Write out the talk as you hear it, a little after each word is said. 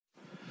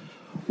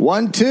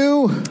1,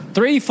 2.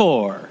 3,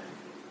 4.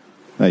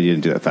 No, you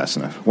didn't do that fast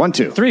enough. 1,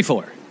 2. 3,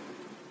 4.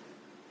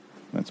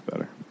 That's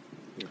better.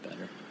 You're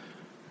better.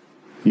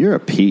 You're a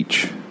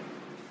peach.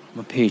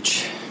 I'm a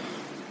peach.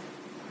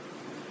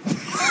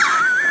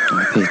 I'm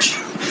a peach.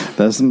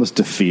 That's the most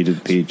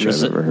defeated peach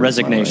I've ever heard.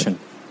 Resignation.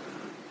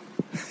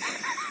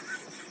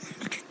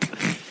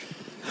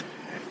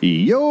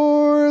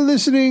 You're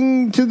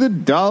listening to The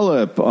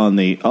Dollop on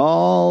the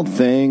All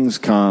Things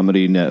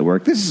Comedy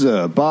Network. This is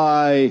a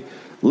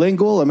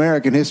bilingual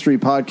American history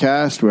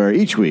podcast where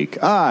each week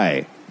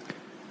I,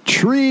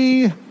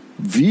 tree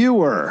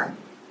viewer,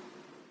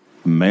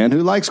 man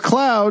who likes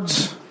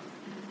clouds,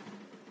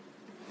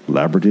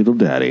 Labradoodle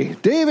Daddy,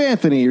 Dave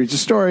Anthony reads a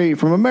story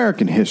from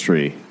American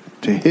history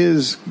to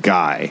his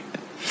guy,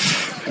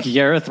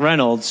 Gareth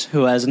Reynolds,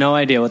 who has no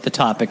idea what the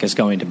topic is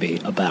going to be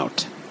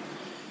about.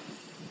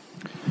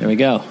 There we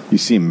go. You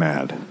seem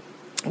mad.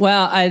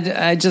 Well,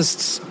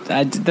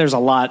 there's a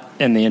lot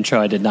in the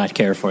intro I did not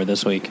care for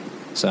this week.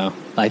 So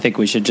I think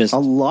we should just... A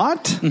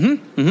lot?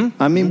 Mm-hmm.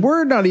 Mm-hmm. I mean,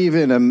 we're not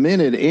even a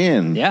minute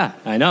in. Yeah,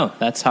 I know.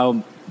 That's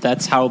how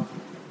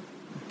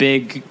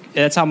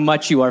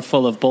much you are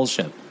full of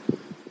bullshit.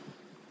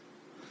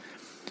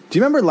 Do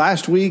you remember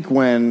last week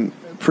when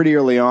pretty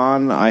early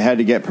on I had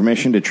to get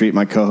permission to treat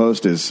my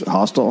co-host as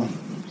hostile?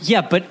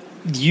 Yeah, but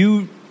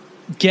you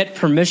get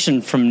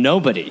permission from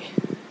nobody.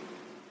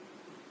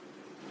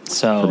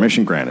 So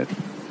permission granted.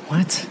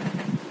 What?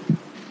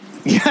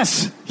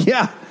 Yes.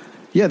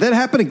 Yeah, that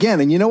happened again.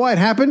 And you know why it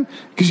happened?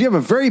 Because you have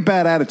a very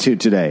bad attitude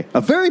today.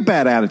 A very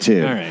bad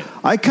attitude. All right.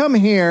 I come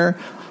here,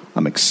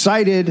 I'm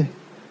excited,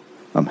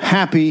 I'm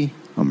happy,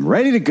 I'm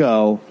ready to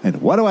go,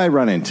 and what do I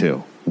run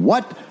into?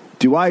 What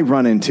do I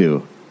run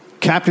into?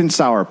 Captain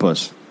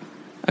Sourpuss.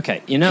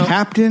 Okay, you know...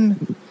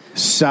 Captain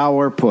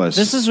Sourpuss.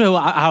 This is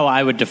how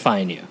I would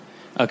define you,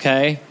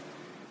 okay?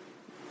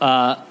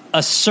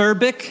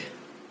 Acerbic,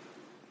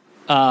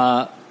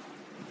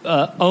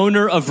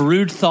 owner of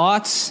rude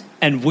thoughts,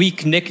 and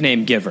weak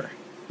nickname giver.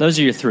 Those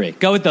are your three.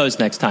 Go with those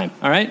next time,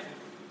 all right?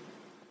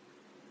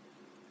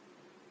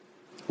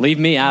 Leave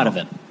me out of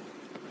it.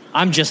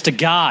 I'm just a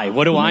guy.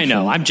 What do I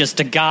know? I'm just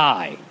a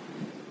guy.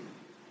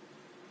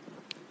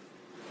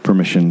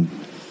 Permission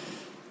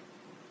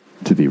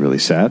to be really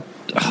sad.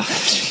 Oh,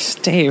 geez,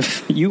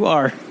 Dave, you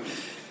are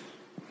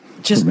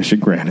just permission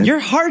granted. You're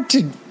hard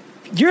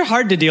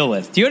to deal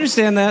with. Do you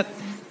understand that?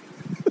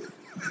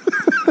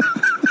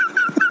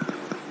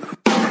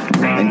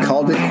 And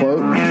called it,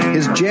 quote,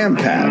 his jam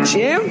pad.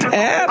 Jam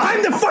pad?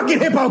 I'm the fucking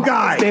hippo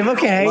guy. Dave,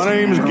 okay. My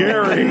name's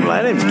Gary.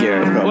 My name's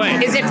Gary.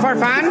 Wait. Is it for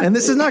fun? And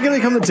this is not going to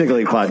become the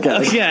Tiggly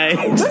podcast. Okay.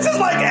 This is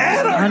like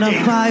anarchy. On a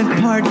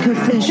 5-part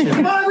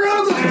coefficient. My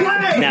rules of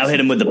play. Now hit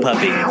him with the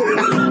puppy.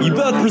 You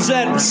both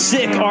present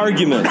sick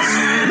arguments.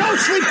 No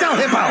sleep till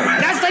hippo.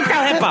 No sleep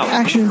till hippo.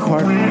 Action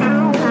part.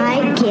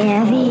 Hi,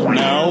 Gary.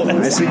 No.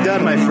 Nicely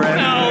done, my friend.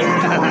 No.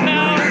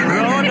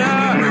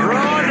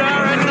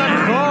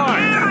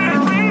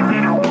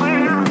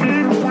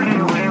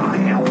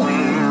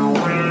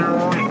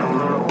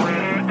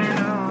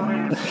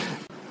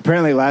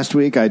 Apparently last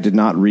week I did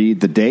not read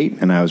the date,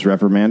 and I was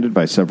reprimanded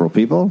by several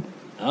people.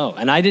 Oh,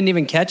 and I didn't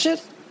even catch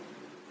it?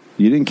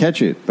 You didn't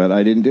catch it, but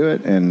I didn't do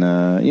it, and,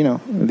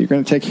 you're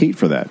going to take heat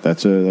for that.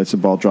 That's a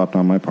ball dropped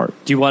on my part.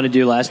 Do you want to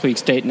do last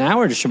week's date now,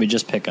 or should we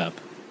just pick up?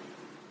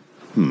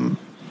 Yeah,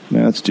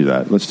 let's do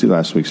that. Let's do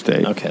last week's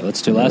date. Okay,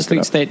 let's do last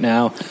week's date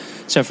now.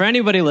 So for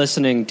anybody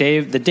listening,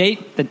 Dave, the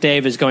date that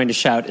Dave is going to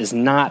shout is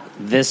not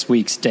this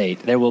week's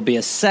date. There will be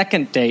a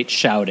second date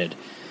shouted,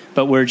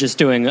 but we're just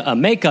doing a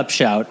makeup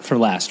shout for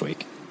last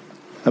week.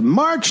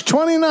 March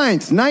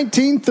 29th,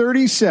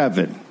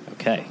 1937.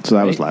 Okay. So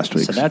that was last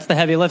week. So that's the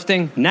heavy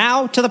lifting.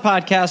 Now to the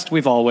podcast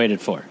we've all waited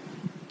for.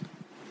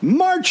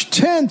 March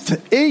 10th,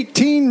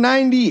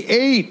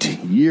 1898,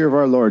 year of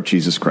our Lord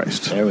Jesus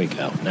Christ. There we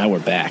go. Now we're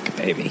back,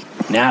 baby.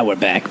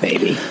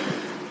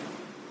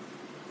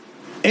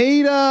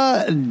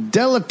 Ada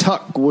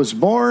Delatuck was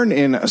born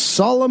in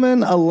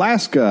Solomon,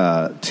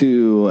 Alaska,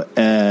 to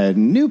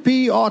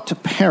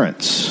Nupiot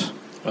parents.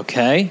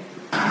 Okay.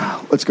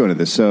 Let's go into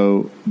this.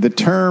 So the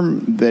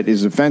term that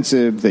is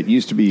offensive that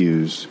used to be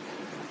used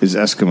is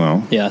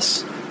Eskimo.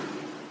 Yes.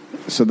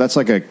 So that's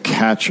like a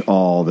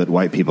catch-all that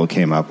white people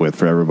came up with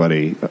for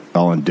everybody,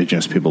 all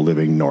indigenous people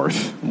living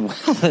north. Well,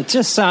 it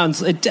just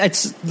sounds...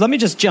 It's. Let me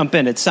just jump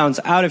in. It sounds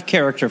out of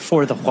character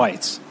for the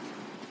whites.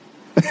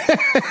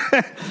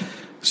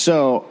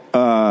 So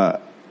a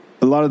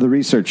lot of the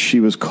research, she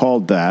was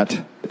called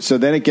that. So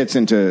then it gets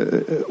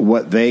into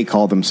what they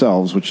call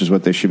themselves, which is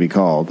what they should be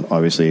called,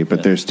 obviously.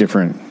 But there's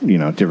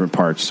different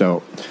parts.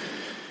 So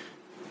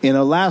in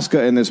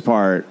Alaska, in this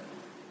part...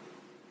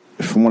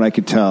 From what I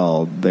could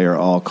tell, they are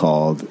all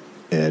called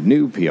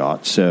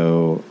Nupiot.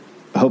 So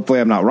hopefully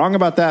I'm not wrong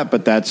about that,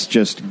 but that's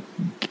just...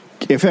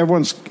 If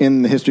everyone's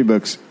in the history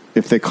books,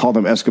 if they call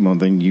them Eskimo,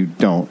 then you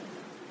don't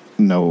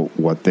know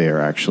what they are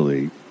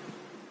actually...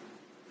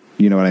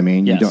 You know what I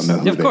mean? Yes. You don't know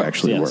who Of they course.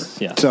 actually Yes.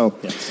 were. Yes. So,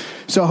 Yes.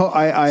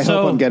 I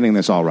hope I'm getting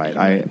this all right.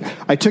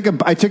 I took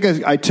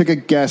a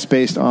guess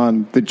based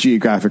on the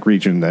geographic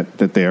region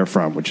that they are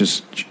from, which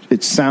is,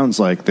 it sounds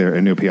like they're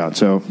Inupiat.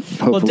 So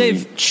hopefully, Well,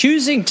 Dave,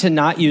 choosing to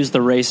not use the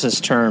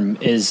racist term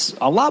is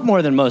a lot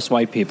more than most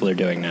white people are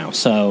doing now.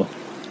 So,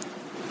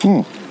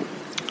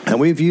 and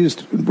we've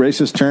used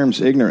racist terms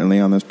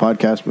ignorantly on this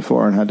podcast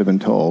before and had to been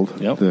told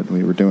that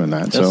we were doing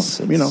that. Yes,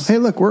 so hey,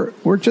 look,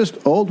 we're just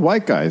old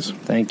white guys.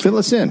 Thank you. Fill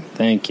us in.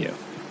 Thank you.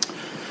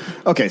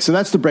 Okay, so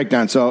that's the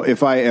breakdown. So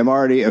if I am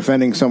already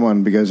offending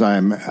someone because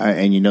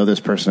and you know this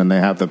person and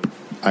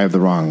I have the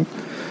wrong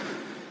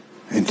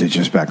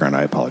indigenous background,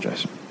 I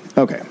apologize.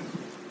 Okay.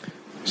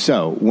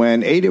 So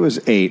when Ada was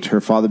 8, her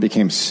father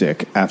became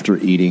sick after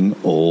eating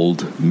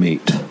old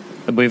meat.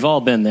 We've all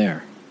been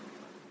there.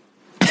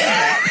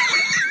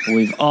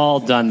 We've all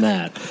done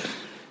that.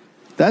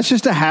 That's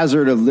just a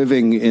hazard of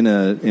living in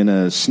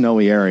a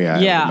snowy area.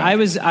 Yeah, I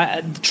was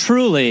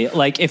truly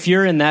like, if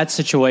you're in that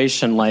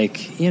situation,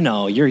 like, you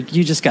know, you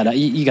gotta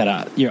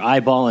you're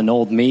eyeballing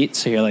old meat,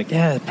 so you're like,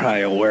 yeah, it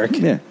probably will work.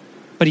 Yeah,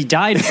 but he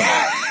died from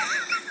it.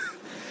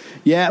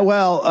 Yeah,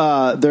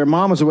 well, their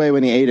mom was away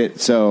when he ate it,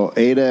 so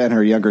Ada and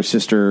her younger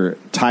sister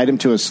tied him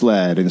to a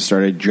sled and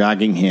started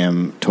dragging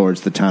him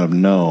towards the town of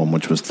Nome,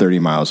 which was 30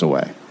 miles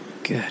away.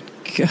 Good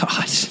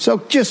God.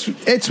 So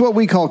it's what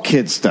we call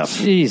kid stuff.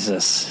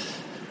 Jesus.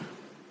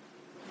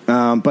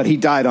 But he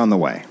died on the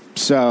way.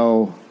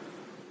 So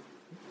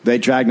they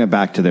dragged him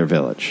back to their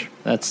village.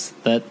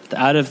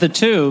 Out of the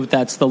two,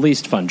 that's the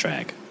least fun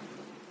drag.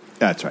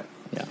 That's right.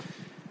 Yeah.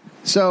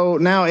 So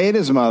now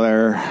Ada's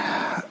mother,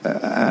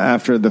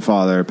 after the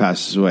father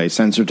passes away,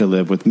 sends her to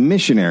live with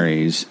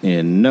missionaries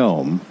in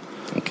Nome.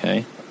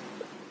 Okay.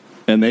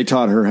 And they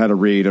taught her how to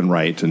read and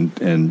write and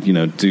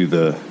do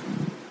the,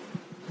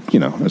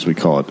 as we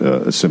call it,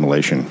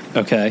 assimilation.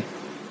 Okay.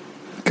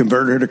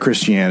 Convert her to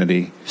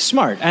Christianity.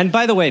 Smart. And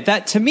by the way,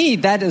 that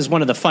is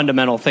one of the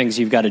fundamental things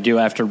you've got to do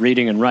after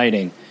reading and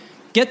writing.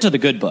 Get to the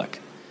good book.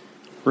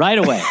 Right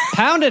away.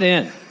 Pound it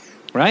in.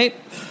 Right?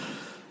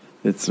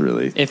 It's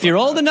really... If you're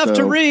old enough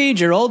to read,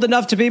 you're old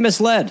enough to be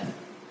misled.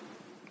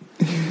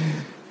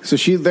 So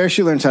she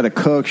learns how to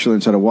cook, she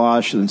learns how to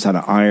wash, she learns how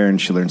to iron,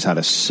 she learns how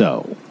to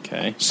sew.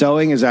 Okay.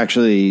 Sewing is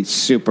actually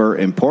super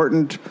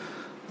important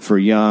for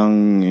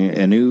young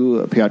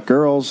Inupiat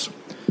girls.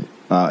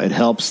 It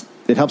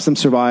helps them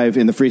survive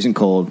in the freezing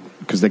cold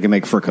because they can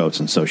make fur coats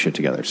and sew shit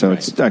together. So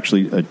It's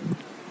actually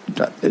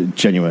a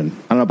genuine...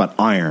 I don't know about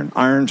iron.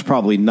 Iron's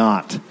probably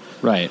not.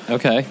 Right.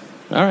 Okay.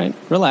 All right.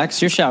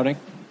 Relax. You're shouting.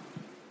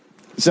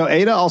 So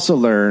Ada also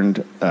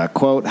learned,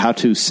 quote, how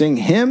to sing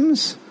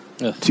hymns,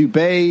 to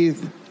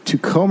bathe, to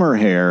comb her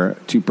hair,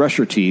 to brush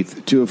her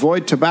teeth, to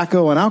avoid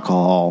tobacco and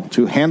alcohol,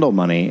 to handle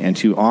money, and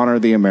to honor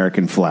the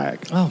American flag.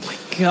 Oh,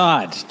 my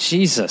God.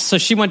 Jesus. So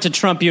she went to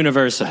Trump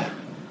University.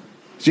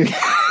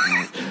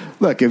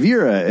 Look, if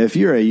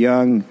you're a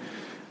young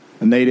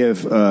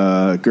native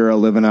girl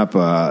living up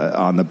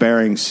on the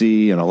Bering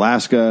Sea in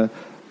Alaska,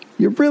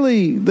 you're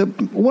really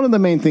one of the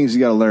main things you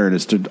got to learn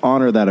is to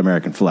honor that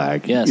American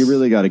flag. Yes. You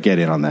really got to get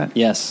in on that.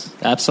 Yes,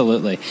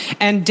 absolutely.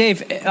 And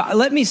Dave,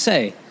 let me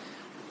say,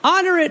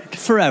 honor it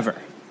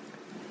forever.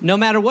 No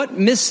matter what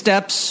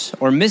missteps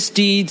or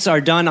misdeeds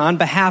are done on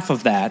behalf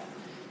of that,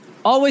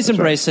 always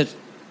embrace it.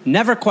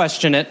 Never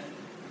question it.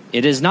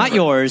 It is not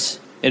yours.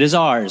 It is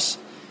ours.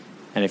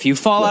 And if you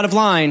fall out of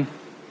line,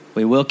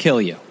 we will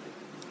kill you.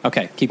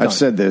 Okay, keep going. I've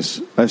said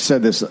this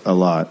a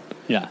lot.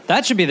 Yeah,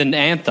 that should be the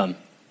anthem.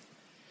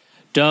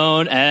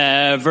 Don't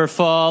ever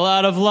fall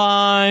out of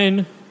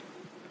line.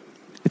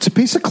 It's a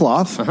piece of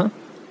cloth,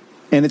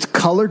 and it's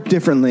colored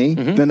differently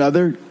than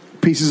other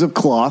pieces of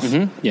cloth.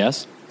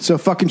 Yes. So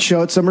fucking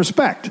show it some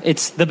respect.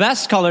 It's the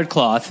best colored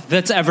cloth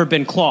that's ever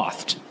been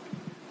clothed.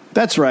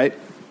 That's right.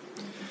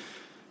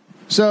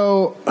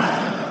 So,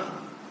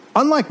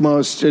 unlike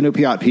most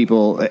Inupiat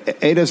people,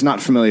 Ada's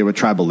not familiar with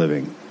tribal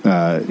living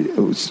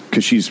because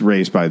she's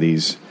raised by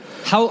these.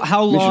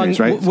 How long?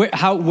 Right?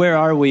 Where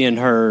are we in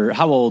her?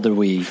 How old are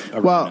we?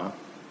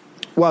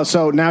 Well,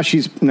 so now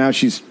she's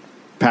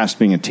past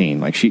being a teen.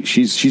 Like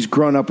she's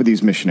grown up with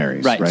these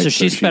missionaries, right? So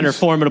she spent her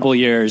formidable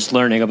years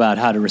learning about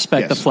how to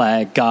respect the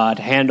flag, God,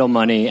 handle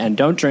money, and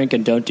don't drink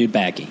and don't do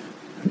baggy.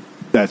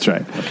 That's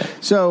right. Okay.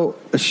 So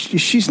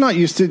she's not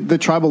used to the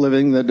tribal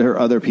living that her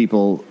other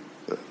people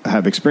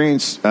have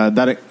experienced.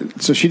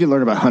 So she didn't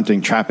learn about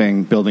hunting,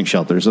 trapping, building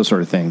shelters, those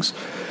sort of things.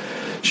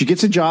 She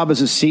gets a job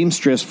as a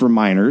seamstress for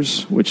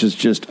miners, which is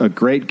just a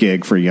great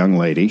gig for a young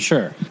lady.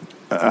 Sure.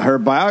 Her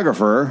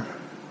biographer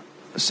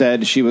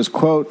said she was,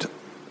 quote,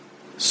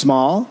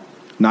 small,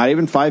 not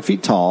even 5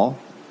 feet tall,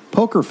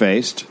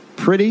 poker-faced,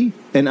 pretty,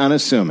 and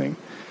unassuming.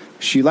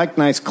 She liked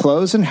nice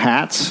clothes and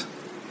hats.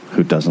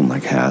 Who doesn't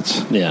like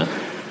hats? Yeah.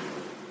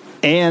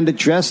 And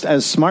dressed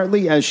as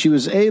smartly as she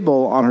was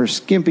able on her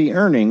skimpy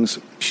earnings,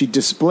 she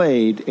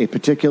displayed a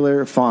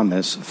particular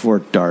fondness for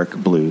dark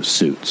blue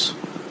suits.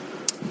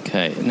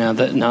 Okay,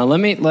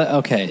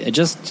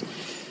 just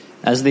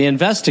as the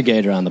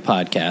investigator on the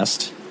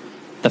podcast,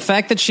 The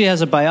fact that she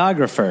has a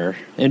biographer,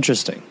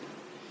 interesting.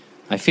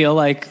 I feel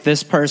like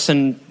this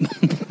person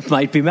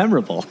might be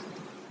memorable.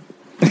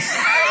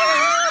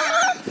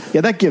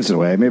 Yeah, that gives it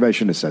away. Maybe I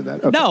shouldn't have said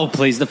that. Okay. No,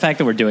 please. The fact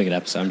that we're doing an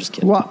episode, I'm just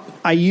kidding. Well,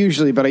 I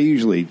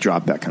usually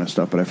drop that kind of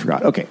stuff, but I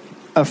forgot. Okay.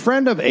 A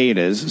friend of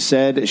Ada's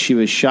said she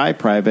was shy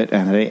private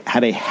and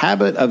had a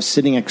habit of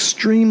sitting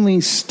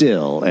extremely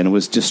still and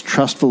was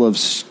distrustful of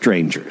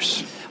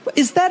strangers.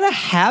 Is that a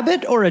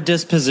habit or a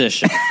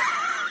disposition?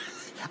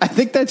 I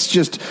think that's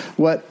just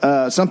what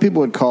some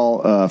people would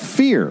call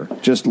fear,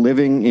 just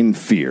living in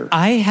fear.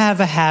 I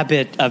have a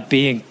habit of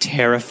being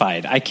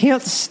terrified. I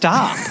can't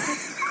stop.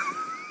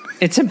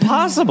 It's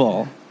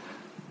impossible.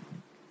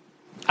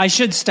 I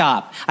should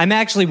stop. I'm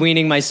actually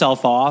weaning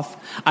myself off.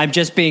 I'm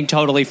just being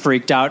totally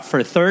freaked out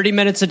for 30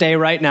 minutes a day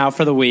right now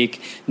for the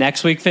week.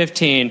 Next week,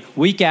 15.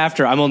 Week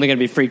after, I'm only going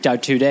to be freaked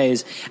out 2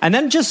 days. And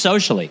then just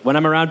socially. When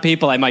I'm around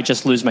people, I might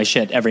just lose my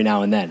shit every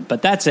now and then.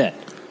 But that's it.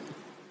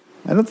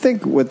 I don't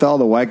think with all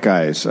the white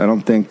guys, I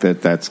don't think you're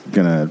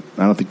going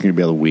to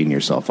be able to wean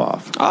yourself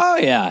off. Oh,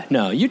 yeah.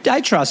 No,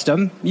 I trust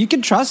them. You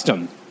can trust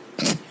them.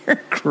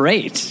 They're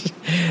great.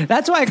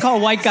 That's why I call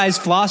white guys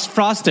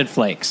frosted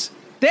flakes.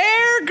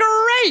 They're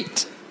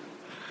great.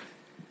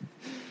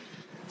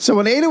 So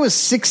when Ada was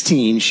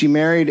 16, she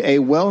married a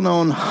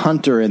well-known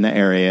hunter in the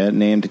area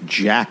named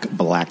Jack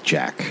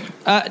Blackjack.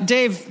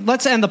 Dave,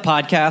 let's end the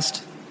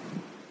podcast.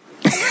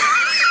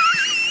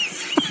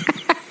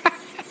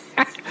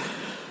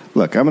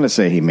 Look, I'm going to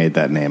say he made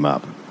that name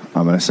up.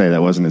 I'm going to say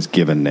that wasn't his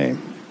given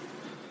name.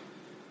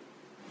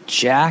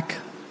 Jack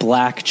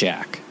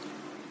Blackjack.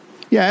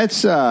 Yeah,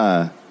 it's, it's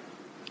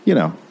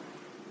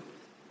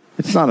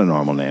not a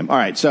normal name. All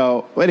right,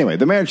 so anyway,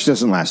 the marriage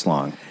doesn't last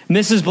long.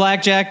 Mrs.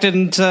 Blackjack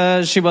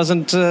she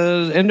wasn't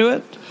into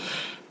it?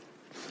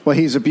 Well,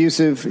 he's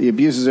abusive. He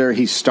abuses her.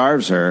 He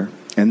starves her.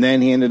 And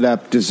then he ended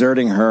up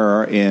deserting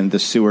her in the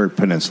Seward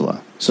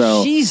Peninsula.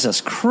 So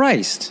Jesus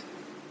Christ.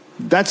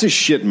 That's a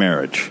shit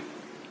marriage.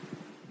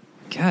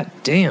 God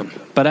damn.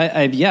 But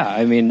I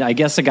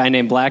guess a guy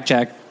named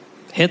Blackjack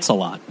hits a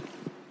lot.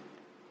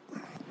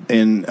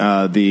 In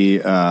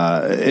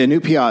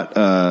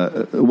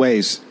Upiat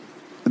ways,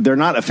 they're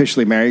not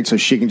officially married, so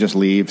she can just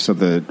leave. So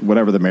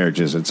whatever the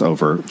marriage is, it's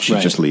over. She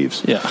just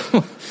leaves. Yeah.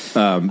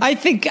 I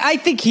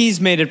think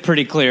he's made it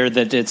pretty clear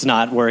that it's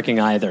not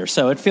working either.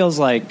 So it feels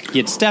like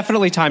it's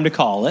definitely time to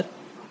call it.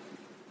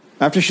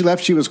 After she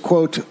left, she was,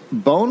 quote,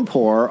 bone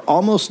poor,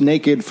 almost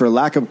naked for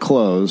lack of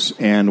clothes,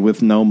 and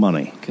with no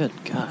money. Good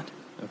God.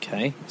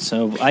 Okay.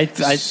 So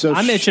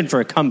I'm itching for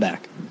a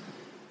comeback.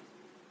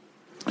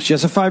 She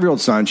has a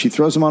 5-year-old son. She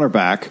throws him on her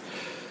back,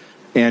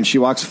 and she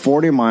walks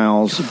 40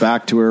 miles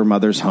back to her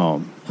mother's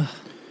home.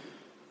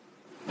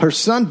 Her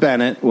son,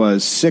 Bennett,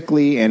 was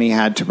sickly, and he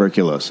had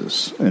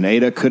tuberculosis, and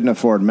Ada couldn't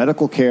afford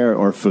medical care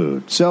or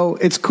food. So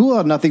it's cool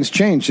how nothing's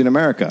changed in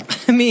America.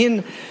 I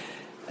mean...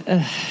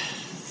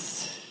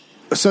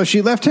 So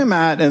she left him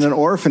in an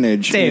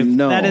orphanage. Dave, in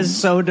Nome. That is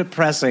so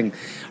depressing.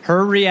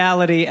 Her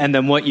reality and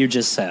then what you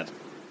just said.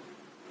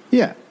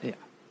 Yeah.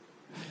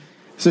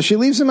 So she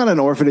leaves him at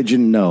an orphanage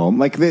in Nome.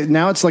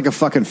 Now it's like a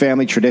fucking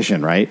family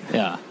tradition, right?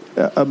 Yeah.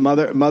 A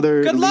mother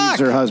leaves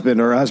her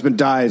husband, or her husband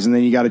dies, and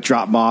then you got to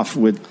drop him off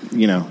with,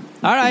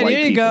 All right,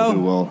 here you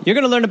go. You're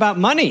going to learn about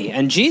money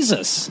and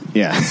Jesus.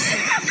 Yeah.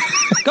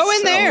 Go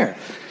in there.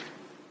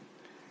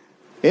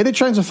 Ada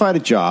tries to find a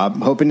job,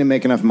 hoping to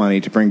make enough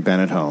money to bring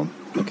Bennett home.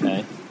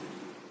 Okay.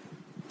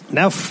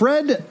 Now,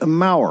 Fred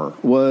Maurer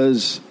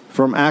was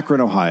from Akron,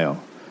 Ohio.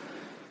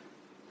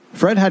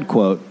 Fred had,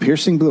 quote,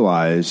 piercing blue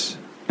eyes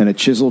and a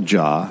chiseled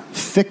jaw,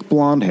 thick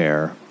blonde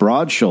hair,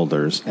 broad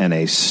shoulders, and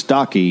a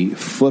stocky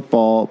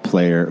football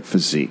player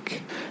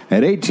physique.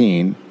 At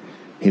 18,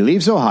 he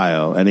leaves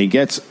Ohio and he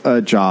gets a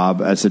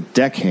job as a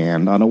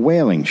deckhand on a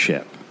whaling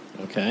ship.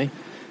 Okay.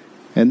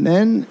 And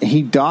then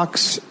he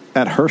docks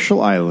at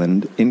Herschel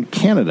Island in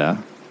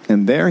Canada,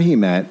 and there he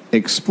met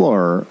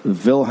explorer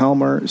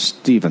Wilhelmer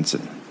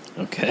Stevenson.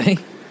 Okay.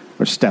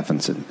 Or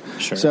Stephenson.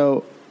 Sure.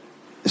 So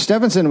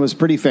Stephenson was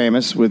pretty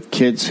famous with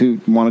kids who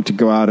wanted to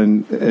go out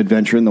and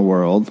adventure in the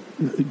world,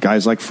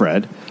 guys like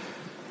Fred,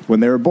 when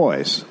they were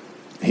boys.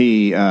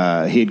 He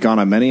had gone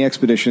on many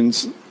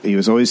expeditions. He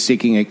was always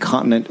seeking a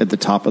continent at the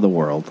top of the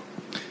world.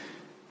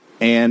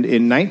 And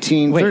in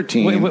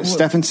 1913, wait,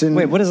 Stephenson...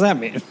 Wait, what does that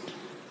mean?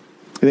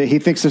 He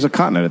thinks there's a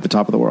continent at the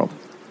top of the world.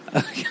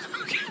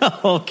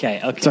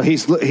 Okay. So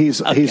he's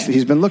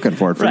been looking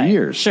for it for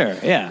years. Sure,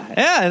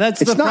 yeah.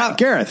 It's not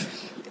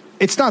Gareth.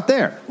 It's not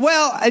there.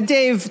 Well,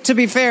 Dave, to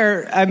be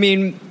fair, I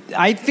mean,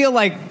 I feel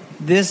like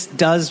this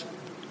does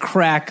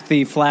crack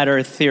the flat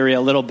Earth theory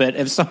a little bit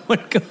if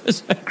someone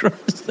goes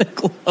across the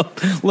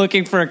globe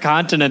looking for a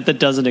continent that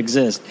doesn't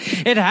exist.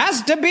 It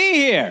has to be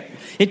here.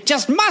 It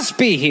just must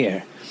be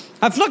here.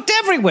 I've looked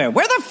everywhere.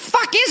 Where the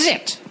fuck is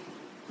it?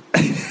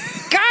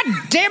 God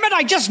damn it!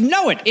 I just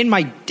know it in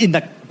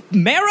the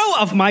marrow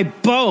of my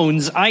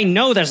bones. I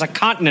know there's a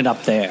continent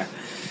up there.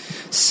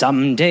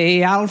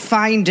 Someday I'll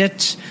find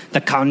it.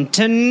 The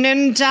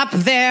continent up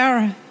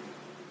there.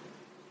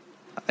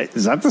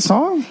 Is that the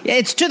song?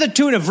 It's to the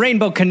tune of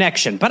Rainbow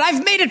Connection, but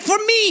I've made it for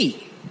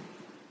me.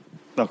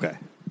 Okay.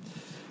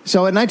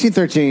 So in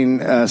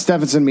 1913,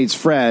 Stephenson meets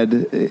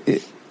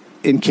Fred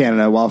in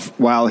Canada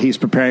while he's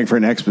preparing for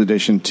an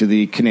expedition to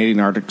the Canadian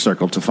Arctic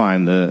Circle to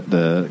find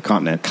the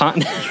continent.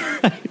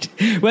 Right.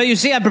 Well, you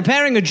see, I'm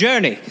preparing a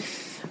journey.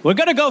 We're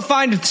going to go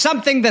find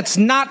something that's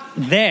not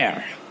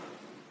there.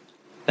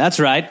 That's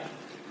right.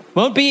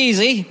 Won't be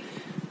easy,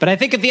 but I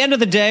think at the end of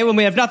the day, when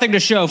we have nothing to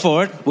show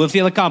for it, we'll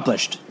feel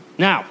accomplished.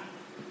 Now,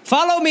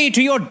 follow me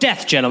to your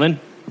death, gentlemen,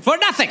 for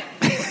nothing.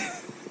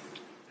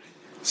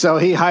 So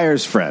he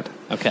hires Fred.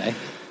 Okay.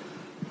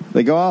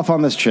 They go off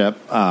on this trip.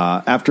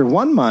 After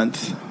 1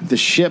 month, the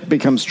ship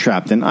becomes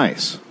trapped in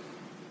ice.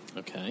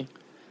 Okay.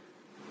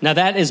 Now,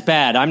 that is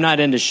bad. I'm not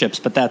into ships,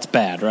 but that's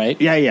bad, right?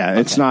 Yeah.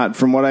 Okay. It's not,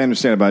 from what I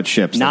understand about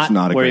ships, that's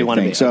not a where great you want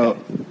thing. to be. So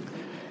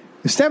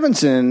Okay.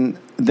 Stephenson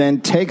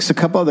then takes a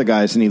couple other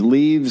guys and he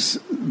leaves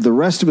the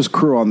rest of his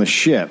crew on the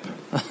ship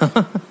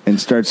and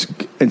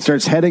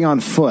starts heading on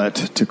foot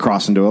to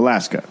cross into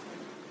Alaska.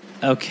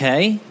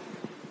 Okay.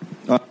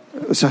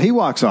 So he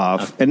walks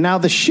off, and now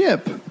the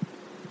ship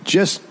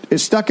just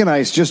is stuck in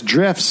ice, just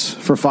drifts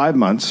for 5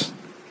 months.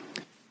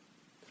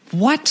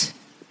 What?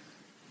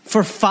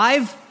 For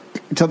 5?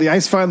 Until the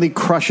ice finally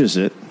crushes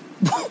it,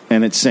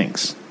 and it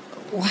sinks.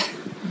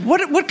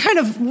 What kind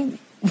of...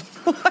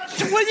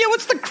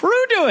 What's the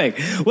crew doing?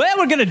 Well,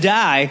 we're going to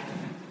die.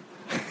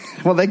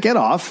 Well, they get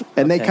off,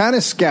 and they kind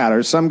of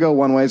scatter. Some go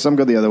one way, some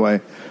go the other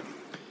way.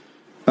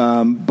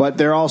 But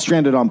they're all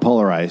stranded on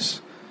polar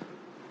ice.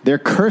 They're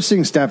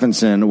cursing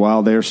Stephenson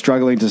while they're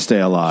struggling to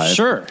stay alive.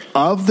 Sure.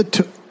 Of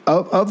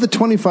the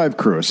 25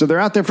 crew, so they're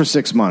out there for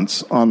 6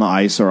 months on the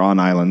ice or on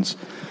islands.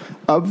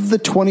 Of the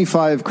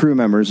 25 crew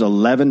members,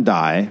 11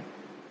 die.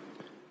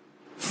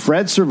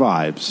 Fred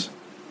survives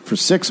for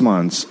 6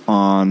 months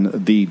on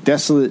the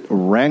desolate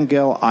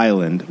Wrangell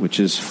Island, which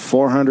is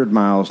 400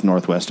 miles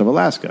northwest of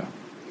Alaska.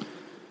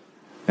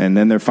 And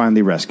then they're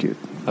finally rescued.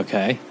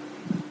 Okay.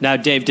 Now,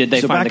 Dave, did they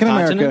So find the back in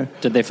continent? America-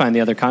 Did they find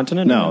the other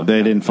continent? No,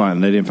 they didn't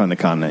find the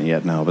continent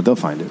yet. No, but they'll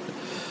find it.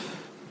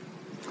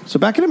 So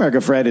back in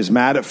America, Fred is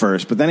mad at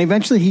first, but then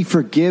eventually he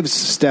forgives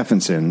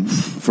Stephenson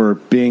for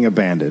being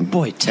abandoned.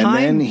 Boy,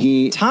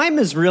 time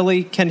is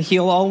really can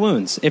heal all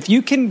wounds. If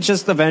you can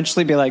just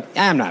eventually be like,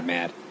 I'm not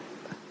mad.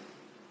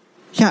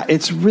 Yeah,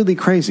 it's really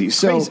crazy.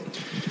 So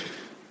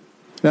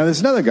now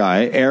there's another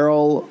guy,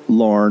 Errol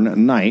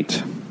Lorne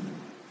Knight.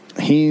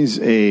 He's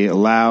a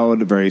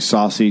loud, very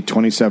saucy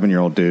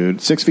 27-year-old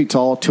dude, 6 feet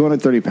tall,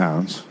 230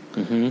 pounds.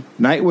 Mm-hmm.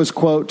 Knight was,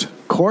 quote,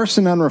 coarse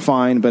and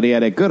unrefined, but he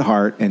had a good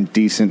heart and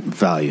decent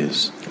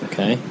values.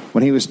 Okay.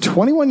 When he was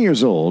 21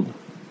 years old,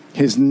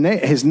 his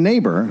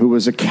neighbor, who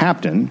was a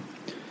captain,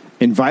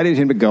 invited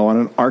him to go on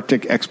an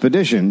Arctic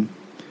expedition.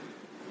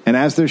 And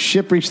as their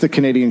ship reached the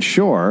Canadian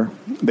shore,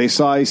 they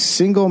saw a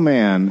single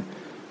man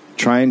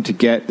trying to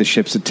get the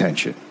ship's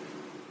attention.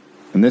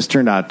 And this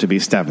turned out to be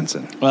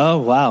Stephenson. Oh,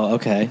 wow.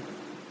 Okay.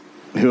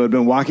 Who had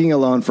been walking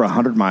alone for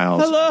 100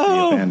 miles.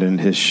 Hello. He abandoned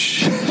his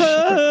ship.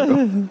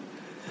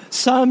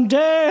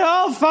 Someday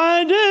I'll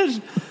find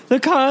it. The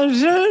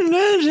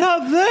continent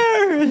up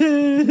there.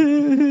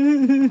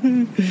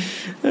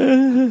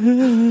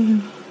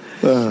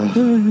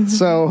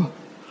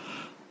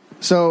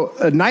 So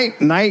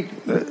Knight,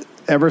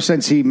 ever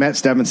since he met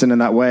Stephenson in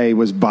that way,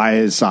 was by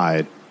his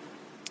side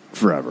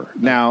forever.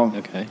 Now,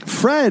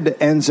 Fred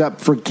ends up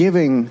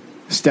forgiving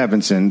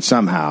Stephenson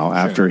somehow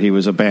after he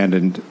was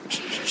abandoned.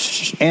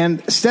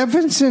 And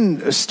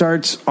Stephenson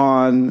starts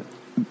on,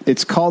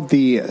 it's called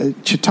the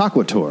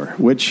Chautauqua Tour,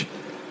 which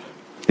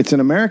it's an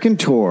American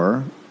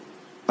tour,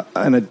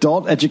 an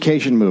adult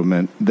education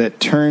movement that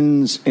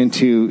turns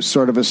into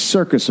sort of a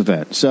circus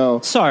event. So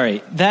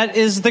sorry, that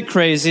is the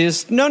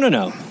craziest.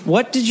 No.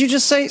 What did you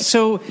just say?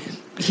 So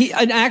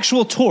an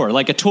actual tour,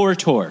 like a tour.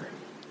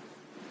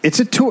 It's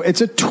a tour.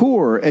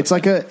 It's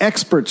like an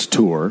experts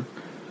tour.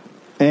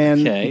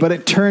 And but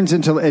it turns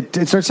into it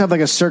starts to have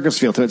like a circus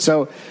feel to it.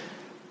 So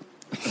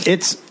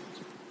it's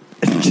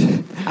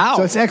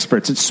so it's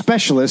experts, it's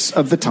specialists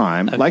of the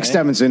time, like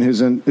Stephenson,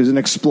 who's an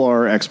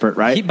explorer expert,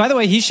 right? By the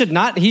way, he should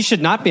not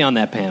be on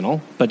that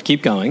panel. But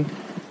keep going.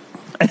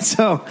 And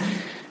so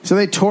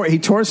they tour. He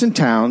tours in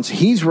towns.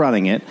 He's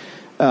running it.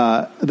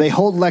 They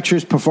hold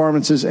lectures,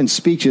 performances, and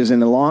speeches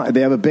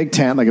they have a big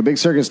tent, like a big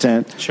circus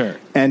tent. Sure.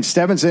 And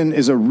Stephenson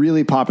is a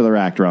really popular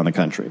actor around the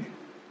country.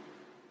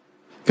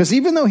 Because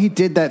even though he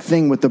did that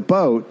thing with the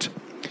boat,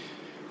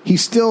 he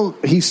still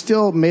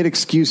made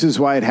excuses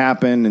why it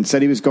happened and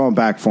said he was going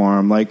back for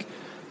him. Like,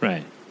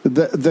 right.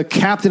 The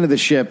captain of the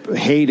ship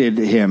hated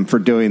him for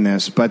doing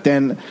this, but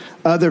then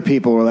other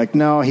people were like,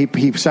 no,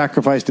 he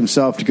sacrificed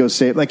himself to go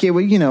save. Like,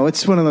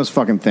 it's one of those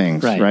fucking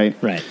things, right?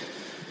 Right.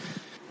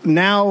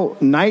 Now,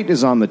 Knight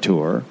is on the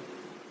tour.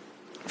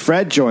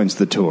 Fred joins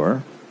the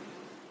tour.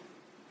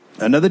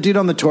 Another dude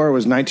on the tour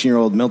was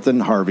 19-year-old Milton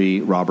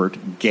Harvey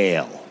Robert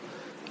Gale.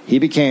 He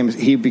became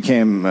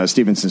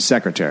Stephenson's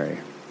secretary.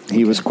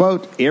 He was,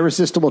 quote,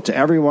 irresistible to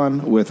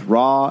everyone with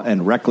raw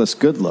and reckless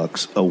good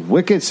looks, a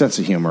wicked sense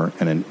of humor,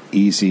 and an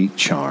easy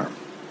charm.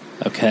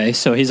 Okay,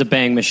 so he's a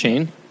bang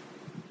machine.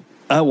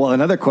 Well,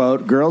 another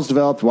quote, girls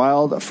developed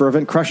wild,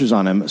 fervent crushes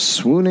on him,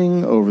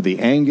 swooning over the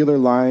angular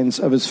lines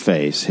of his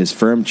face, his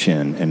firm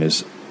chin, and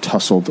his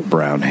tousled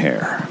brown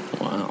hair.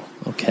 Wow.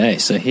 Okay,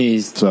 so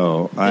he's...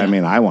 So, I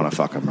mean, I want to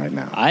fuck him right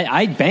now.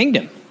 I banged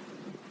him.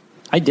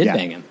 I did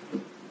bang him.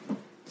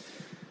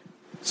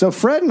 So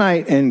Fred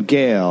Knight and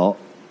Gail,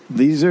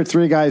 these are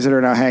three guys that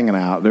are now hanging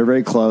out. They're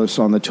very close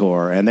on the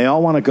tour, and they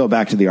all want to go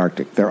back to the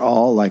Arctic. They're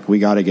all like, we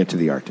got to get to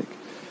the Arctic.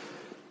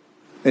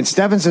 And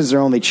Stephenson's their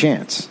only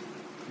chance.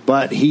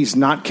 But he's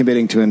not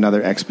committing to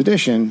another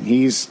expedition.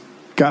 He's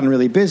gotten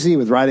really busy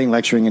with writing,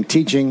 lecturing, and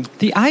teaching.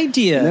 The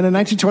idea... And then in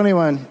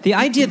 1921... The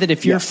idea that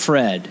if you're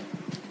Fred,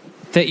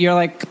 that you're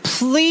like,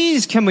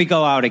 please, can we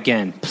go out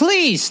again?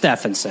 Please,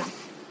 Stephenson.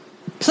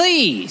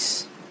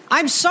 Please.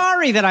 I'm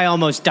sorry that I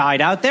almost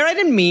died out there. I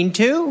didn't mean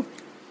to.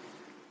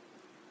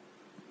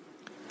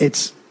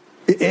 It's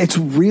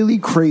really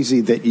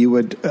crazy that you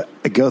would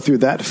go through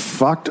that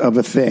fucked of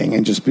a thing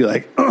and just be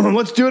like,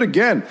 let's do it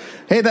again.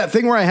 Hey, that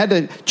thing where I had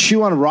to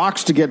chew on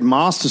rocks to get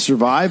moss to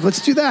survive,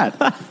 let's do that.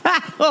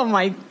 Oh,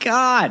 my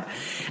God.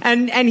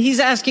 And he's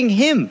asking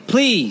him,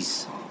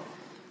 please.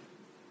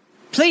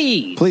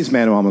 Please. Please,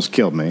 man who almost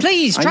killed me.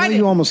 Please, try to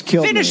you almost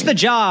killed finish me. the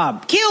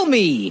job. Kill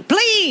me.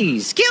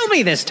 Please, kill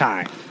me this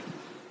time.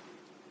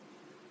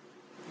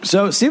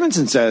 So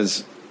Stevenson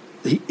says...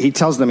 He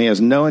tells them he has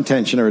no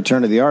intention to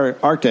return to the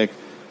Arctic,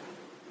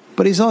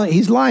 but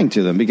he's lying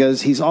to them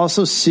because he's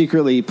also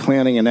secretly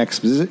planning an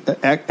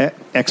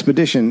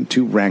expedition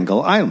to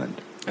Wrangel Island.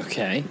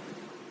 Okay.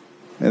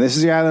 And this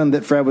is the island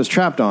that Fred was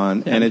trapped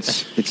on, and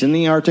it's in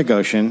the Arctic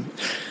Ocean.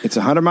 It's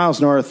 100 miles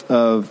north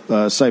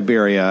of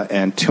Siberia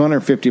and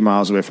 250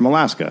 miles away from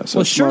Alaska.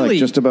 So it's more like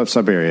just above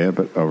Siberia,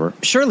 but over.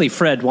 Surely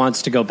Fred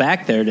wants to go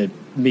back there to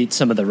meet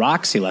some of the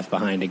rocks he left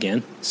behind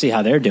again, see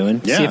how they're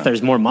doing, see if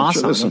there's more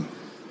moss on them.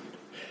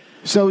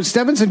 So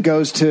Stevenson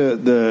goes to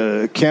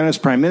the Canada's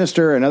prime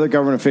minister and other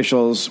government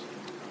officials,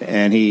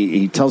 and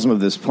he tells them of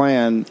this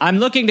plan. I'm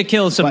looking to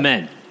kill some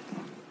men.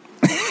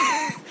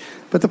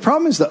 But the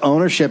problem is the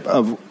ownership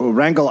of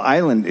Wrangel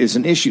Island is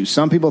an issue.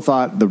 Some people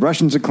thought the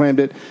Russians had claimed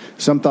it.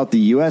 Some thought the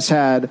U.S.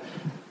 had.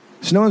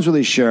 So no one's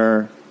really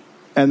sure.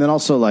 And then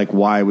also, like,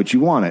 why would you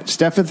want it?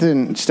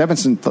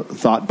 Stephenson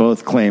thought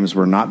both claims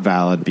were not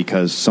valid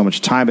because so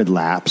much time had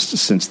lapsed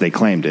since they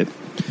claimed it.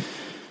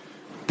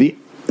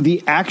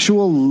 The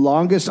actual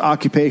longest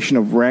occupation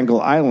of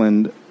Wrangel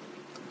Island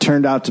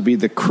turned out to be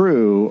the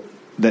crew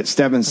that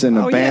Stevenson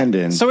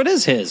abandoned. Yeah. So it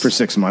is his. For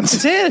 6 months.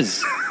 It's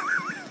his.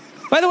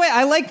 By the way,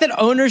 I like that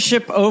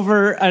ownership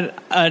over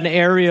an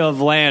area of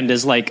land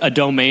is like a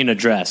domain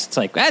address. It's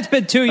like, that's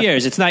been 2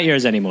 years. It's not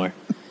yours anymore.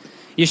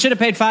 You should have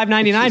paid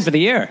 $5.99 for the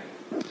year.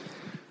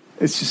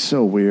 It's just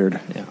so weird.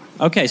 Yeah.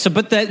 Okay,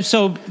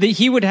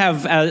 he would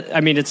have,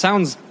 it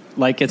sounds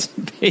like it's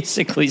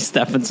basically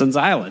Stephenson's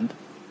island.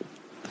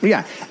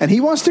 Yeah, and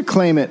he wants to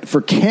claim it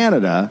for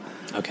Canada.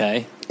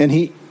 Okay. And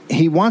he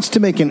wants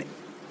to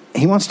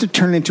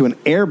turn it into an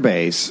air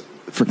base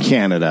for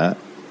Canada.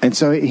 And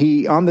so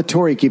on the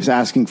tour, he keeps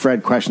asking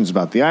Fred questions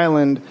about the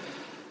island.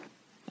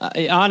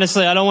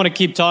 Honestly, I don't want to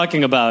keep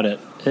talking about it.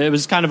 It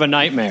was kind of a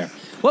nightmare.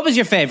 What was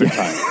your favorite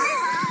part?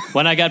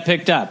 When I got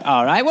picked up.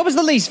 All right. What was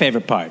the least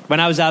favorite part? When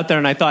I was out there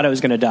and I thought I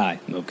was going to die.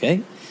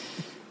 Okay.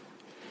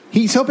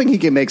 He's hoping he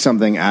can make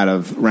something out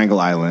of Wrangel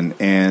Island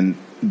and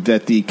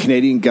that the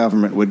Canadian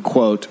government would,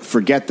 quote,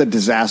 forget the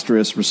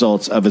disastrous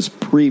results of his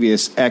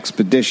previous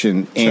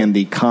expedition and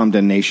the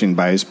condemnation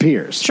by his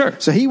peers. Sure.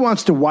 So he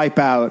wants to wipe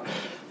out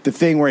the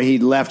thing where he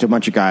left a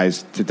bunch of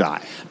guys to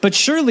die. But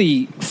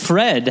surely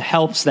Fred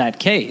helps that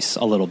case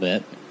a little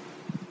bit.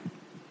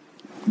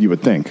 You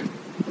would think.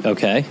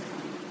 Okay.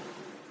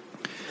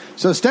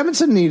 So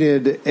Stevenson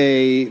needed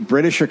a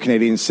British or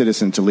Canadian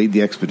citizen to lead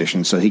the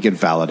expedition so he could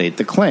validate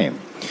the claim.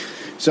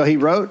 So he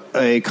wrote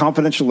a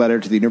confidential letter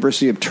to the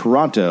University of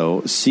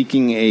Toronto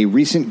seeking a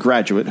recent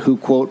graduate who,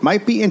 quote,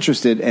 might be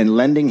interested in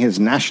lending his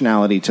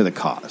nationality to the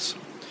cause.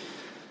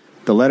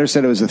 The letter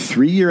said it was a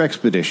 3-year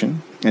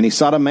expedition, and he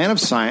sought a man of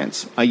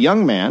science, a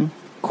young man.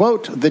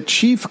 Quote, the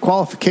chief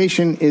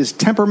qualification is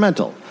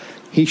temperamental.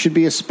 He should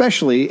be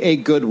especially a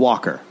good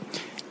walker,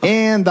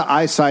 and the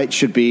eyesight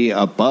should be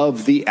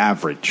above the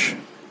average.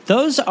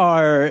 Those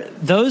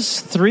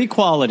 3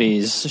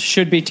 qualities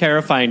should be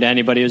terrifying to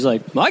anybody who's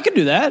like, well, I could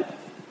do that.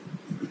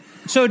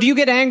 So do you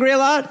get angry a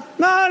lot?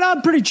 No,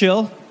 I'm pretty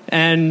chill.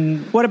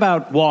 And what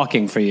about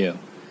walking for you?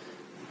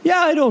 Yeah,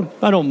 I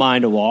don't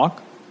mind a walk.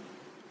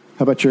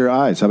 How about your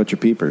eyes? How about your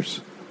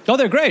peepers? Oh,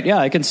 they're great. Yeah,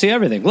 I can see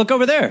everything. Look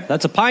over there.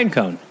 That's a pine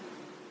cone.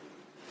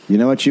 You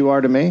know what you are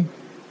to me?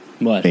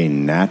 What? A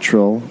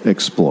natural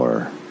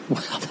explorer.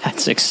 Well,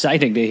 that's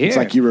exciting to hear.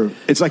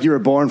 It's like you were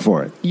born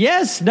for it.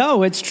 Yes,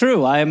 no, it's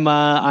true.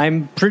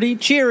 I'm pretty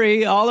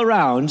cheery all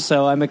around,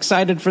 so I'm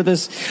excited for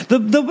this.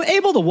 The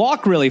able to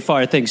walk really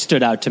far thing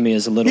stood out to me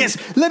as a little. Yes,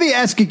 let me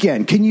ask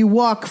again. Can you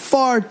walk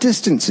far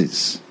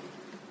distances?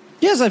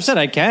 Yes, I've said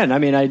I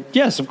can.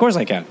 Yes, of course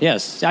I can.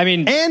 Yes,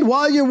 And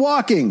while you're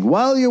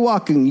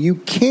walking, you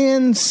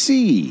can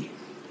see.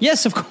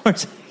 Yes, of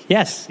course I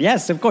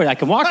Yes, of course. I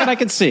can walk and I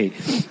can see.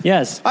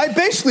 Yes. I'm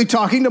basically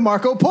talking to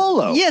Marco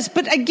Polo. Yes,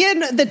 but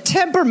again, the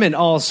temperament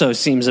also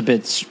seems a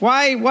bit...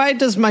 Why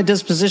does my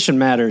disposition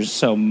matter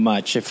so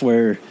much if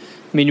we're...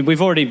 I mean,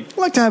 we've already... I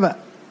like to have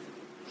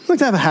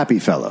a happy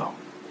fellow.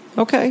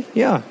 Okay,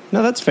 yeah.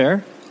 No, that's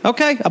fair.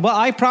 Okay, well,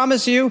 I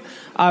promise you,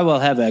 I will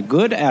have a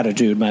good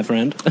attitude, my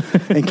friend.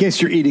 In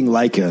case you're eating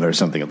lichen or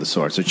something of the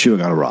sort, so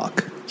chewing on a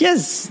rock.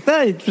 Yes,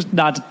 that,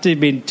 not, I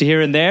mean, here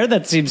and there,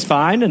 that seems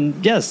fine.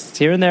 And yes,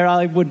 here and there,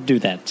 I would do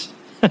that.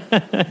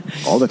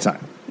 All the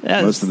time.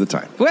 Yes. Most of the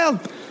time. Well,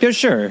 you're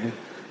sure.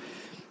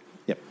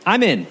 Yep.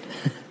 I'm in.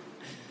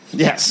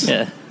 Yes.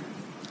 Yeah.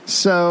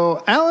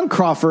 So, Alan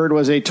Crawford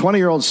was a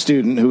 20-year-old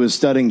student who was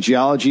studying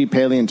geology,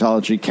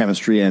 paleontology,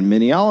 chemistry, and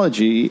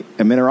mineralogy,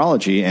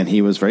 and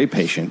he was very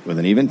patient with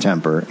an even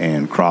temper,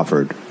 and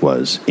Crawford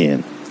was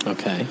in.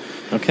 Okay.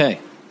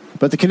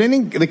 But the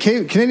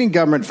Canadian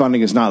government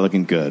funding is not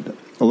looking good.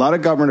 A lot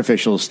of government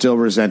officials still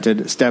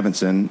resented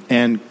Stevenson,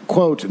 and,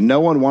 quote, no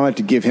one wanted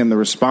to give him the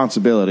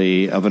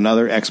responsibility of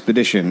another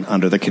expedition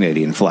under the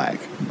Canadian flag.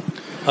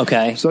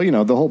 Okay. So,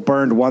 the whole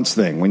burned once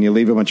thing. When you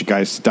leave a bunch of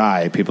guys to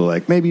die, people are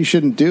like, maybe you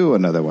shouldn't do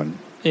another one.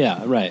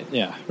 Yeah, right.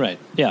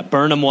 Yeah,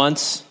 burn them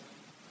once.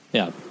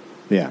 Yeah.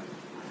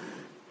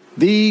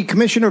 The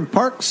Commissioner of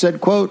Parks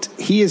said, quote,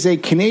 he is a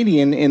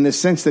Canadian in the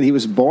sense that he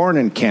was born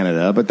in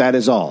Canada, but that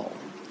is all.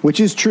 Which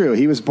is true.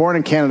 He was born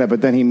in Canada,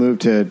 but then he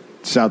moved to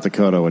South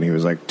Dakota when he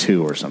was like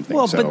 2 or something.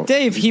 Well, so but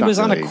Dave, he was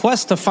on a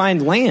quest to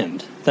find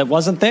land that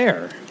wasn't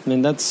there. I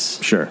mean,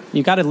 that's... Sure.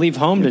 You got to leave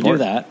home to do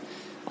that.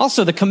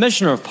 Also, the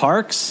Commissioner of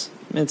Parks,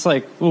 it's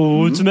like,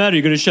 what's the matter?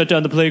 You going to shut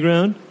down the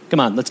playground?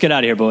 Come on, let's get out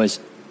of here, boys.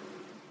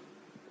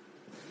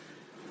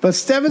 But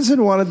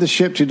Stevenson wanted the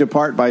ship to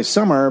depart by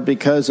summer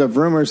because of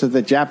rumors that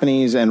the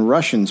Japanese and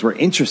Russians were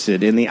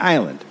interested in the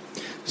island.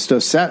 So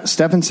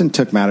Stevenson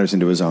took matters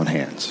into his own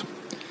hands.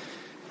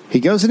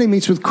 He goes and he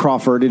meets with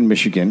Crawford in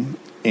Michigan,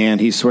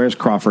 and he swears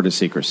Crawford to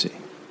secrecy.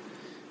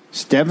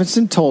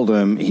 Stevenson told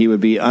him he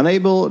would be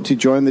unable to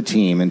join the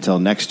team until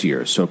next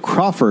year, so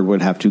Crawford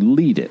would have to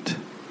lead it.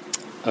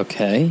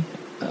 Okay.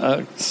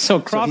 So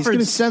he's going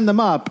to send them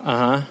up.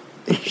 Uh-huh.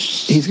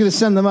 He's going to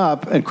send them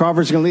up, and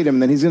Crawford's going to lead them,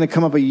 and then he's going to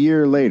come up a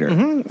year later.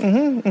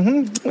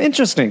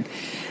 Interesting.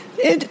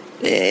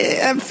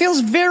 It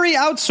feels very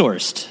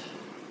outsourced.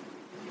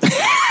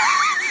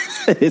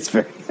 It's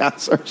very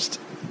outsourced.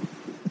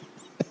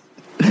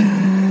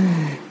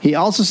 He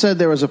also said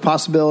there was a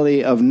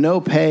possibility of no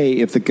pay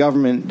if the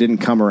government didn't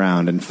come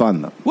around and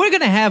fund them. We're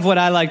going to have what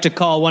I like to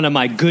call one of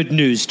my good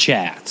news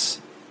chats.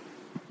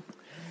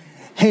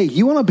 Hey,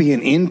 you want to be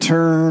an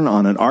intern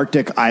on an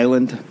Arctic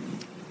island?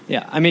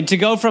 Yeah, I mean, to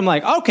go from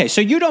like, okay,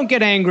 so you don't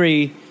get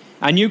angry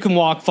and you can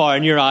walk far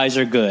and your eyes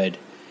are good,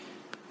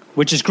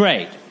 which is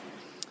great.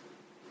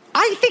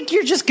 I think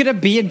you're just going to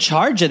be in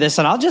charge of this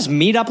and I'll just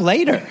meet up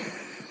later.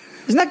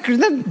 Does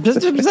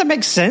that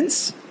make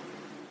sense?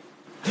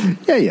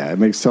 Yeah, it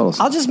makes total sense.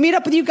 I'll just meet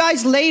up with you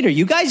guys later.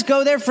 You guys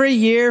go there for a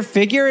year,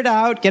 figure it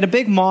out, get a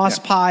big moss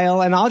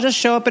pile, and I'll just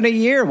show up in a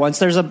year once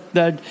there's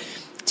the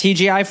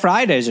TGI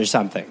Fridays or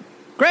something.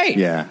 Great.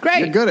 Yeah.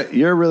 Great.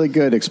 You're a really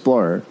good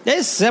explorer.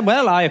 Yes,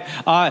 well, I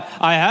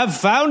have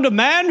found a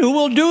man who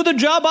will do the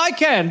job I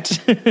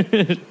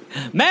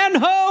can't. Man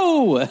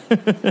ho!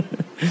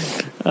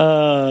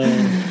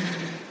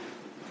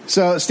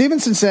 So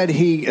Stevenson said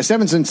he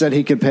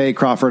could pay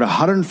Crawford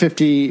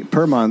 $150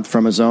 per month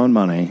from his own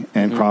money,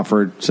 and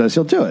Crawford says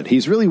he'll do it.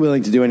 He's really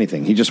willing to do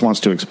anything. He just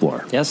wants to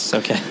explore. Yes,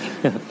 okay.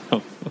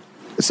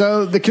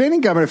 So the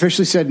Canadian government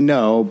officially said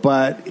no,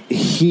 but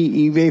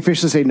they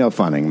officially say no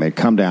funding. They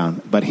come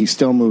down, but he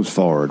still moves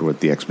forward with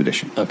the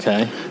expedition.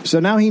 Okay. So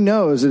now he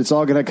knows that it's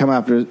all going to come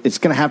after. It's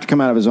going to have to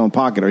come out of his own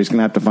pocket, or he's going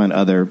to have to find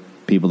other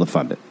people to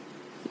fund it.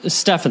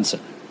 Stephenson.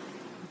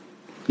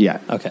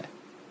 Yeah. Okay.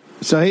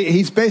 So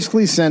he's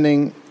basically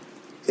sending.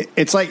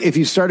 It's like if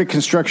you started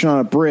construction on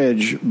a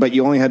bridge, but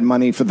you only had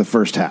money for the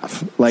first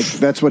half. Like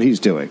that's what he's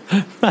doing.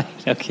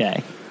 Right.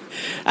 Okay.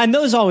 And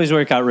those always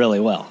work out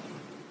really well.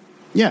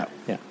 Yeah.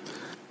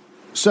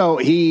 So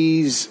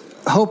he's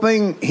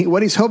hoping.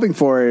 What he's hoping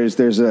for is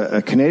there's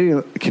a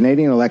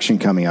Canadian election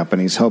coming up,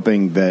 and he's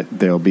hoping that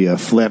there'll be a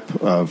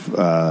flip of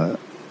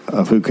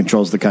who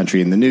controls the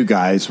country, and the new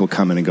guys will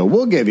come in and go,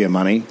 "We'll give you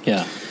money."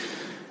 Yeah.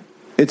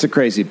 It's a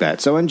crazy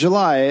bet. So in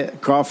July,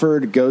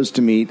 Crawford goes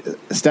to meet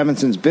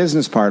Stevenson's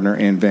business partner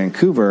in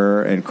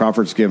Vancouver, and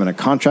Crawford's given a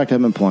contract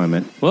of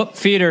employment. Whoop!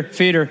 Feeder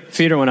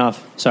went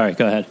off. Sorry.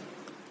 Go ahead.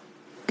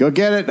 Go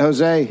get it,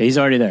 Jose. He's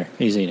already there.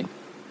 He's eating.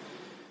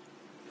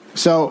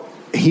 So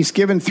he's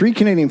given 3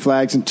 Canadian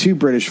flags and 2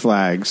 British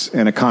flags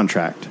and a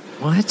contract.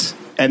 What?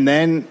 And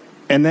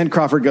then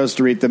Crawford goes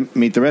to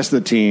meet the rest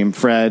of the team,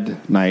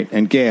 Fred, Knight,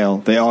 and Gale.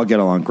 They all get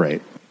along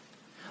great.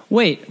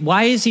 Wait,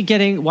 why is he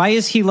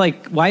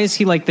like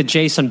the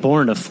Jason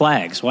Bourne of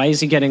flags? Why is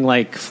he getting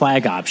like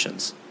flag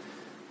options?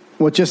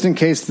 Well, just in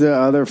case the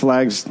other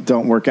flags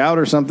don't work out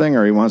or something,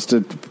 or he wants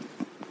to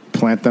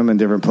plant them in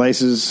different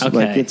places. Okay.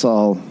 Like it's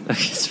all.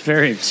 It's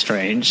very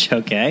strange.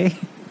 Okay.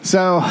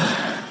 So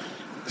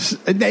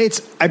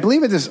it's. I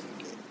believe it is.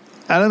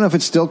 I don't know if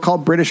it's still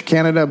called British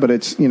Canada, but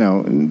it's,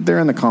 they're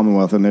in the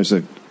Commonwealth and there's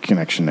a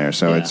connection there.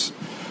 So it's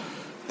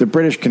the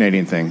British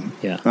Canadian thing.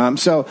 Yeah.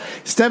 So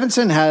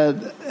Stevenson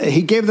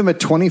he gave them a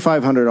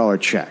 $2,500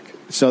 check.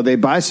 So they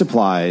buy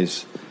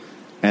supplies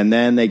and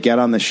then they get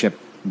on the ship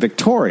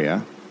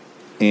Victoria,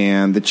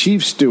 and the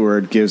chief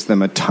steward gives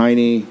them a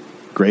tiny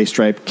gray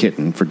striped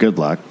kitten for good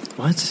luck.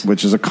 What?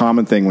 Which is a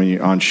common thing when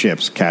you're on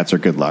ships. Cats are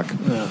good luck.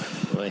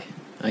 Oh, boy.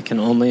 I can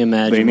only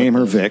imagine. They name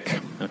her Vic.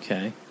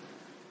 Okay.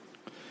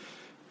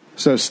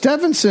 So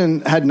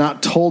Stevenson had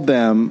not told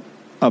them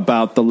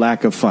about the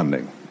lack of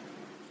funding.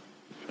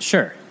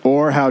 Sure.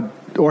 Or how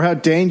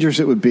dangerous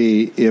it would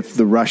be if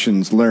the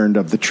Russians learned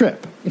of the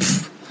trip.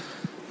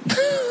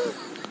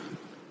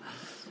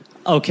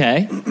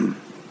 Okay.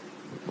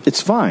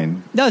 It's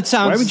fine. No, it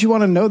sounds... Why would you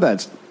want to know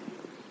that?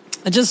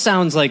 It just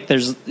sounds like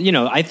there's,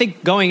 I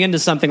think going into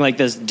something like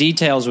this,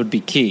 details would be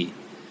key.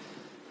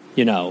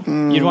 You'd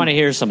want to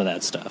hear some of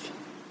that stuff.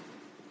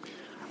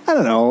 I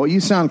don't know. You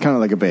sound kind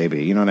of like a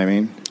baby. You know what I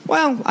mean?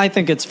 Well, I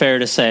think it's fair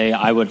to say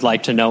I would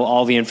like to know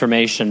all the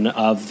information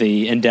of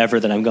the endeavor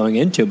that I'm going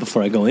into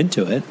before I go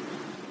into it.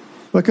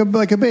 Like a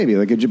baby,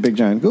 like a big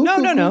giant.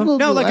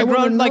 No,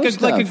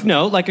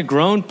 like a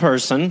grown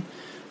person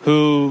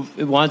who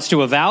wants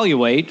to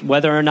evaluate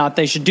whether or not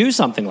they should do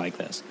something like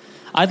this.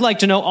 I'd like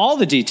to know all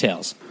the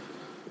details.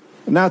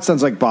 Now it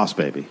sounds like boss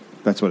baby.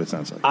 That's what it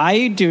sounds like.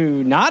 I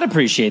do not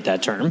appreciate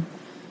that term.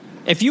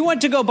 If you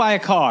went to go buy a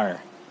car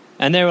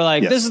and they were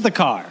like, This is the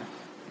car.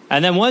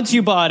 And then once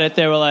you bought it,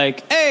 they were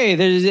like, hey,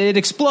 it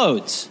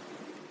explodes.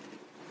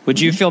 Would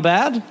you feel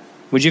bad?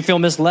 Would you feel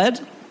misled?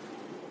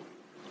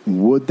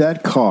 Would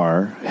that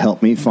car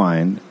help me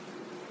find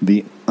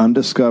the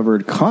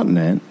undiscovered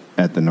continent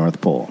at the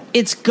North Pole?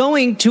 It's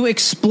going to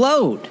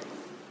explode.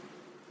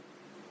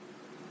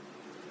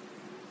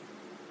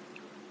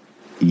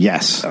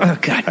 Yes. Oh,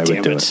 God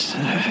damn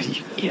it.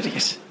 You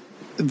idiot.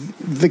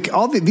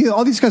 All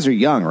these guys are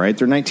young, right?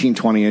 They're 19,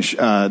 20-ish.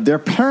 Their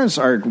parents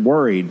are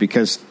worried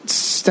because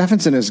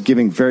Stephenson is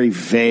giving very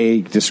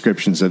vague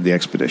descriptions of the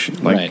expedition.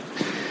 Right.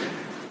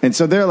 And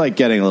so they're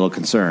getting a little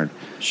concerned.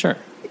 Sure.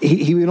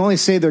 He would only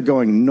say they're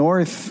going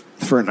north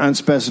for an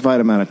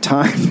unspecified amount of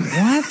time.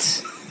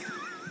 What?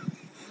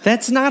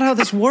 That's not how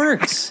this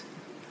works.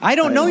 I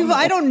don't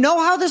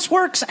know how this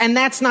works, and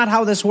that's not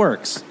how this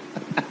works.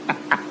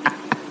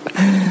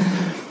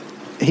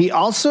 He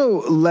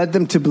also led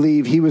them to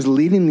believe he was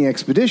leading the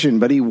expedition,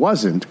 but he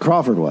wasn't.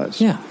 Crawford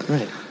was. Yeah,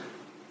 right.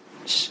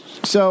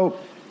 So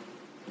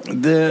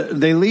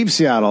they leave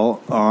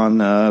Seattle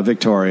on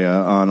Victoria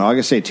on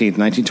August 18th,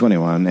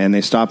 1921, and they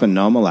stop in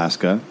Nome,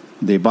 Alaska.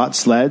 They bought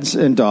sleds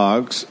and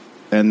dogs,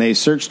 and they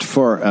searched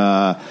for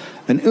an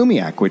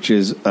umiak, which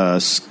is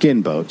a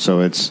skin boat. So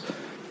it's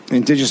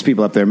indigenous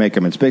people up there make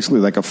them. It's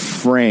basically like a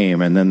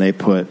frame, and then they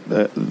put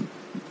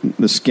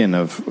the skin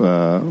of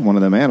one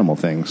of them animal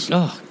things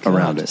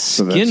around it.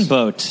 Skin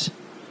boat.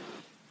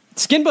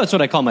 Skin boat's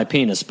what I call my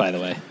penis, by the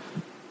way.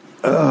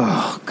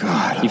 Oh,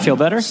 God. You feel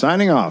better?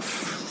 Signing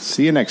off.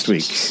 See you next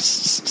week.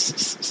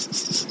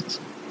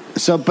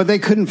 But they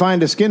couldn't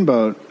find a skin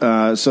boat,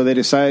 so they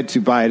decided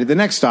to buy it at the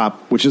next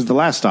stop, which is the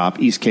last stop,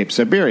 East Cape,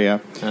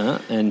 Siberia.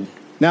 And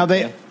now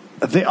they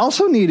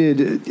also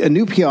needed a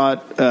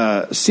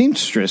Nupiat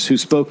seamstress who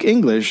spoke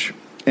English.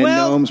 And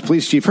Nome's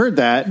police chief heard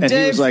that, and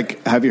he was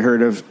like, have you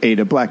heard of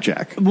Ada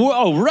Blackjack?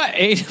 Oh,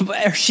 right.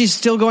 She's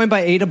still going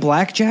by Ada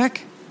Blackjack?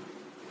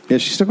 Yeah,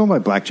 she's still going by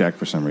Blackjack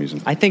for some reason.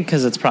 I think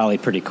because it's probably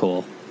pretty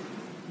cool.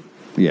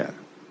 Yeah.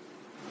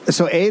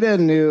 So Ada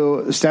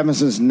knew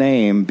Stevenson's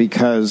name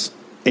because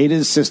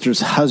Ada's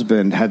sister's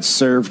husband had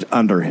served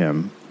under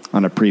him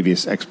on a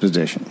previous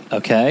expedition.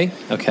 Okay.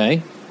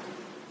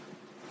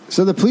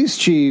 So the police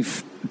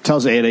chief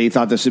tells Ada he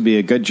thought this would be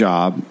a good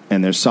job,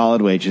 and there's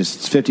solid wages.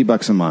 It's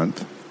 $50 a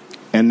month.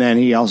 And then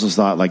he also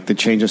thought the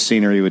change of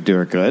scenery would do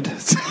her good.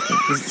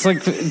 It's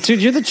like,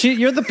 dude, you're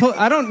the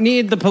I don't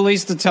need the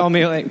police to tell me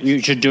you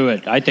should do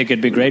it. I think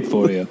it'd be great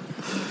for you.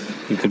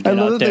 You could get I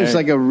love out that there. there's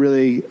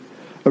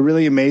a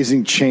really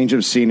amazing change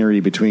of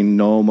scenery between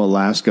Nome,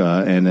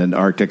 Alaska, and an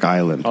Arctic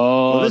island.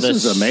 Oh, well,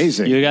 this is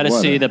amazing. You got to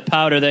see the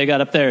powder they got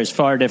up there is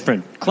far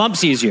different.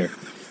 Clump's easier.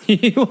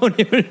 You'll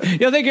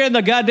think you're in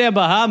the goddamn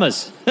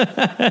Bahamas.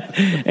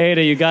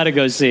 Ada, you got to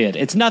go see it.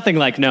 It's nothing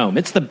like Nome.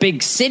 It's the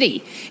big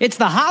city. It's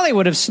the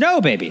Hollywood of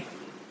snow, baby.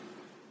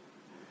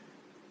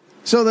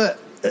 So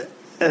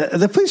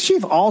the police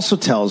chief also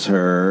tells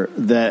her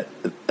that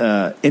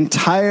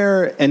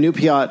entire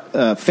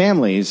Inupiat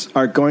families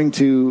are going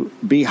to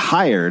be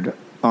hired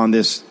on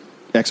this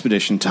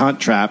expedition to hunt,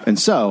 trap, and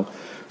so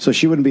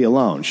she wouldn't be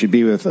alone. She'd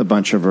be with a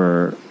bunch of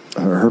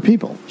her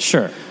people.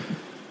 Sure.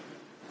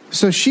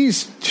 So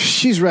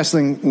she's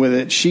wrestling with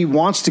it. She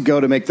wants to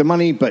go to make the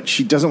money, but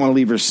she doesn't want to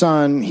leave her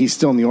son. He's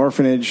still in the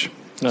orphanage.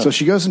 Oh. So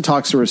she goes and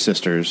talks to her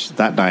sisters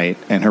that night,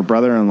 and her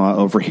brother-in-law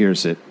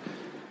overhears it.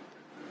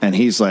 And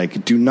he's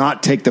like, do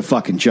not take the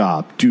fucking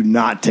job. Do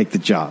not take the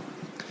job.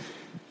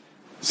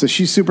 So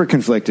she's super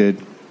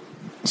conflicted.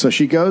 So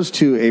she goes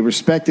to a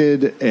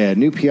respected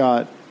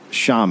Nupiat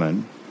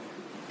shaman,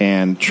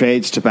 and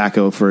trades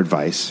tobacco for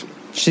advice.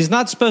 She's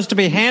not supposed to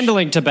be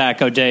handling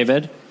tobacco,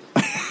 David.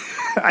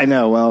 I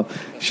know. Well,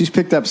 she's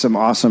picked up some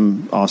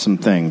awesome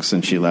things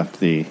since she left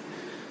the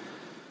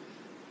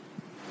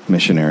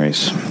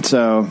missionaries.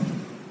 So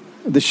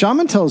the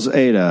shaman tells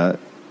Ada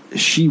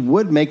she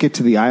would make it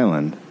to the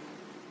island,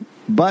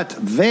 but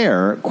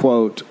there,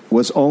 quote,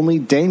 was only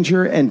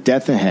danger and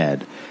death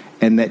ahead,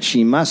 and that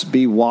she must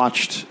be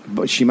watchful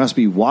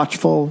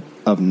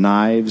of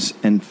knives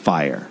and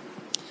fire.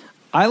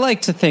 I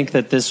like to think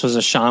that this was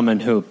a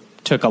shaman who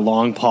took a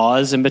long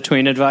pause in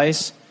between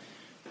advice.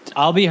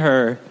 I'll be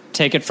her.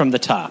 Take it from the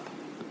top.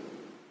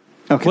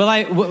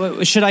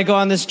 Okay. Should I go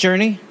on this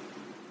journey?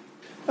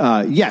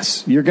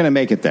 Yes, you're going to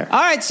make it there. All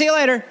right, see you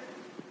later.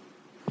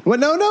 What?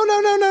 No.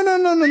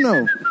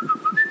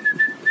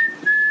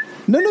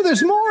 No,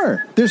 there's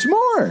more. There's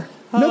more.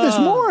 No, there's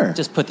more.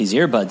 Just put these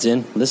earbuds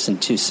in. Listen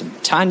to some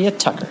Tanya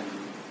Tucker.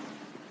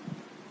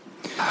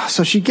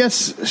 So she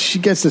gets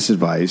this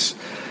advice.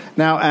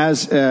 Now,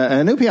 as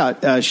an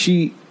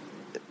Inupiat,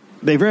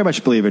 they very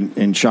much believe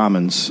in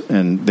shamans,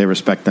 and they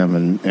respect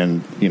them,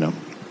 and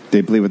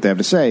they believe what they have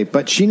to say.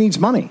 But she needs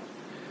money.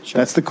 Sure.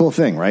 That's the cool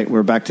thing, right?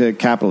 We're back to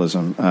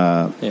capitalism.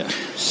 Yeah.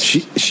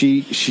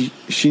 She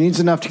needs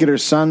enough to get her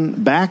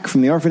son back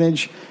from the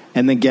orphanage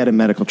and then get a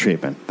medical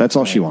treatment. That's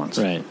all she wants.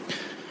 Right.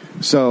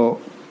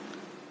 So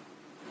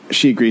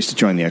she agrees to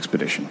join the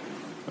expedition.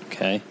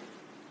 Okay.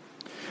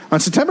 On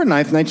September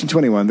 9th,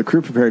 1921, the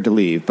crew prepared to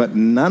leave, but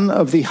none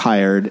of the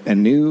hired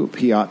and new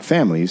Piot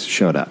families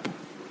showed up.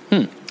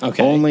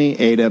 Okay. Only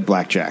Ada,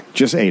 Blackjack.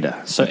 Just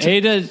Ada. So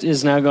Ada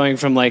is now going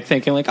from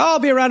thinking oh, I'll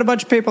be around a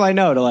bunch of people I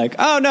know to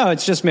oh no,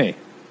 it's just me.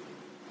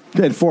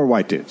 And 4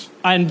 white dudes.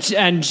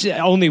 And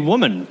only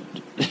woman.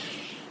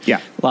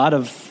 Yeah. A lot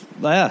of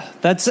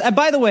that's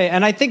by the way,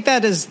 and I think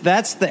that's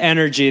the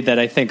energy that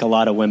I think a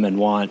lot of women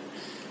want.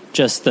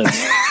 Just the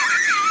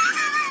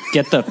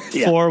get the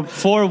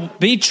four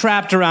be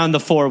trapped around the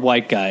 4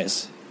 white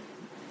guys.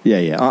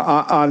 Yeah.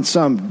 On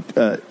some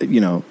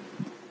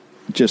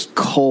just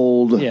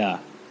cold,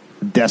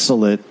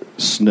 desolate,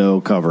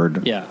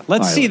 snow-covered. Yeah,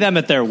 let's see them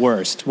at their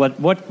worst. What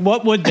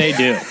would they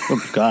do?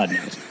 Oh, God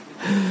knows.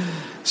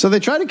 So they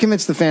try to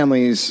convince the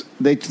families.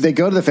 They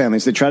go to the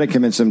families. They try to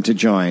convince them to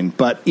join,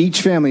 but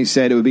each family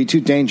said it would be too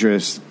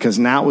dangerous because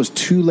now it was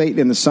too late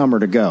in the summer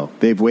to go.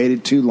 They've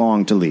waited too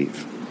long to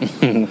leave.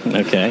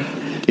 Okay,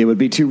 it would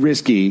be too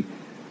risky.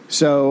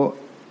 So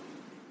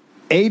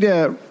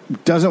Ada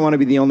doesn't want to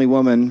be the only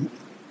woman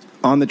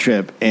on the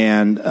trip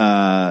and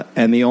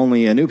the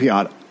only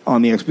Inupiat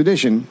on the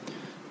expedition.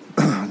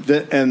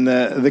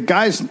 The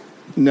guys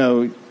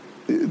know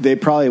they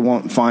probably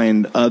won't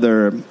find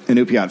other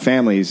Inupiat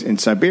families in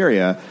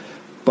Siberia,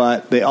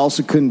 but they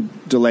also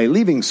couldn't delay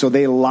leaving, so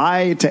they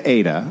lie to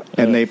Ada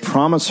and they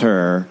promise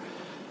her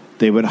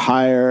they would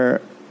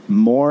hire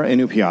more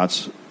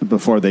Inupiats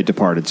before they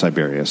departed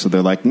Siberia. So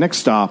they're like, next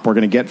stop, we're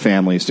going to get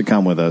families to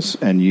come with us,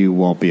 and you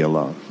won't be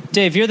alone.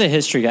 Dave, you're the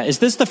history guy. Is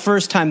this the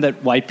first time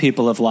that white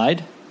people have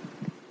lied?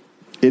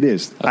 It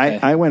is. Okay.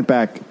 I went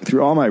back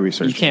through all my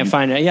research. You can't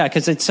find it. Yeah,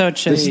 because it's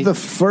such a... This is the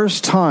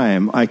first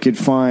time I could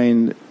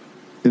find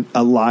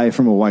a lie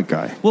from a white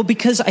guy. Well,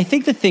 because I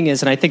think the thing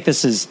is, and I think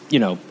this is,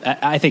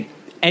 I think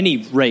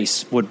any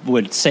race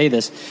would say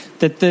this,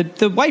 that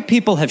the white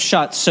people have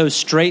shot so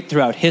straight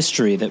throughout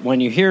history that when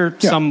you hear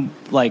some,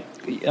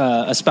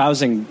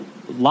 espousing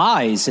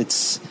lies,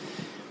 it's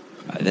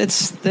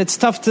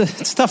tough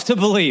to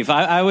believe.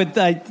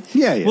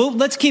 Well,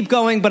 let's keep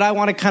going, but I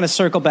want to kind of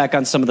circle back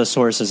on some of the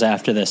sources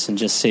after this and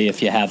just see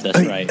if you have this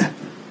right.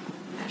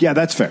 Yeah,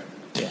 that's fair.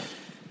 Yeah.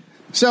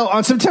 So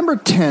on September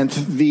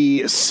 10th,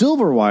 the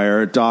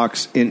Silverwire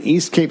docks in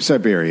East Cape,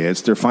 Siberia.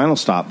 It's their final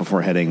stop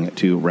before heading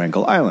to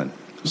Wrangel Island.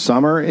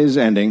 Summer is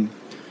ending.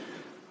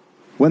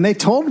 When they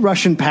told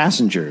Russian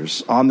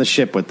passengers on the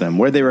ship with them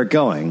where they were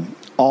going,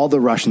 all the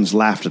Russians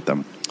laughed at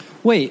them.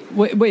 Wait.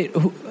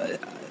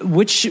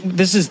 Which,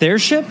 this is their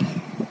ship?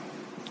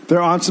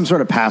 They're on some sort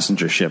of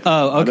passenger ship.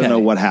 Oh, okay. I don't know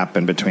what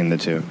happened between the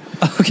two.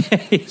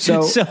 Okay.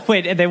 So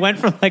wait, and they went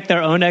from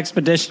their own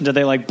expedition to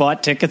they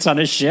bought tickets on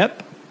a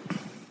ship?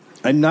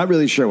 I'm not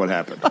really sure what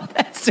happened.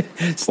 That's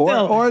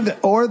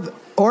still...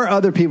 Or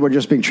other people are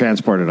just being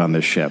transported on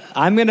this ship.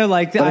 I'm gonna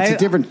it's a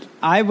different.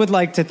 I would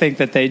like to think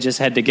that they just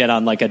had to get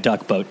on a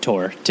duck boat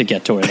tour to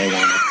get to where they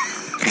wanted.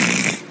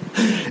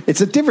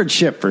 It's a different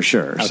ship for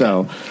sure. Okay.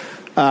 So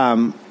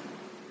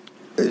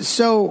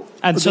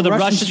the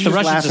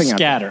Russians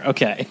scatter.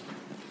 Okay.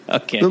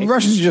 The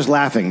Russians are just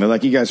laughing. They're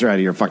like, "You guys are out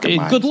of your fucking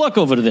minds." Good luck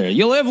over there.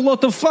 You'll have a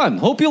lot of fun.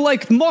 Hope you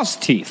like moss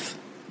teeth.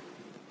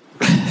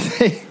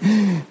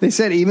 They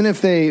said even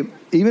if they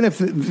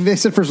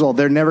said, first of all,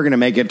 they're never going to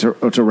make it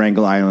to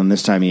Wrangel Island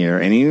this time of year,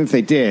 and even if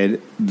they did,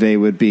 they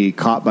would be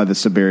caught by the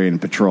Siberian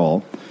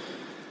patrol.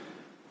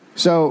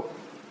 So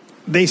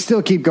they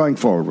still keep going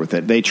forward with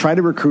it. They try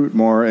to recruit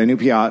more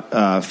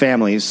Inupiat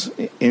families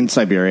in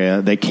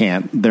Siberia. They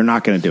can't. They're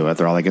not going to do it.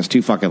 They're all like, it's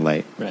too fucking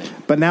late. Right.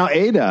 But now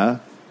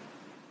Ada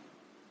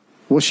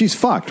Well, she's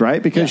fucked,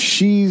 right? Because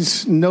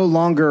she's no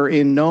longer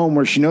in Nome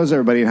where she knows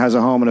everybody and has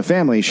a home and a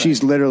family. Right.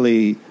 She's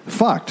literally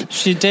fucked.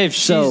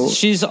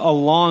 She's a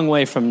long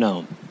way from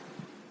Nome.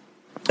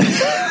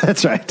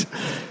 That's right.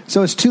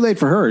 So it's too late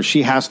for her.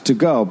 She has to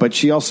go, but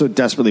she also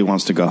desperately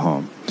wants to go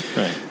home.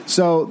 Right.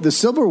 So the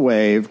Silver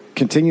Wave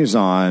continues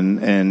on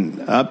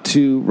and up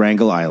to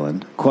Wrangel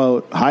Island.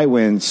 Quote, high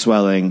winds,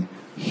 swelling,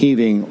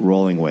 heaving,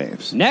 rolling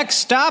waves. Next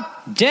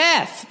stop,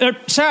 death.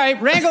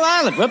 Wrangel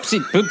Island. Whoopsie,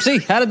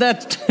 poopsie. How did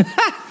that...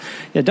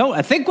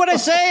 I think what I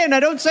say, and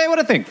I don't say what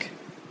I think.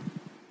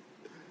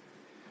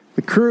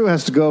 The crew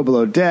has to go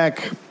below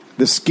deck.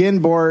 The skin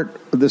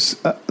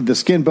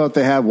boat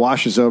they have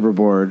washes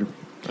overboard.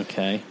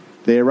 Okay.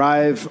 They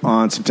arrive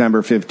on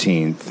September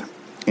 15th,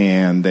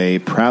 and they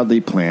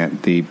proudly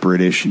plant the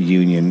British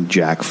Union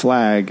Jack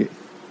flag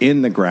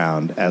in the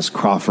ground as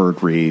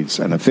Crawford reads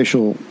an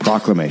official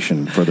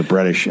proclamation for the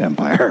British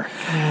Empire.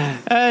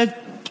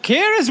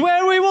 Here is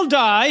where we will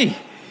die.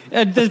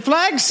 The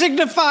flag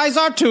signifies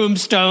our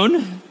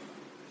tombstone.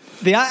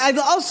 The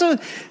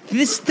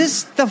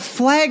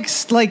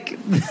flags, like,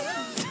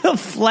 the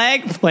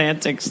flag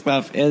planting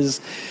stuff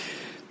is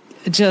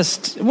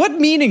just, what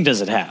meaning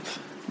does it have?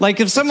 Like,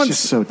 if someone's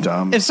just so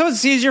dumb. If someone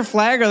sees your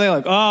flag, are they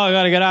like, oh, I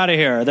gotta get out of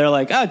here? Or they're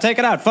like, oh, take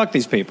it out. Fuck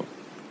these people.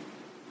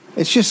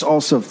 It's just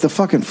also the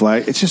fucking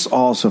flag. It's just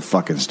also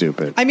fucking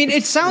stupid. I mean,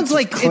 it sounds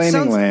like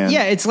claiming land.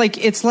 Yeah, it's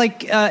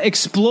like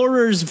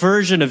Explorer's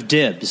version of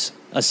dibs,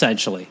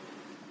 essentially.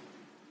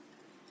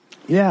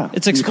 Yeah,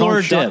 it's Explorer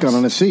dibs. Shotgun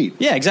on a seat.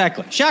 Yeah,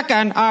 exactly.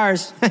 Shotgun,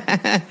 ours.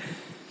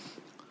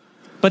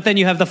 But then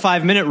you have the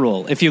 5-minute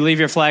rule. If you leave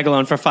your flag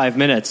alone for 5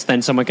 minutes,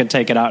 then someone can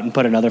take it out and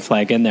put another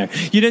flag in there.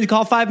 You didn't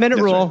call 5-minute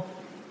rule. Right.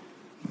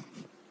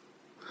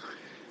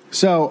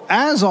 So,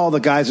 as all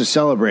the guys are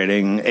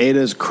celebrating,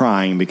 Ada's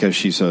crying because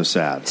she's so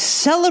sad.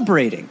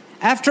 Celebrating?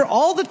 After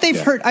all that they've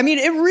heard, I mean,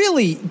 it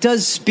really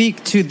does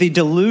speak to the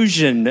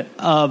delusion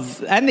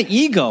of, and the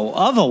ego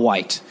of a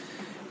white,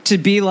 to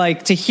be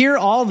like, to hear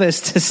all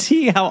this, to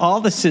see how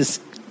all this is,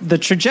 the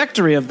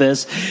trajectory of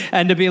this,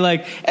 and to be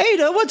like,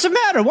 Ada, what's the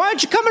matter? Why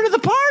aren't you coming to the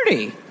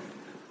party?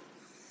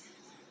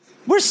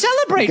 We're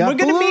celebrating.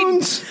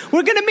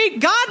 We're gonna meet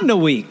God in a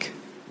week.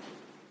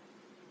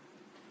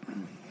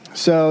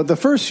 So the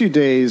first few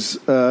days,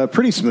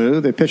 pretty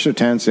smooth. They pitch their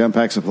tents, they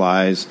unpack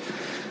supplies.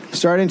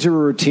 Starting to a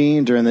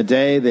routine during the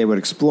day, they would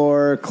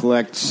explore,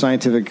 collect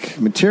scientific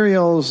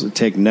materials,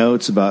 take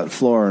notes about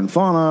flora and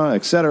fauna,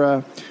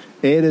 etc.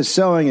 Ada's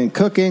sewing and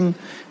cooking.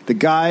 The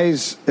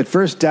guys at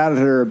first doubted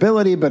her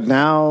ability, but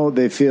now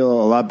they feel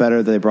a lot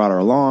better that they brought her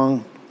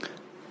along.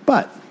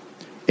 But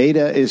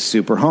Ada is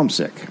super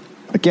homesick.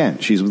 Again,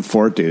 she's with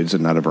 4 dudes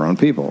and none of her own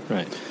people.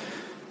 Right.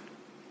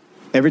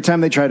 Every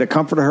time they tried to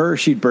comfort her,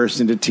 she'd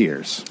burst into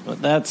tears. Well,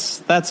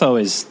 that's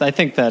always. I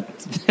think that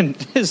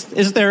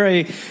is there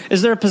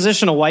a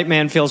position a white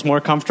man feels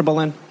more comfortable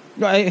in?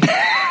 Right.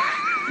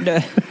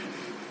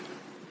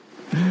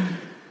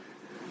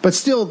 But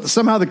still,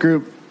 somehow the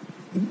group,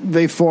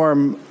 they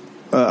form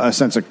a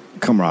sense of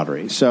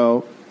camaraderie.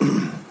 So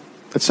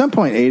at some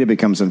point, Ada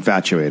becomes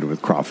infatuated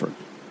with Crawford.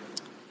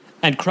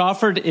 And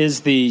Crawford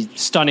is the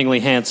stunningly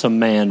handsome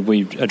man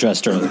we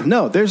addressed earlier.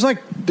 No, there's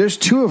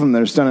 2 of them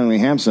that are stunningly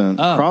handsome.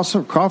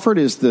 Oh. Crawford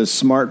is the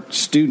smart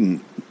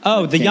student.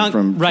 Oh, the young,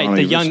 from right? Toronto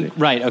The University. young,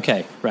 right?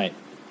 Okay, right.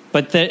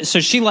 But so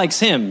she likes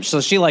him.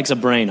 So she likes a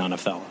brain on a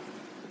fella.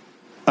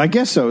 I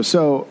guess so.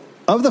 So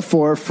of the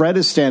 4, Fred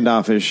is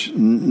standoffish.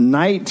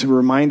 Knight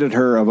reminded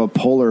her of a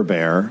polar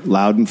bear,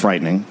 loud and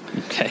frightening.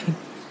 Okay.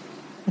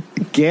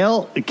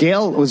 Gail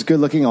was good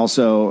looking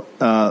also.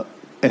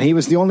 And he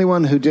was the only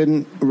one who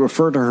didn't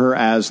refer to her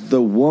as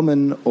the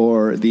woman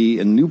or the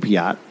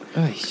Inupiat.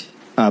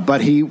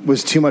 But he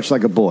was too much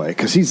like a boy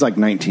because he's like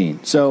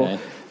 19. So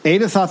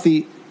Ada thought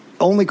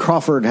only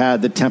Crawford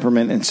had the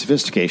temperament and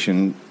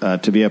sophistication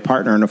to be a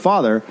partner and a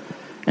father.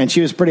 And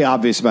she was pretty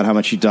obvious about how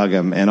much she dug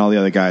him. And all the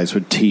other guys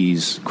would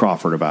tease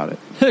Crawford about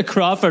it.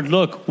 Crawford,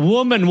 look,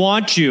 woman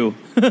wants you.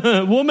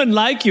 Woman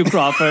like you,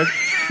 Crawford.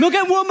 Look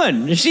at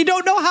woman. She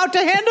don't know how to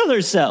handle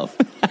herself.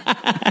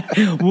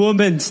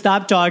 Woman,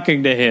 stop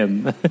talking to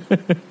him.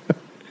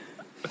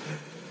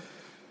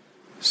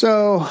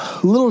 So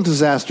little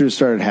disasters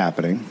started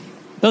happening.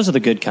 Those are the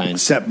good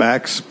kinds.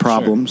 Setbacks,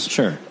 problems.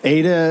 Sure.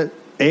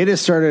 Ada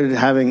started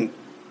having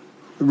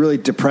really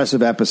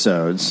depressive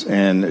episodes,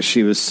 and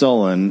she was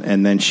sullen,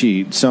 and then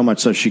so much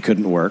so she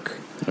couldn't work.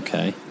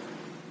 Okay.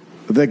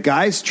 The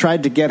guys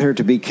tried to get her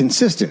to be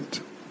consistent.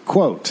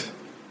 Quote,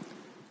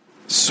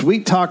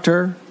 sweet-talked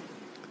her,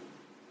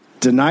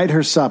 denied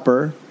her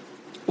supper,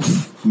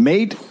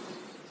 made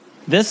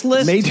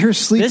her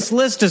sleep. This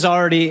list is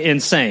already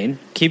insane.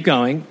 Keep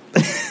going.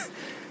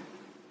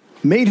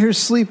 Made her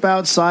sleep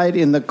outside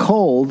in the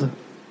cold.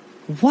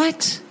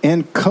 What?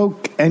 And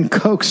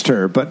coaxed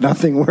her, but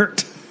nothing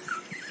worked.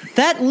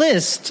 That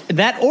list,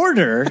 that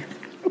order,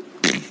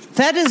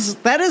 that is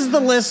the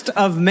list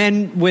of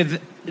men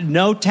with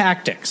no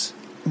tactics.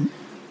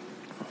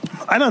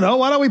 I don't know.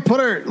 Why don't we put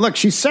her... Look,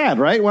 she's sad,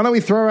 right? Why don't we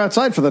throw her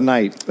outside for the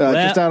night,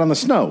 just out on the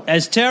snow?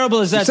 As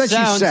terrible as that said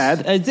sounds... she's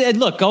sad.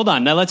 Look, hold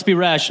on. Now, let's be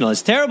rational.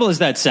 As terrible as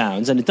that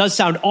sounds, and it does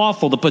sound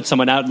awful to put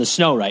someone out in the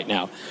snow right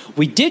now,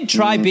 we did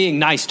try being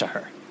nice to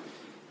her.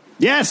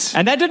 Yes.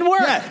 And that didn't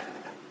work. Yeah.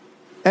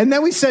 And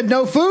then we said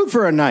no food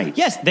for a night.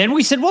 Yes, then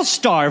we said we'll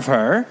starve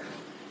her.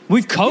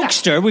 We've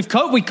coaxed her. We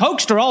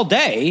coaxed her all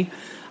day.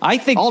 I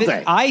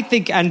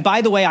think, and by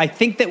the way, I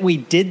think that we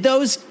did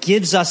those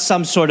gives us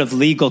some sort of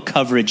legal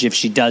coverage if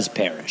she does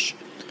perish.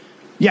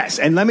 Yes,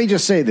 and let me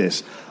just say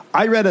this.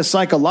 I read a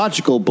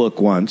psychological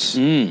book once,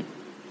 and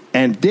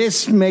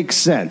this makes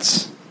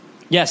sense.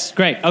 Yes,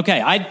 great.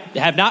 Okay, I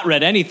have not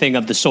read anything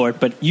of the sort,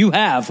 but you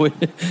have.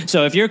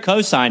 So if you're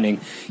co-signing,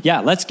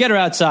 let's get her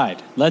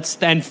outside.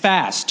 And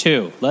fast,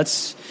 too.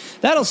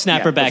 That'll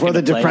snap her back before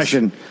into the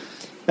depression. place.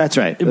 That's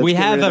right. We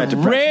have a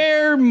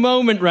rare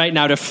moment right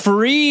now to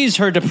freeze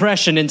her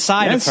depression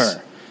inside of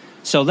her.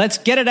 So let's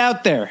get it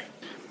out there.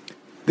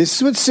 This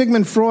is what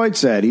Sigmund Freud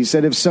said. He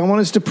said, if someone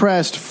is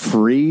depressed,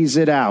 freeze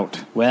it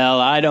out.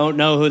 Well, I don't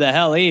know who the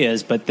hell he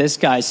is, but this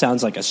guy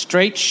sounds like a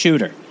straight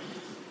shooter.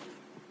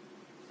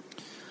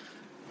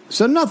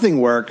 So nothing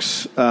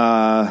works.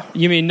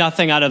 You mean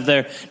nothing out of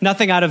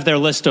their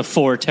list of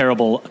 4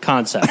 terrible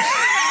concepts?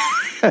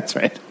 That's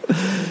right.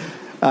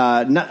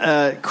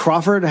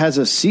 Crawford has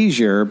a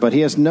seizure, but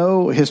he has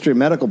no history of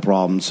medical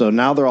problems. So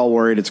now they're all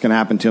worried it's going to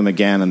happen to him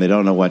again, and they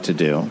don't know what to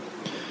do.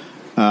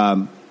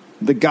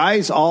 The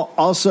guys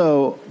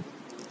also,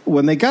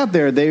 when they got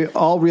there, they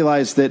all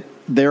realized that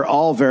they're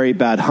all very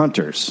bad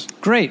hunters.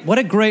 Great. How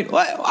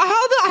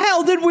the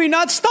hell did we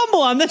not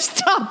stumble on this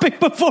topic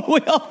before we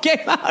all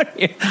came out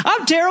here?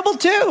 I'm terrible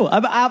too.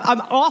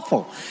 I'm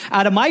awful.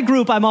 Out of my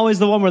group, I'm always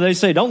the one where they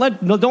say, don't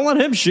let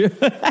him shoot.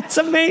 That's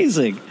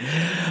amazing.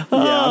 Yeah,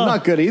 I'm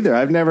not good either.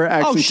 I've never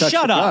actually touched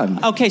a gun.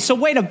 Up. Okay, so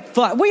wait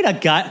a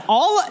gut.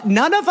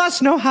 None of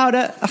us know how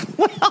to.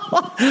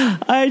 Well,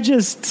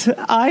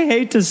 I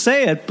hate to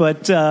say it,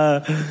 but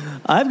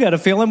I've got a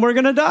feeling we're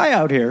going to die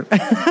out here,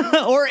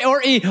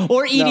 or eat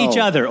each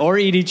other, or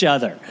eat each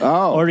other.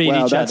 Oh, or eat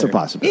each that's other. a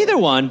possibility. Either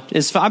one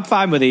is. I'm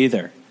fine with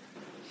either.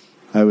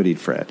 I would eat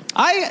Fred.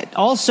 I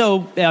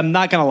also, I'm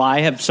not going to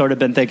lie, have sort of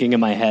been thinking in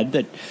my head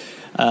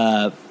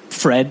that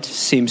Fred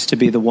seems to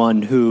be the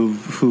one who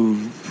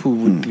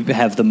would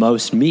have the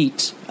most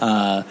meat.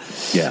 But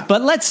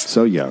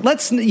so young.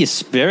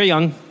 Yes, very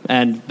young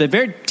and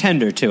very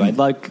tender too. I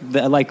like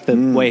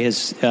the way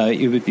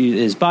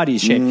his body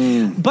is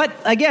shaped. But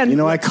again,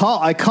 I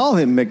call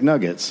him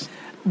McNuggets.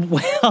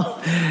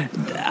 Well,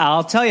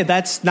 I'll tell you,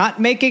 that's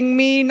not making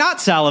me not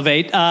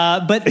salivate.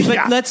 But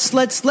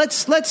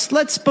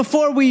let's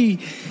before we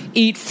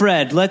eat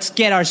Fred, let's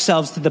get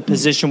ourselves to the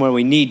position where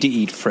we need to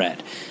eat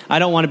Fred. I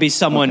don't want to be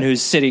someone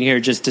who's sitting here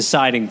just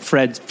deciding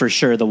Fred's for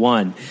sure the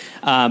one.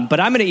 But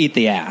I'm going to eat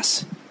the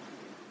ass.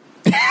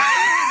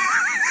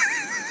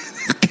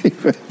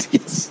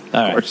 Yes,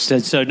 all right.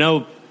 So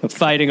no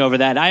fighting over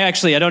that. I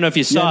don't know if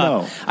you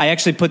saw. I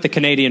actually put the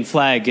Canadian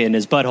flag in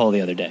his butthole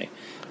the other day,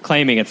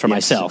 claiming it for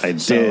myself. I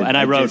did. And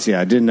I wrote,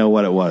 I didn't know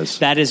what it was.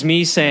 That is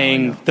me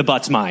saying the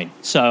butt's mine.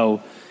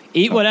 So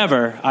eat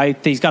whatever.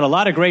 He's got a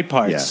lot of great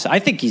parts. Yeah. I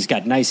think he's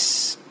got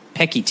nice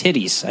pecky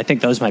titties. I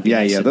think those might be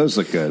nice. Yeah, those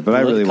look good. But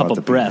I really want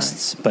the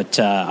breasts. But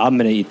I'm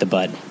going to eat the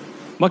butt.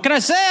 What can I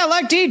say? I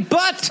like to eat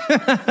butt.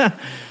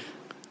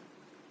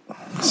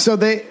 So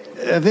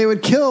they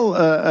would kill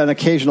an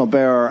occasional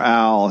bear or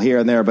owl here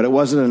and there, but it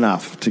wasn't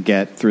enough to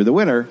get through the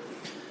winter.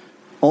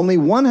 Only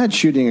one had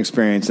shooting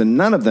experience, and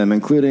none of them,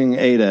 including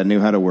Ada, knew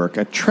how to work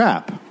a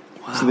trap.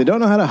 Wow. So they don't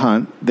know how to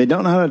hunt. They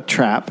don't know how to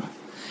trap.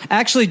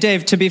 Actually,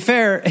 Dave, to be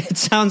fair, it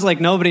sounds like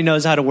nobody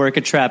knows how to work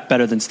a trap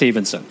better than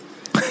Stevenson.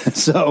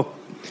 So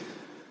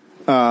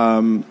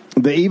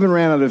they even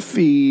ran out of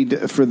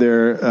feed for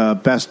their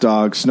best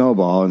dog,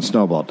 Snowball, and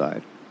Snowball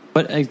died.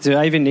 But do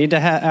I even need to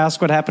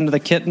ask what happened to the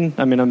kitten?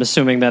 I mean, I'm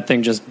assuming that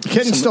thing just... The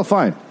kitten's still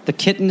fine. The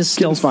kitten is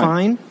still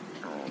fine?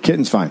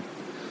 Kitten's fine.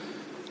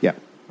 Yeah.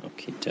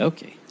 Okie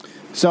dokie.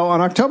 So on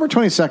October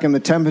 22nd, the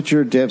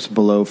temperature dips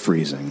below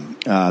freezing.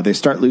 They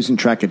start losing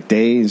track of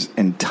days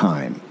and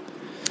time.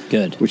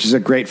 Good. Which is a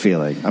great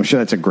feeling. I'm sure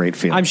that's a great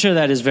feeling. I'm sure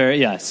that is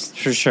yes,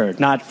 for sure.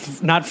 Not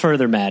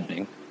further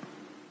maddening.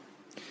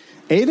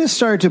 Ada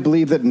started to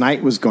believe that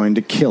night was going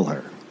to kill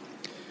her.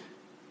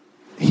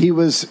 He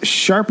was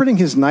sharpening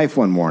his knife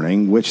one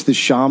morning, which the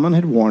shaman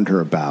had warned her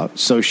about,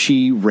 so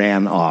she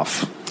ran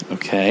off.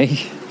 Okay.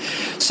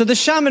 So the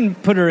shaman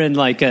put her in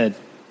like a...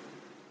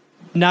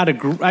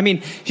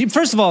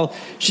 first of all,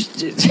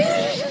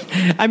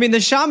 the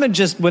shaman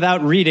just,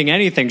 without reading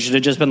anything, should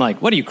have just been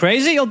like, what, are you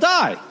crazy? You'll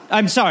die.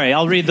 I'm sorry,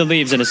 I'll read the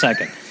leaves in a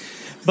second.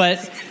 But,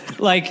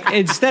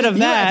 instead of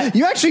that...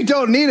 You actually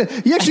don't need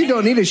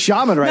a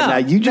shaman right now.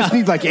 You just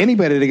need,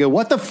 anybody to go,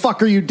 what the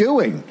fuck are you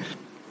doing?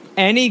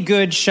 Any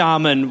good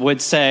shaman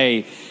would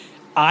say,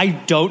 I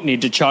don't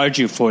need to charge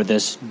you for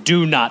this.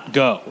 Do not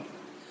go.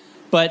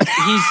 But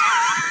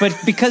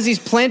because he's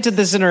planted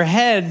this in her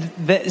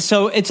head,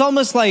 so it's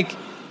almost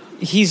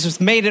he's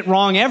made it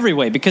wrong every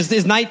way. Because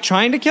is Knight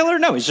trying to kill her?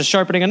 No, he's just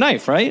sharpening a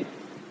knife, right?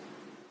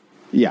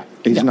 Yeah,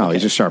 he's okay.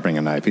 just sharpening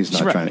a knife. He's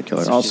not Right. trying to kill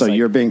her. So Also, she's like-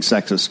 you're being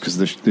sexist because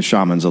the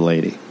shaman's a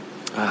lady.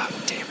 Oh,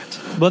 damn it.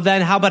 Well,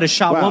 then how about a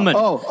Shaw Wow. woman?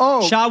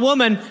 Oh. Shaw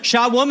woman,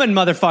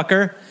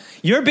 motherfucker.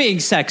 You're being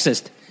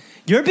sexist.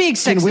 You're being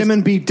sexist. Can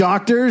women be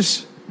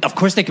doctors? Of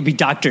course they could be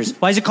doctors.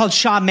 Why is it called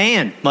Shaw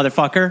man,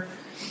 motherfucker?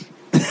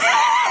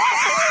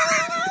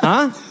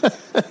 Huh?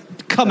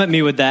 Come at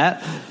me with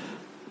that.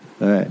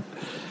 All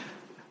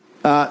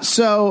right.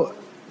 So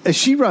as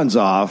she runs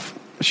off,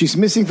 she's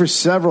missing for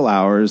several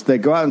hours. They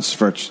go out and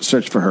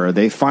search for her.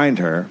 They find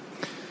her.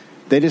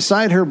 They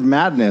decide her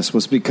madness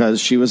was because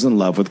she was in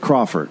love with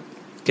Crawford.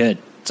 Good.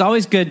 It's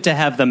always good to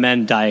have the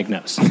men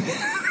diagnose.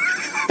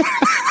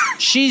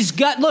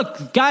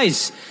 Look,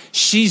 guys,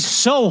 she's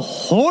so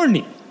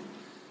horny.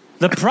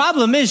 The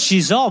problem is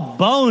she's all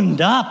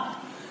boned up.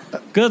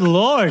 Good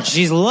Lord,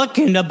 she's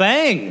looking to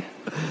bang.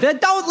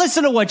 Don't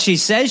listen to what she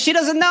says. She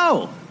doesn't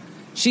know.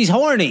 She's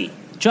horny.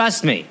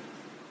 Trust me.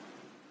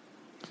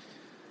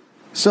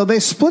 So they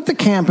split the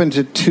camp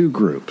into two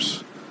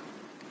groups.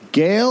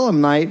 Gail,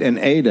 Knight, and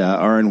Ada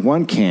are in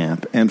one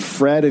camp, and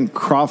Fred and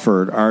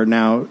Crawford are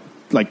now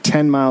like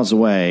 10 miles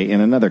away in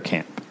another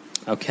camp.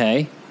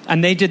 Okay.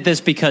 And they did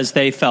this because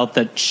they felt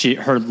that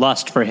her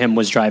lust for him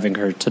was driving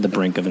her to the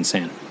brink of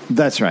insanity.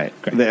 That's right.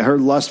 Her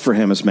lust for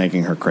him is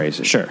making her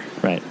crazy. Sure,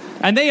 right.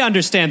 And they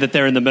understand that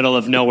they're in the middle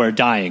of nowhere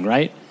dying,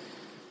 right?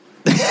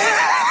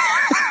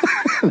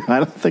 I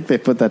don't think they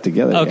put that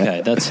together Okay,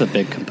 yet. that's a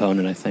big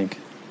component, I think.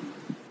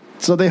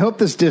 So they hope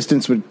this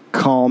distance would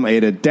calm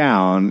Ada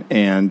down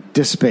and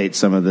dissipate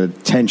some of the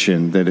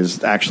tension that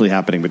is actually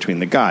happening between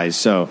the guys.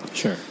 So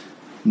Sure.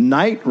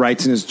 Knight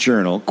writes in his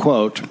journal,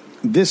 quote,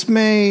 "This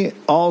may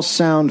all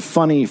sound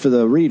funny for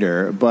the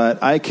reader,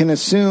 but I can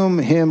assume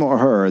him or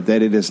her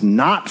that it is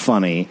not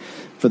funny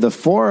for the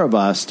four of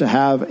us to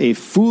have a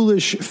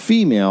foolish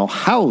female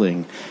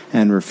howling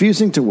and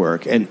refusing to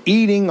work and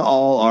eating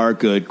all our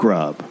good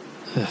grub."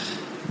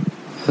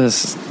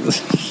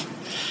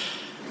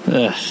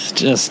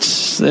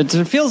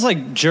 It feels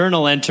like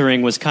journal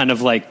entering was kind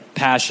of like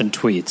passion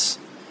tweets.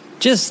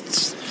 Just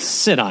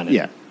sit on it.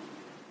 Yeah.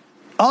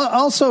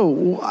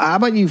 Also, how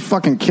about you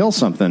fucking kill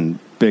something,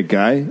 big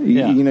guy?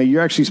 Yeah. You know,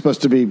 you're actually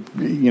supposed to be,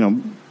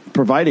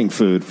 providing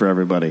food for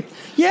everybody.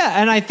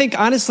 Yeah, and I think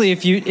honestly,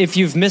 if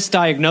you've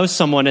misdiagnosed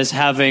someone as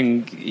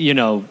having,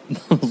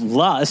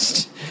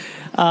 lust,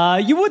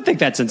 you would think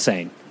that's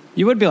insane.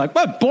 You would be like,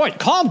 "Well, boy,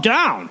 calm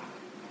down."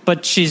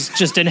 But she's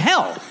just in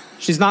hell.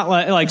 She's not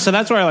like so.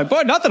 That's why I'm like,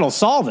 boy, nothing will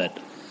solve it.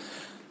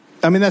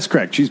 I mean, that's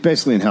correct. She's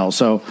basically in hell.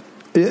 So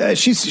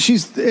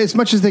she's as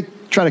much as they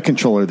try to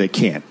control her, they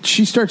can't.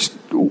 She starts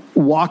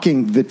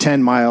walking the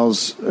 10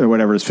 miles or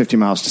whatever it is, 50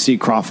 miles to see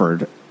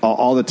Crawford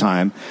all the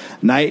time.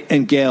 Knight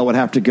and Gail would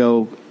have to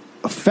go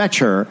fetch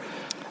her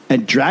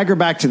and drag her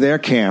back to their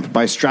camp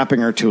by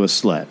strapping her to a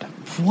sled.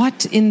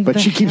 What in But the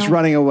she keeps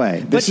hell?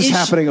 This But is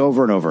happening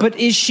over and over. But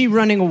is she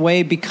running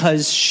away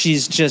because she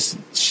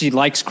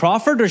likes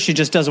Crawford, or she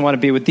just doesn't want to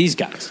be with these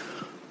guys?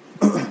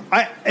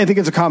 I think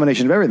it's a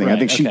combination of everything. I Right,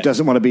 think she okay.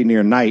 doesn't want to be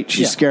near Knight.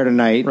 She's Yeah. scared of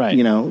Knight. Right.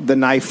 The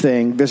knife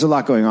thing. There's a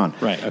lot going on.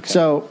 Right, okay.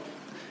 So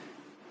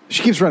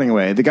she keeps running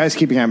away. The guy's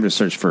keeping having to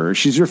search for her.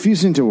 She's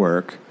refusing to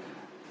work.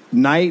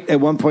 Knight at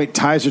one point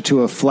ties her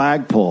to a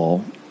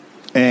flagpole,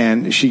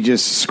 and she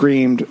just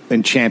screamed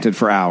and chanted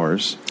for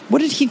hours. What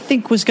did he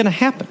think was going to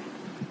happen?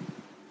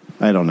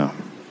 I don't know.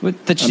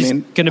 That she's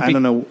mean, going I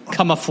don't know. to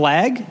become a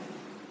flag?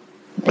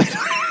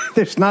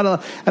 There's not I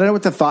don't know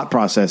what the thought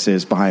process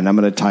is behind I'm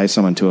going to tie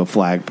someone to a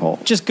flagpole.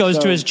 Just goes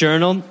to his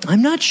journal.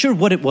 I'm not sure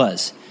what it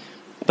was,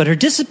 but her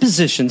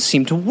disposition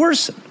seemed to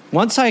worsen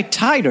once I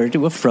tied her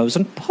to a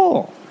frozen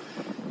pole.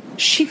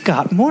 She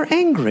got more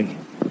angry.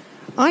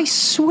 I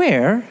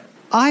swear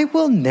I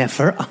will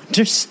never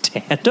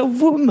understand a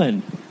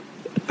woman.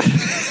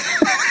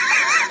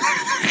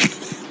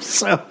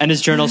 And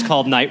his journal's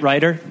called Night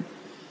Rider.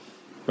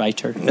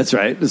 Writer. That's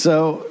right.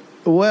 So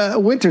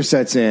winter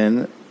sets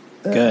in.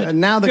 Good.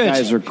 Now the Good.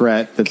 guys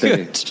regret that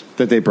Good.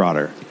 they brought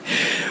her.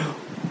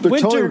 They're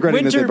totally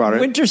regretting that they brought her.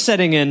 Winter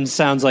setting in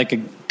sounds like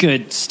a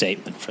good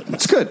statement for this.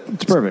 It's good.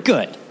 It's perfect.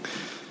 Good.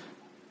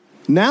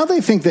 Now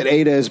they think that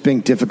Ada is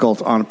being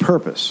difficult on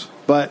purpose,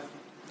 but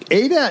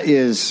Ada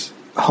is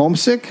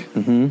homesick.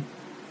 Mm-hmm.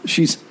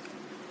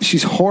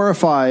 She's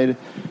horrified,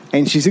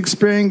 and she's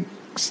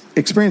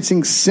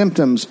experiencing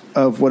symptoms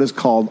of what is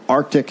called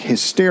Arctic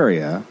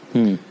hysteria,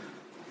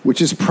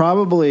 which is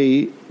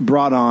probably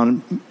brought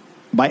on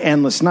by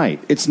endless night.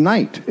 It's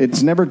night.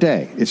 It's never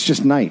day. It's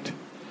just night.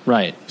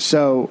 Right.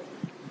 So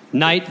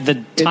Night,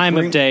 the time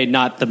of day,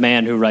 not the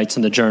man who writes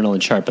in the journal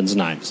and sharpens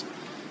knives.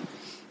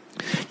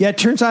 yeah, it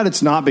turns out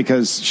it's not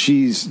because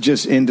she's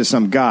just into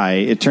some guy.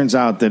 It turns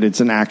out that it's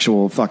an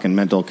actual fucking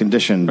mental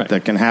condition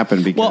that can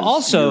happen. Because Well,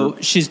 also,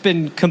 she's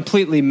been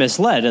completely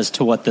misled as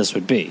to what this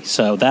would be.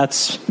 So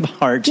that's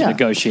hard to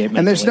negotiate mentally.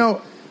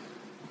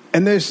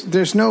 And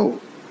there's no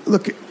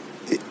look.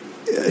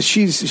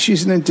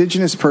 She's an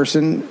indigenous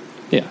person.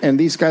 Yeah. And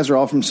these guys are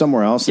all from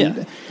somewhere else. Yeah.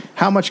 And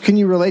how much can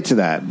you relate to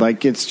that?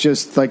 Like, it's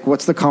just like,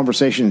 what's the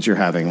conversations you're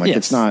having? Like, Yes.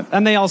 it's not.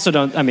 And they also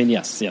don't. I mean,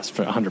 yes,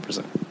 for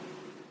 100%.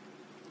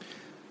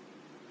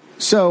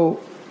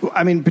 So,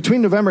 I mean,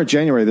 between November and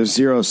January, there's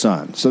zero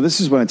sun. So this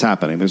is when it's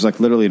happening. There's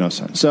like literally no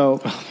sun. So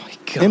Oh my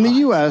god. in the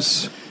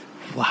U.S.,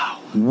 Wow.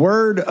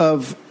 word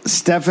of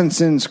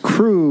Stephenson's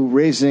crew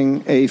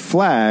raising a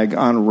flag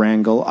on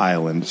Wrangel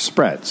Island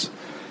spreads.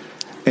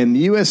 And the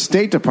U.S.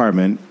 State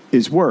Department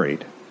is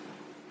worried.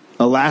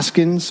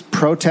 Alaskans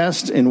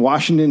protest in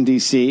Washington,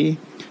 D.C.,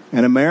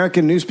 and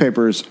American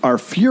newspapers are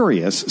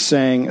furious,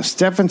 saying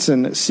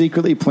Stephenson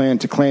secretly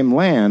planned to claim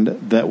land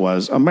that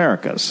was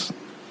America's.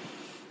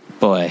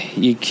 Boy,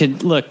 you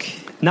could look,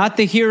 not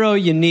the hero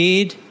you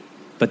need,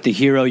 but the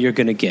hero you're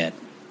going to get.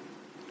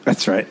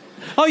 That's right.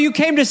 Oh, you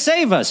came to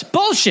save us.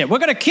 Bullshit. We're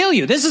going to kill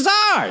you. This is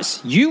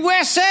ours.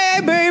 USA,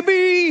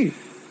 baby.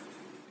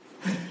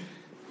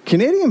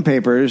 Canadian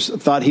papers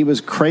thought he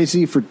was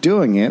crazy for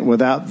doing it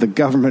without the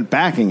government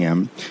backing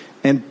him,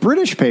 and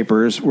British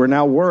papers were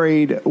now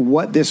worried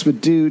what this would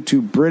do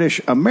to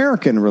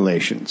British-American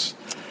relations.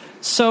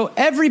 So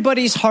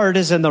everybody's heart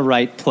is in the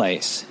right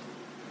place.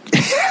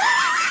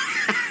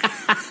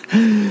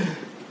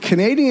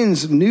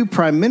 Canadians' new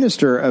prime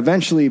minister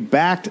eventually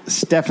backed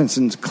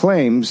Stephenson's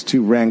claims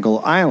to Wrangel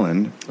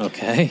Island,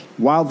 Okay.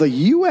 while the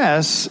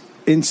U.S.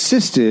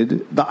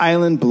 insisted the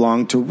island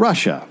belonged to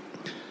Russia.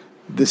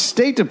 The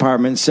State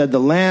Department said the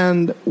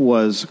land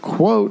was,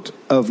 quote,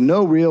 of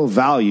no real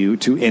value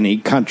to any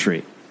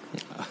country.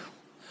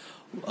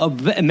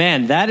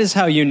 Man, that is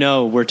how you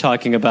know we're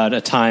talking about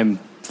a time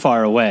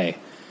far away.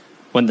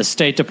 When the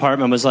State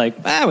Department was like,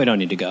 we don't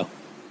need to go.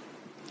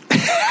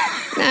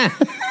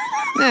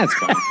 That's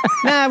fine.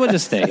 We'll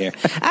just stay here.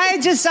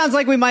 It just sounds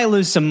like we might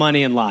lose some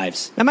money and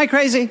lives. Am I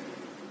crazy?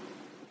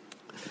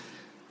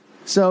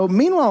 So,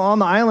 meanwhile, on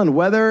the island,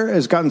 weather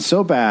has gotten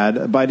so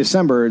bad by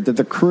December that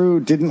the crew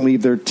didn't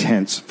leave their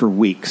tents for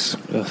weeks.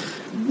 Ugh.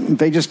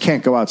 They just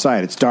can't go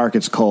outside. It's dark,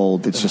 it's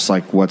cold. It's just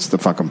like, what's the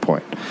fucking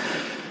point?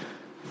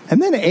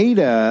 And then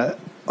Ada,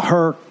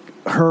 her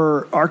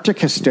Arctic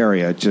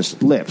hysteria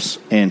just lifts,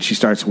 and she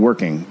starts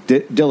working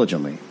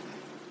diligently.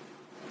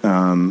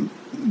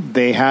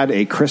 They had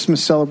a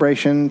Christmas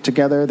celebration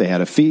together. They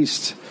had a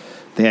feast.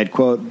 They had,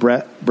 quote,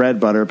 bread,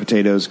 butter,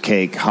 potatoes,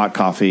 cake, hot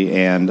coffee,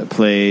 and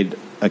played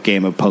a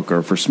game of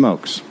poker for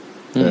smokes.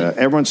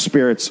 Everyone's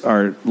spirits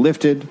are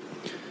lifted.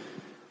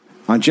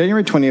 On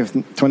January 25th,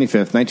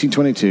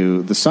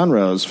 1922, the sun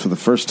rose for the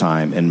first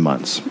time in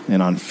months.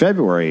 And on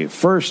February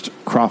 1st,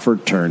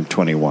 Crawford turned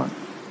 21.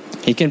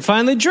 He can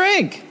finally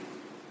drink.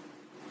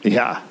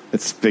 Yeah,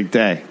 it's a big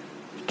day.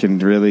 Can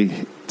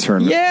really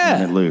turn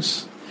it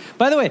loose.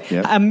 By the way,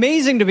 Yep.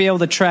 amazing to be able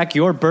to track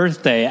your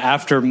birthday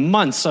after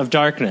months of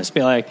darkness.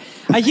 Be like,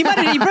 he was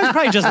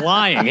probably just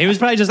lying. He was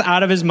probably just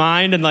out of his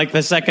mind. And like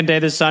the second day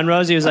the sun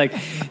rose, he was like,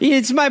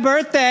 it's my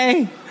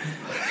birthday.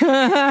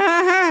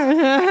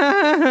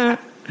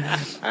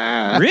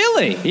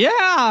 Really?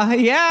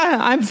 Yeah.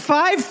 I'm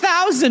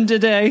 5,000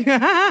 today.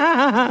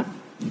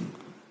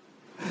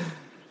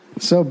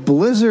 So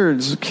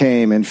blizzards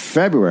came in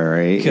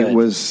February. Good. It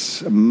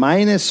was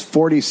minus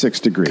 46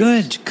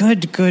 degrees.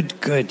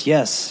 Good.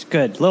 Yes,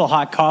 good. A little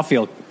hot coffee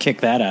will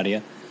kick that out of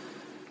you.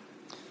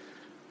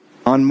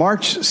 On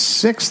March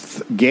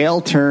 6th,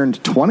 Gale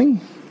turned 20.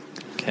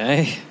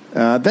 Okay.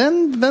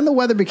 Then the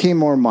weather became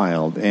more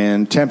mild,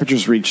 and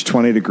temperatures reached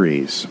 20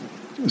 degrees.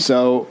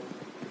 So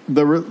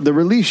the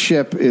relief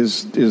ship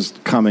is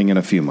coming in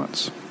a few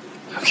months.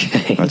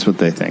 Okay. That's what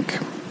they think.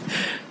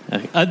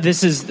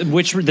 This is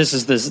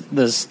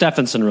the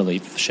Stephenson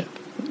relief ship.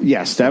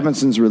 Yeah,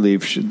 Stephenson's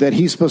relief that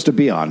he's supposed to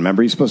be on.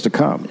 Remember, he's supposed to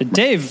come.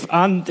 Dave,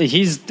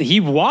 he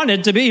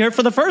wanted to be here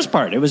for the first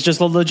part. It was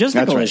just a logistical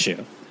That's right.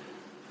 issue.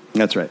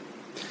 That's right.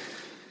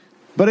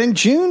 But in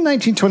June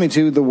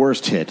 1922, the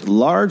worst hit.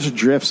 Large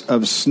drifts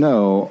of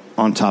snow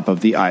on top of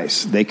the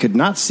ice. They could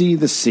not see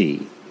the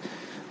sea.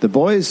 The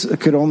boys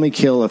could only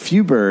kill a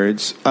few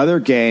birds. Other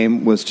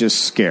game was just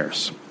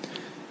scarce.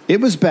 It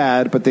was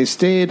bad, but they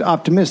stayed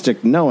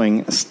optimistic,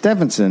 knowing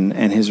Stephenson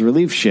and his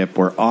relief ship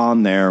were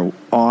on their way.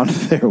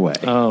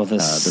 Oh, the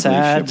relief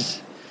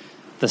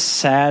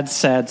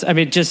sad. I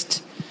mean,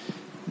 just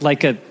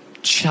like a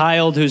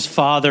child whose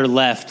father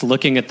left,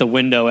 looking at the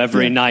window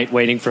every night,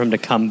 waiting for him to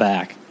come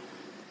back.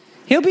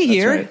 He'll be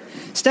here. right.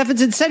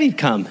 Stephenson said he'd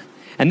come.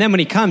 And then when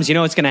he comes, you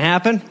know what's going to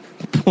happen?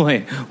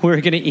 Boy, we're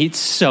going to eat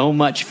so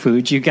much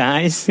food, you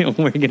guys. We're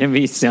going to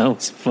be so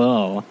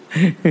full.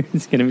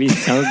 It's going to be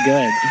so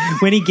good.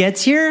 When he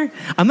gets here,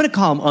 I'm going to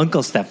call him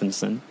Uncle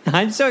Stephenson.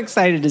 I'm so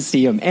excited to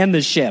see him and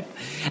the ship.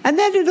 And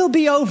then it'll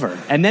be over.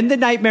 And then the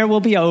nightmare will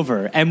be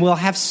over. And we'll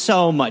have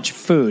so much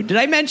food. Did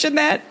I mention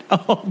that?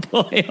 Oh,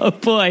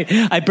 boy.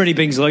 I bet he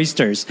brings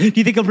oysters. Do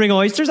you think he'll bring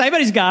oysters? I bet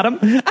he's got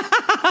them.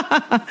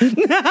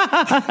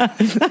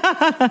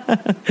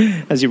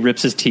 As he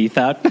rips his teeth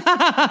out.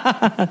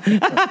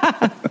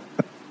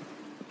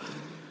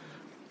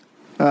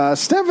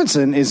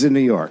 Stephenson is in New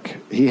York.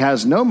 He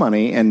has no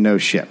money and no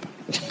ship.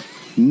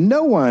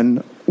 No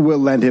one will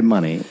lend him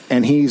money,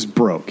 and he's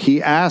broke.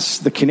 He asks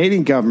the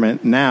Canadian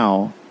government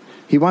now,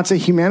 he wants a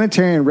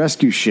humanitarian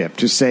rescue ship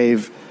to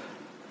save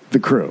the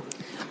crew.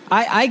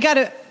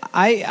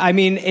 I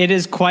mean, it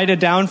is quite a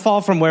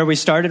downfall from where we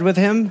started with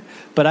him,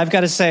 but I've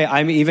got to say,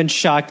 I'm even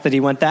shocked that he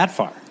went that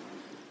far.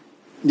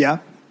 Yeah.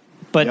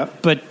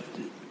 But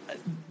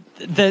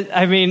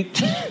I mean,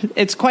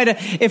 it's quite a...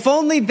 If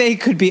only they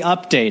could be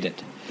updated.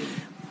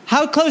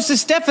 How close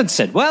is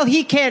Stephenson? Well,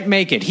 he can't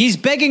make it. He's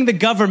begging the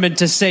government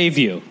to save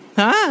you.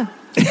 Huh?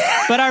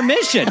 But our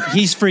mission,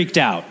 he's freaked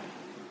out.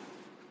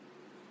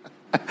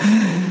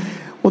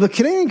 Well, the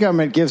Canadian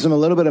government gives him a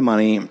little bit of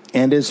money,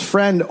 and his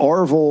friend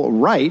Orville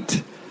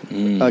Wright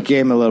gave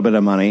him a little bit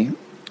of money.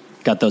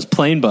 Got those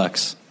plane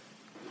bucks.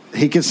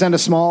 He could send a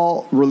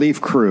small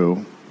relief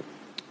crew,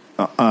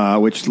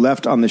 which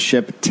left on the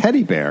ship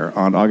Teddy Bear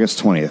on August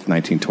 20th,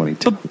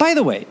 1922. But by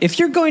the way, if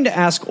you're going to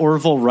ask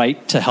Orville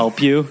Wright to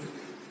help you,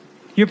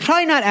 you're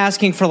probably not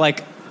asking for,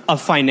 like, a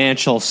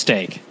financial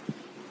stake.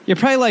 You're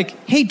probably like,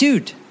 hey,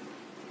 dude,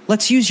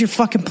 let's use your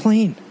fucking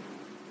plane.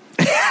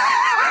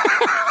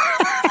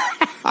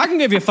 I can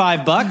give you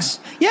 $5.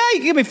 Yeah, you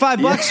can give me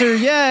 $5,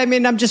 or I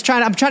mean, I'm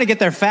trying to get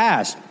there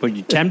fast. What,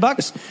 you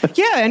 $10?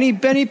 Yeah,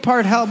 any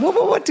part help.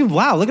 What?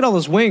 Wow, look at all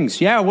those wings.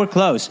 Yeah, we're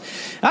close.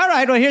 All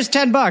right, well, here's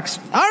 $10.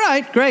 All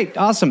right, great,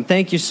 awesome.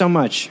 Thank you so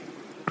much.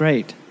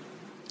 Great.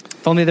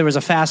 If only there was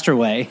a faster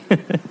way.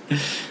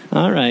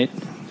 All right.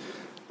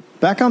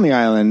 Back on the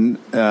island,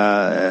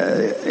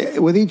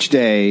 with each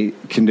day,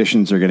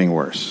 conditions are getting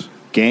worse.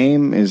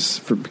 Game is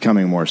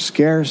becoming more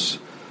scarce.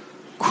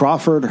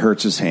 Crawford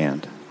hurts his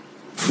hand.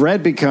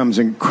 Fred becomes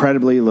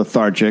incredibly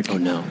lethargic. Oh,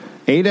 no.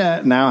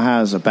 Ada now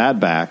has a bad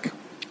back.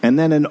 And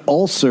then an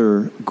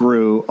ulcer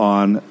grew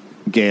on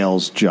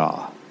Gail's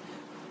jaw.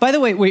 By the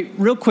way, wait,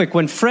 real quick.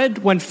 When Fred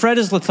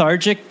is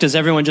lethargic, does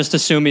everyone just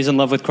assume he's in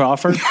love with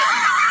Crawford?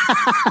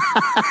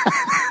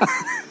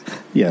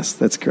 Yes,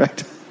 that's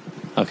correct.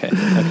 Okay,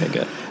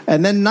 good.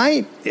 And then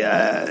Knight,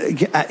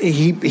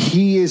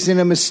 he is in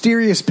a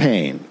mysterious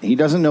pain. He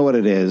doesn't know what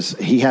it is.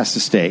 He has to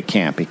stay at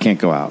camp. He can't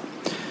go out.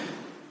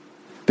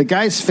 The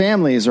guys'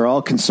 families are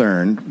all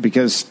concerned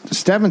because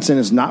Stephenson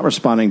is not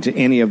responding to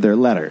any of their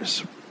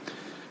letters.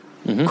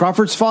 Mm-hmm.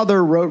 Crawford's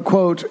father wrote,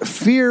 quote,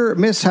 "Fear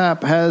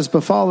mishap has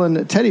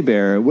befallen Teddy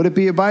Bear. Would it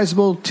be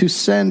advisable to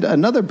send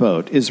another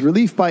boat? Is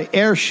relief by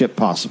airship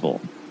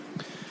possible?"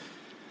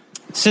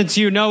 Since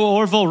you know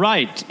Orville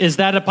Wright, is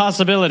that a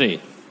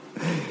possibility?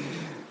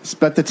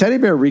 But the Teddy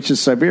Bear reaches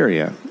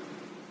Siberia.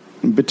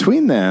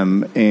 Between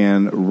them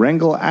and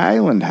Wrangel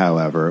Island,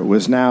 however,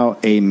 was now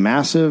a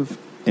massive,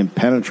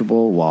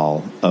 impenetrable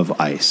wall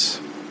of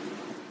ice.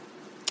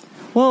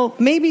 Well,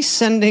 maybe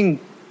sending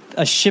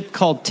a ship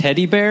called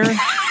Teddy Bear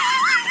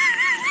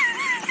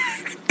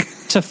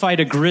to fight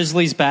a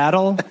grizzly's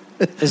battle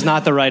is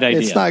not the right idea.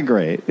 It's not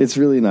great. It's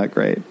really not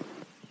great.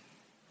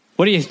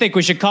 What do you think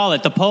we should call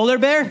it? The polar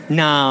bear?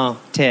 No,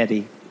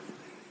 Teddy.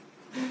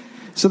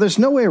 So there's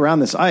no way around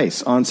this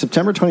ice. On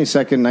September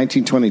 22nd,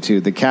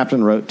 1922, the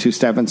captain wrote to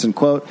Stephenson,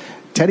 quote,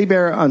 "Teddy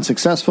Bear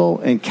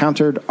unsuccessful,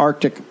 encountered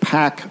Arctic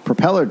pack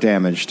propeller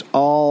damaged.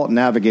 All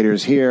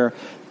navigators here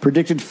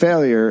predicted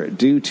failure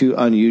due to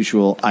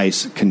unusual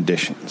ice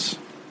conditions."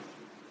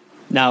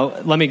 Now,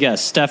 let me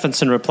guess.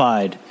 Stephenson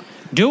replied,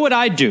 "Do what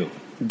I do.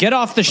 Get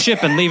off the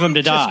ship and leave him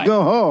to die. Just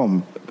go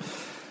home.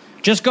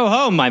 Just go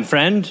home, my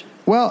friend."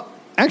 Well,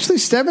 actually,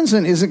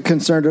 Stephenson isn't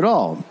concerned at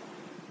all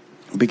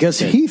because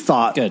he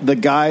thought the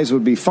guys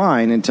would be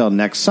fine until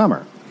next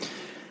summer.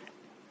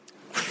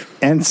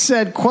 And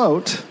said,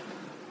 quote,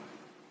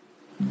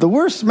 "The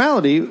worst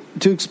malady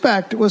to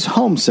expect was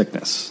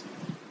homesickness."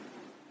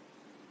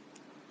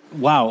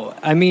 Wow.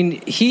 I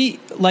mean,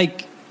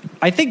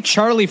 I think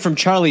Charlie from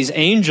Charlie's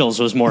Angels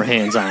was more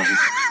hands-on.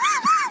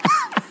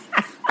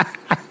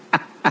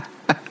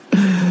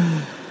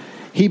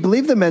 He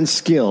believed the men's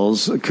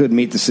skills could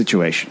meet the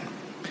situation.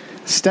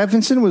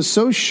 Stephenson was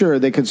so sure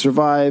they could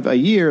survive a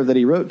year that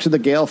he wrote to the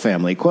Gale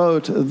family,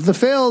 quote, "The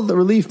failed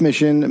relief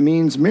mission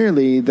means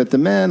merely that the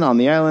men on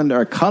the island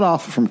are cut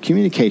off from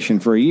communication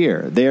for a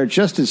year. They are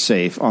just as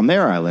safe on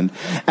their island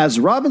as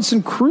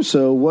Robinson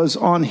Crusoe was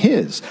on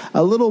his,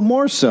 a little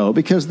more so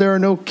because there are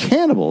no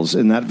cannibals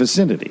in that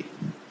vicinity."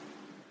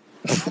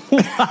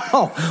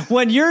 Wow.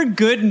 When your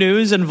good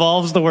news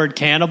involves the word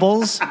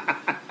cannibals,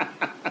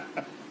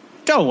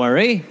 don't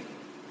worry.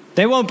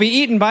 They won't be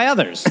eaten by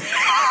others.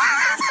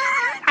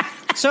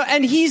 So,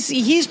 and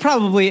he's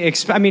probably,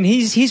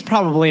 he's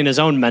probably in his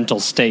own mental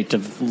state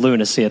of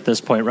lunacy at this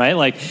point, right?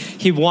 Like,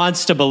 he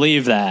wants to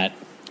believe that.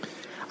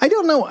 I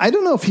don't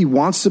know if he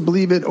wants to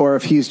believe it or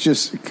if he's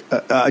just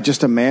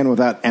a man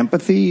without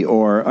empathy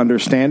or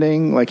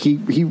understanding. Like he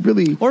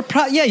really,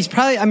 he's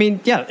probably.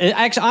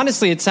 Actually,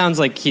 honestly, it sounds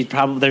like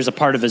there's a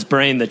part of his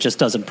brain that just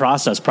doesn't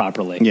process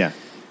properly. Yeah.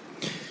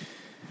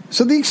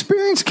 So the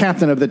experienced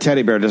captain of the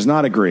Teddy Bear does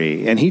not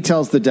agree, and he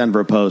tells the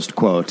Denver Post,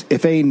 quote,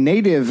 "If a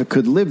native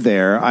could live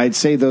there, I'd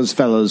say those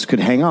fellows could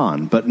hang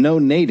on, but no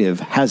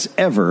native has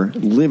ever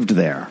lived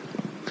there."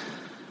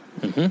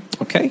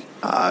 Mm-hmm. Okay.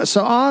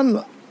 So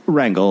on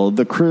Wrangell,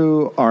 the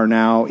crew are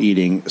now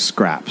eating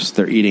scraps.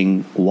 They're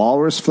eating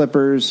walrus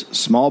flippers,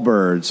 small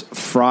birds,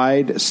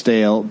 fried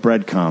stale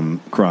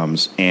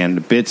crumbs,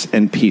 and bits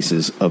and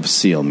pieces of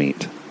seal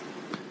meat.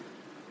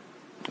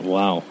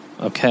 Wow.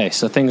 Okay,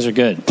 so things are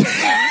good.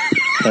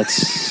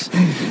 That's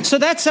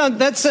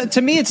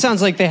to me. It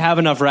sounds like they have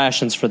enough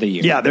rations for the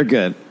year. Yeah, they're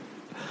good.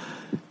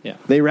 Yeah.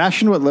 They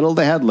rationed what little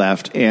they had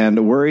left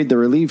and worried the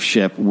relief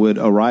ship would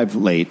arrive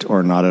late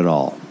or not at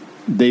all.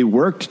 They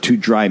worked to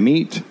dry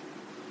meat.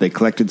 They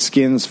collected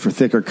skins for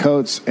thicker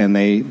coats, and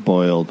they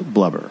boiled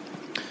blubber.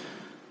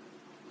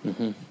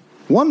 Mm-hmm.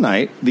 One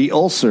night, the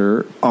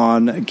ulcer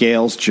on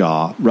Gail's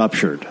jaw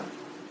ruptured.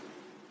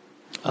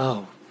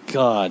 Oh,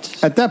 God.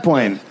 At that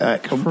point,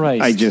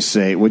 Christ. I just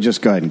say, well,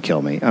 just go ahead and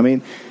kill me. I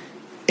mean,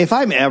 if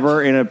I'm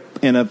ever in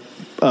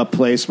a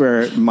place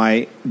where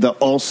the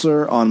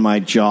ulcer on my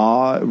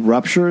jaw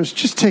ruptures,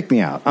 just take me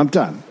out. I'm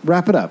done.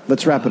 Wrap it up.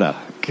 Let's wrap it up.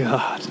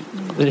 God.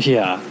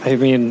 Yeah. I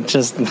mean,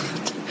 just...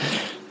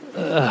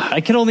 I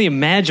can only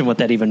imagine what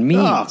that even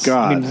means. Oh,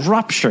 God. I mean,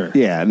 rupture.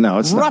 Yeah, no,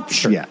 it's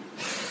rupture. Not. Yeah.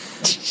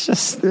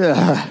 Just...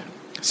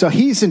 So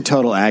he's in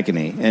total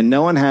agony, and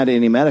no one had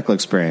any medical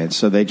experience,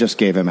 so they just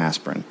gave him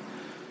aspirin.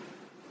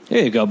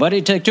 Here you go,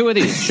 buddy. Take 2 of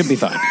these. Should be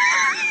fine.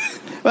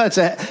 Well,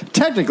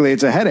 technically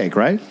it's a headache,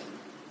 right?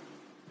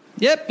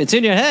 Yep, it's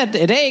in your head.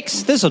 It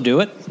aches. This'll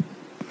do it.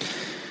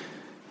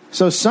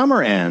 So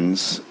summer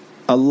ends.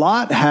 A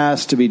lot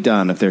has to be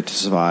done if they're to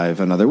survive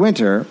another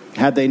winter.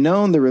 Had they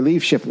known the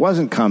relief ship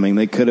wasn't coming,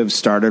 they could have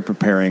started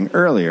preparing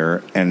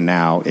earlier, and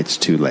now it's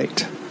too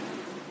late.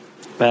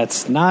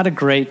 That's not a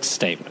great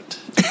statement.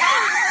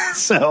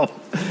 So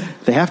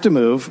they have to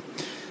move.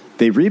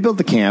 They rebuild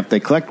the camp, they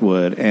collect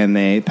wood, and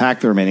they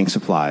pack the remaining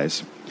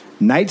supplies.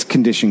 Knight's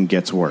condition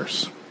gets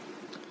worse.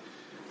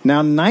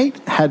 Now, Knight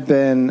had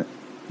been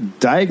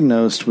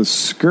diagnosed with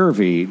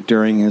scurvy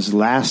during his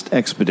last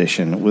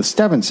expedition with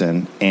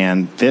Stevenson,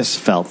 and this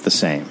felt the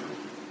same.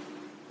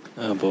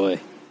 Oh, boy.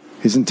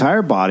 His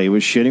entire body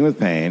was shooting with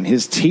pain.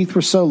 His teeth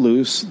were so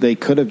loose they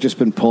could have just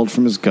been pulled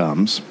from his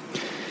gums.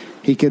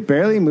 He could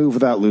barely move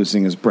without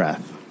losing his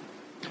breath.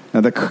 Now,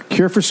 the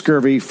cure for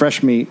scurvy,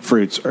 fresh meat,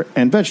 fruits,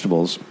 and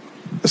vegetables.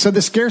 So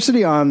the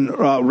scarcity on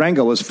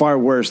Wrangell was far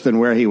worse than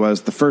where he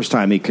was the first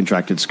time he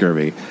contracted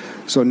scurvy.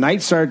 So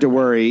Knight started to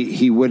worry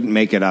he wouldn't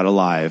make it out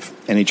alive,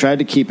 and he tried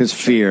to keep his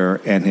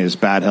fear and his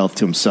bad health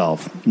to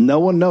himself. No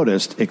one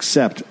noticed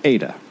except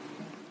Ada.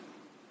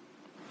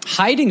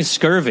 Hiding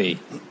scurvy.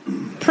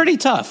 Pretty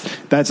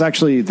tough. That's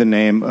actually the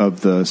name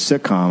of the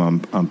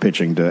sitcom I'm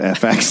pitching to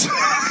FX.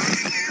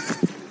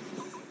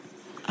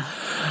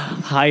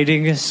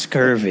 Hiding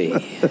scurvy.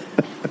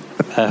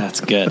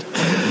 That's good.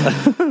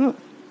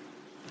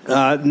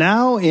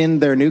 Now in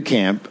their new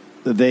camp,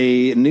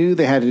 they knew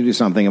they had to do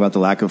something about the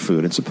lack of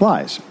food and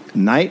supplies.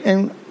 Knight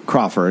and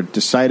Crawford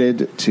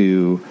decided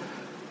to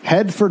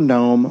head for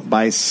Nome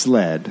by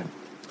sled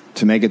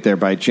to make it there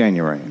by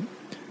January.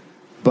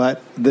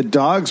 But the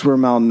dogs were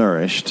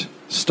malnourished,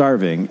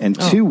 starving, and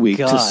too weak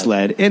to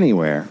sled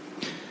anywhere.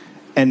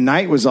 And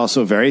Knight was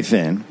also very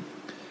thin.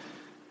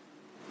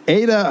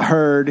 Ada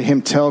heard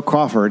him tell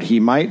Crawford he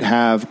might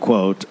have,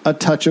 quote, a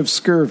touch of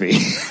scurvy.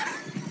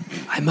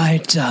 I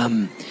might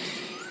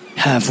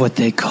have what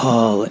they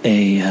call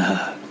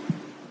a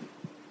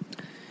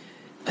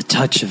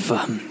touch of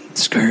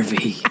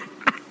scurvy,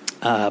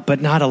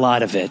 but not a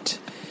lot of it.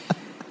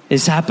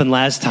 This happened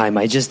last time.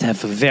 I just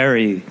have a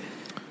very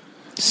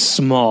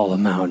small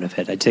amount of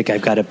it. I think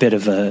I've got a bit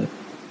of a...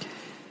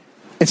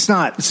 It's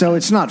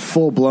not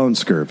full-blown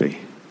scurvy.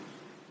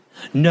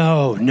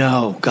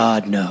 No,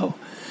 God, no.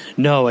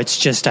 No, it's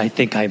just I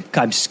think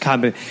it's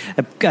probably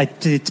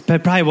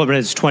one of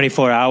those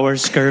 24-hour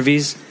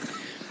scurvies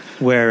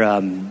where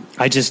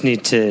I just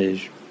need to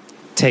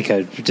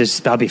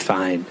I'll be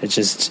fine. It's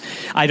just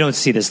I don't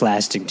see this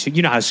lasting too.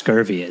 You know how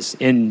scurvy is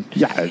in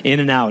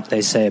and out.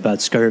 They say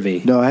about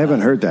scurvy. No, I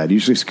haven't heard that.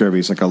 Usually scurvy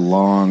is like a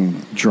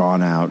long,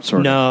 drawn out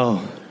sort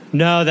of.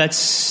 No,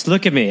 that's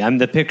look at me. I'm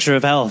the picture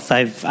of health.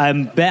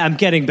 I'm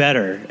getting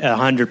better.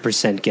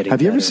 100% getting.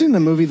 Have you ever seen the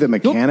movie The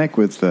Mechanic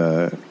with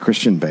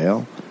Christian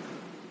Bale?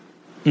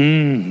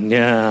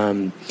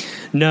 No,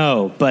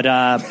 but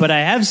I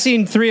have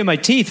seen 3 of my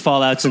teeth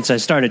fall out since I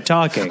started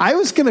talking. I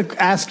was going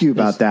to ask you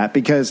about that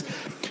because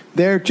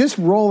they're just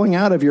rolling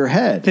out of your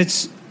head.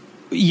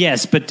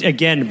 Yes, but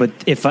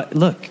if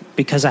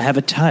because I have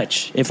a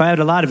touch. If I had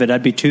a lot of it,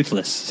 I'd be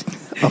toothless.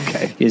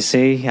 Okay. You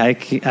see,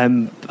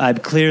 I'm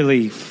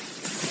clearly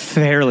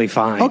fairly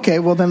fine. Okay,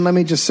 well then let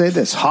me just say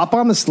this: hop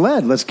on the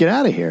sled. Let's get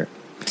out of here.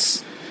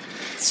 It's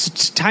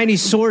tiny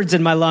swords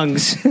in my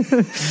lungs.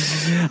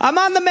 I'm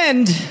on the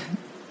mend.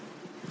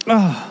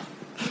 Oh,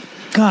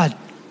 God,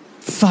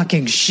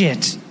 fucking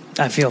shit.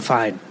 I feel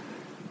fine.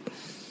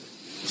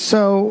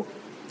 So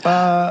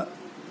they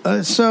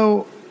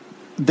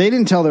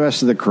didn't tell the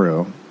rest of the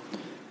crew.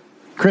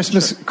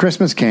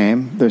 Christmas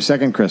came, their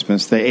second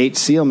Christmas. They ate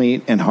seal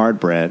meat and hard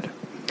bread.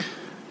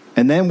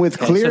 And then with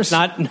clear...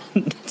 So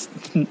it's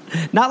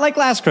not like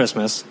last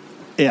Christmas.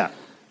 Yeah.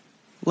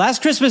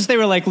 Last Christmas, they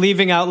were like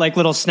leaving out like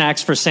little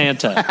snacks for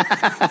Santa.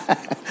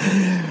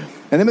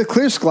 And then with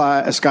clear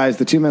skies,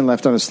 the two men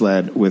left on a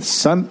sled with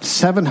some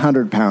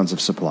 700 pounds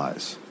of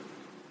supplies.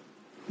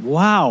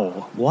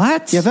 Wow.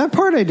 What? Yeah, that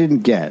part I didn't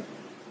get,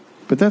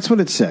 but that's what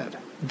it said.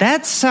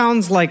 That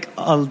sounds like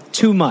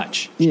too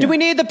much. Yeah. Do we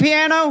need the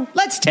piano?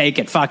 Let's take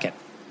it. Fuck it.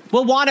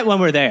 We'll want it when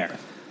we're there.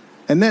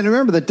 And then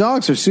remember, the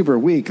dogs are super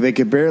weak. They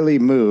could barely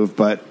move,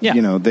 but Yeah.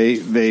 you know,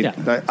 they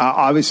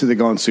obviously they're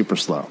going super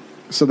slow.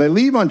 So they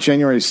leave on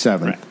January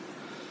 7th. Right.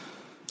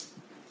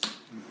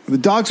 The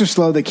dogs are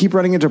slow. They keep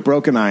running into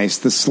broken ice.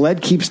 The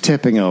sled keeps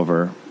tipping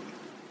over.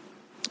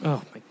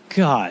 Oh, my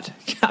God.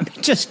 I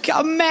mean, just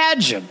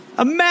imagine.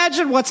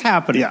 Imagine what's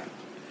happening.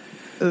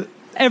 Yeah.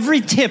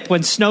 Every tip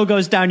when snow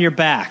goes down your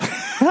back.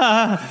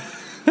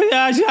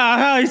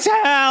 It's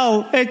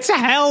hell. It's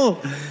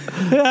hell.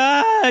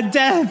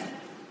 Death.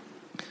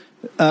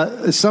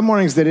 Some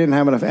mornings they didn't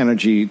have enough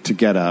energy to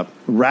get up.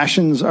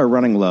 Rations are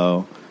running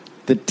low.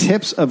 The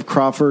tips of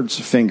Crawford's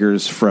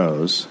fingers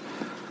froze.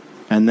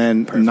 And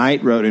then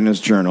Knight wrote in his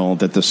journal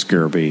that the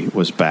scurvy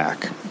was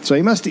back. So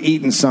he must have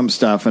eaten some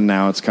stuff, and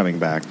now it's coming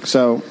back.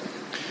 So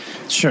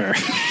Sure.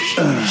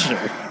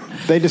 Sure.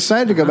 they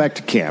decided to go back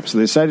to camp. So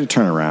they decided to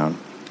turn around.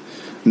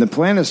 And the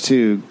plan is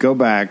to go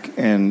back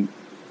and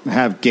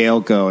have Gail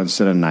go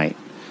instead of Knight.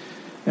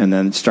 And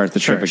then start the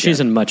trip again. She's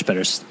in much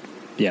better...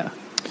 Yeah.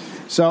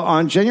 So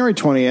on January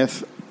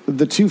 20th,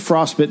 the two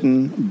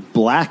frostbitten,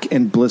 black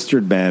and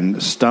blistered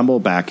men stumble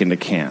back into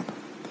camp.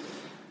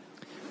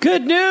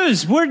 Good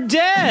news. We're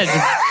dead.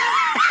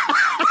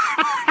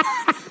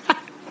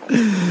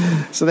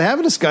 So they have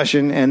a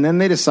discussion, and then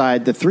they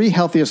decide the three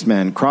healthiest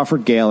men,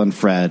 Crawford, Gale, and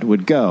Fred,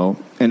 would go,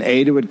 and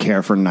Ada would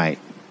care for Knight.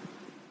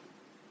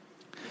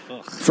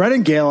 Fred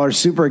and Gale are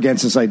super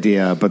against this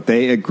idea, but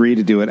they agree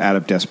to do it out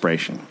of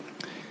desperation.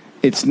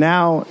 It's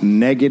now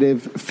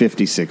negative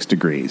 56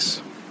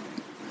 degrees.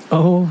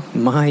 Oh,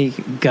 my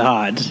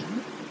God.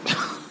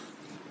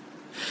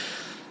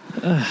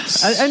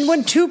 And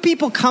when two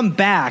people come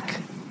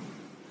back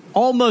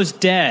almost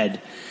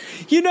dead,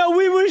 you know,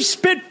 we were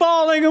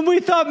spitballing and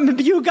we thought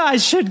you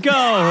guys should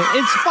go.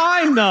 It's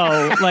fine,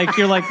 though. Like,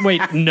 you're like,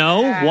 wait,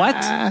 no?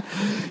 What?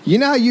 You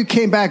know how you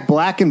came back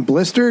black and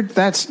blistered?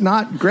 That's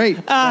not great.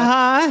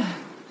 Uh-huh.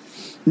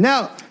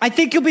 No. I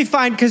think you'll be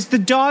fine because the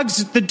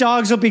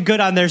dogs will be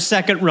good on their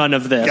second run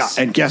of this.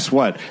 Yeah, and guess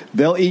what?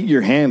 They'll eat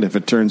your hand if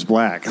it turns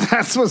black.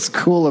 That's what's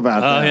cool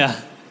about that. Oh,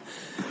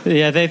 yeah.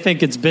 Yeah, they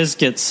think it's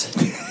biscuits.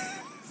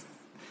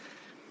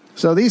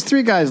 So these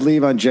three guys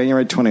leave on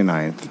January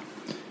 29th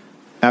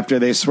after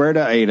they swear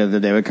to Ada that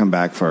they would come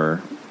back for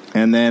her.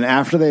 And then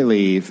after they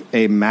leave,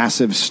 a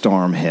massive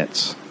storm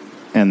hits,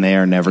 and they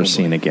are never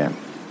seen again.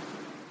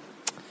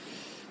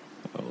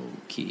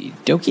 Okie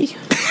dokie.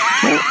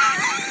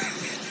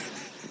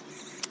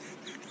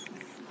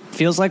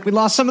 Feels like we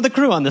lost some of the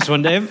crew on this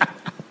one, Dave.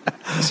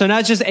 So now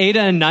it's just Ada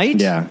and Knight?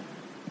 Yeah.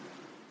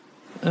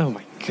 Oh,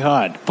 my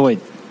God. Boy.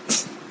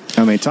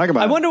 I mean, talk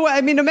about I wonder what,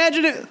 I mean,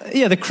 imagine it.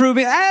 Yeah, the crew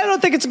being, I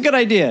don't think it's a good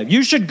idea.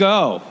 You should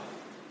go.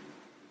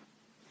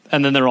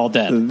 And then they're all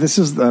dead. This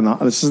is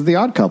the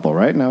Odd Couple,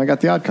 right? Now I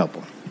got the Odd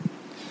Couple.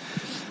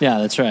 Yeah,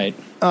 that's right.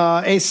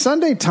 A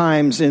Sunday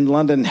Times in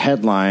London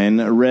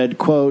headline read,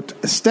 quote,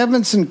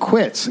 Stevenson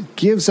quits,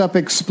 gives up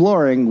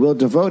exploring, will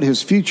devote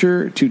his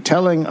future to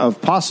telling of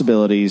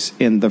possibilities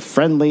in the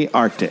friendly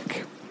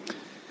Arctic.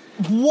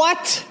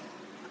 What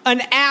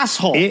an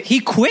asshole. He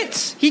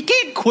quits? He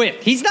can't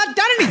quit. He's not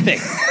done anything.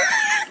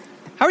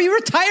 How are you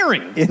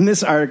retiring? In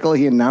this article,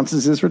 he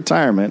announces his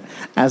retirement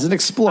as an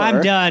explorer.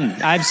 I'm done.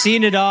 I've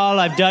seen it all.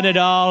 I've done it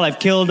all. I've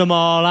killed them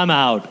all. I'm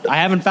out. I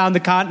haven't found the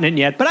continent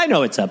yet, but I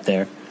know it's up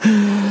there.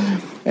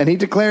 And he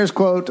declares,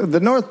 quote, the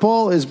North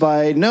Pole is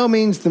by no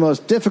means the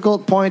most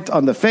difficult point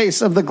on the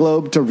face of the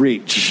globe to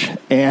reach.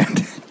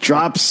 And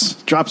drops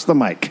the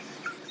mic.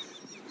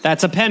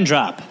 That's a pen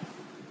drop.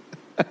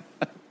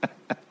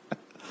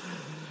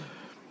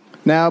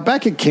 Now,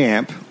 back at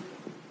camp,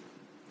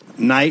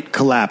 Knight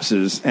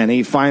collapses, and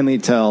he finally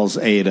tells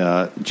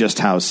Ada just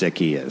how sick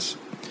he is.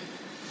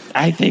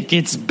 I think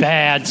it's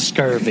bad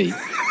scurvy.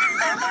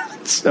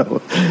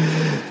 So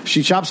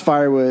she chops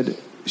firewood,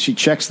 she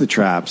checks the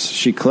traps,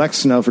 she collects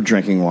snow for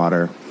drinking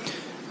water,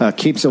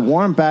 keeps a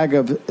warm bag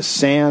of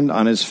sand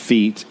on his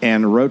feet,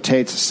 and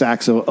rotates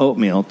sacks of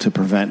oatmeal to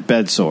prevent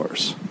bed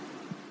sores.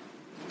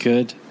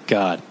 Good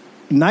God.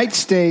 Knight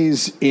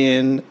stays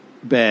in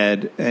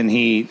bed, and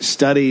he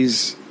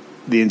studies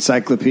the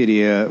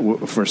encyclopedia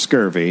for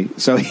scurvy.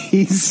 So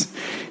he's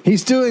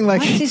doing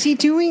like... What is he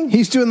doing?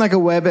 He's doing like a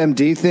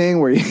WebMD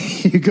thing where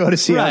you go to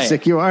see how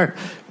sick you are.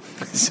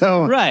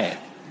 So right.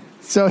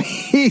 So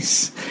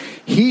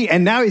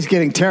and now he's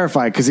getting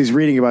terrified because he's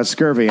reading about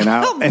scurvy and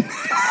how.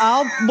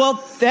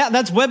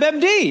 That's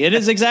WebMD. It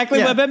is exactly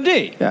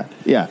WebMD.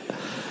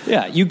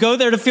 Yeah. You go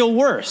there to feel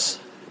worse.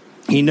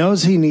 He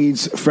knows he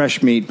needs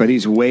fresh meat, but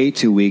he's way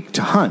too weak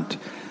to hunt.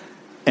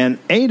 And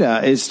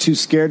Ada is too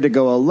scared to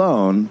go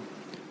alone,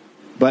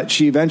 but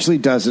she eventually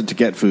does it to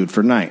get food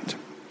for Knight.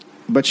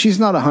 But she's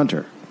not a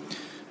hunter.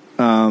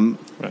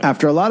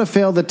 After a lot of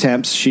failed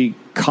attempts, she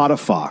caught a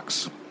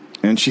fox.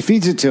 And she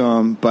feeds it to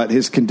him, but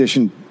his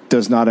condition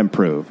does not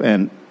improve.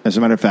 And as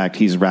a matter of fact,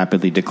 he's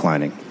rapidly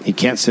declining. He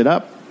can't sit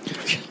up.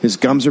 His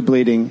gums are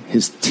bleeding.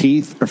 His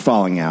teeth are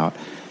falling out.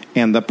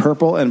 And the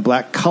purple and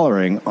black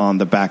coloring on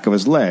the back of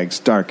his legs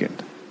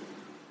darkened.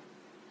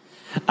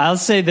 I'll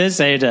say this,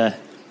 Ada.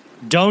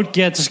 Don't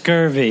get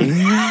scurvy.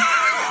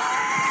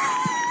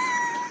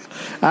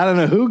 I don't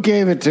know who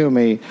gave it to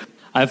me.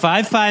 If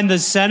I find the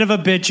son of a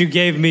bitch you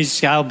gave me,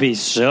 I'll be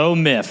so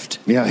miffed.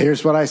 Yeah,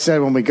 here's what I said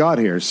when we got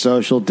here.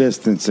 Social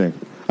distancing.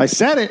 I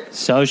said it.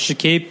 So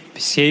keep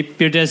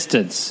your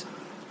distance.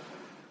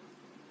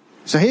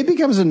 So he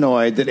becomes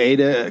annoyed that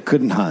Ada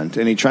couldn't hunt,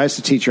 and he tries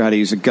to teach her how to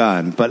use a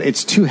gun, but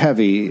it's too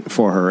heavy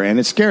for her, and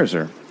it scares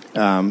her.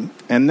 And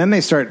then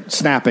they start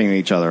snapping at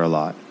each other a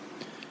lot.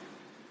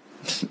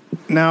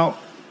 Now,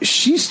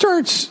 she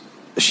starts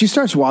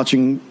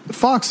watching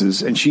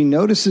foxes, and she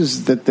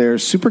notices that they're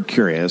super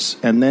curious,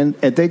 and then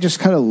they just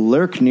kind of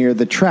lurk near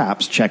the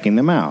traps, checking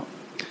them out.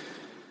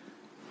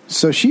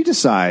 So she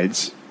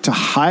decides to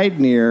hide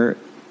near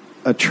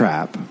a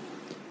trap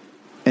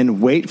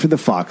and wait for the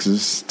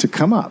foxes to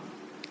come up.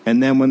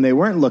 And then when they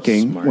weren't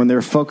looking, when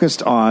they're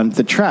focused on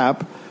the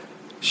trap,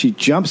 she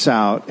jumps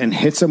out and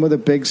hits them with a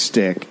big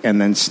stick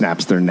and then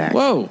snaps their neck.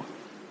 Whoa.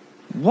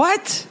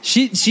 What?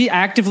 She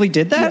actively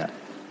did that?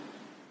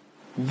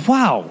 Yeah.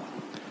 Wow.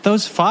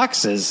 Those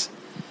foxes.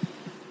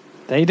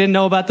 They didn't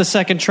know about the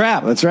second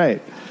trap. That's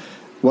right.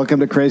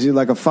 Welcome to Crazy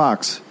Like a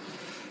Fox.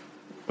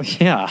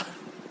 Yeah.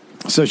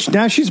 So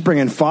now she's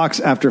bringing fox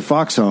after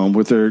fox home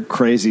with her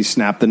crazy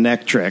snap the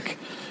neck trick.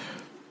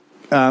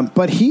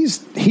 But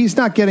he's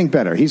not getting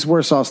better. He's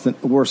worse off than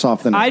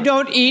ever. I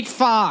don't eat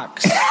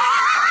fox.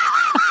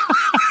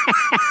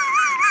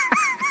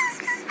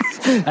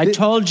 I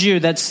told you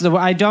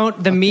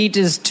the meat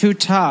is too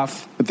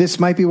tough. This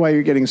might be why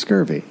you're getting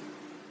scurvy.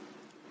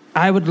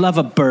 I would love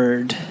a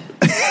bird.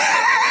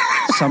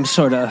 Some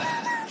sort of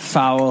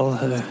fowl.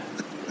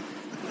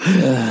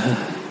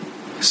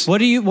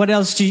 What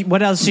else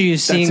are you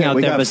seeing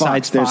out there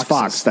besides foxes? There's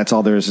fox. That's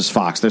all there is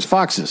fox. There's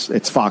foxes.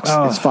 It's fox.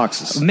 It's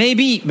foxes.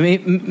 Maybe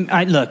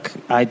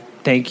I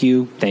thank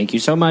you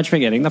so much for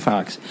getting the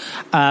fox.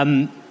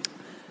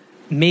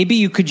 Maybe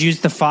you could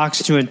use the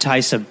fox to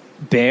entice a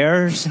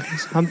bear or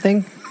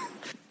something.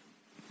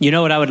 You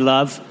know what I would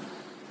love?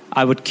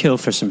 I would kill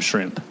for some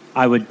shrimp.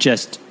 I would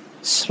just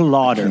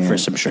slaughter for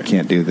some shrimp. I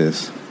can't do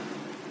this.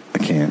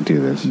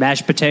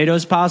 Mashed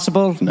potatoes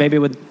possible? No. Maybe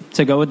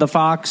to go with the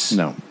fox?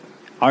 No.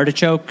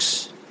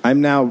 Artichokes?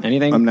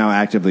 Anything? I'm now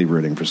actively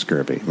rooting for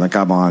scurvy. Like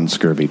I'm on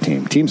scurvy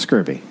team. Team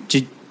scurvy.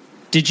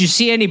 Did you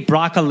see any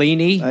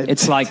broccolini?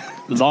 It's like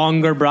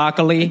longer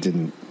broccoli. I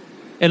didn't.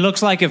 It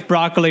looks like if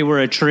broccoli were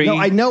a tree. No,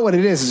 I know what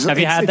it is. Have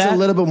you had that? It's a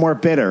little bit more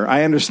bitter.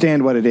 I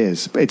understand what it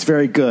is. It's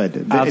very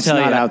good. It's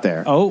not out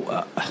there.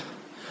 Oh,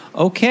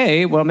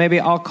 okay. Well, maybe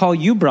I'll call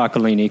you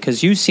broccolini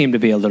because you seem to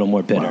be a little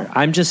more bitter. Wow.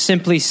 I'm just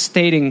simply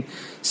stating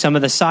some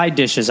of the side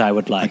dishes I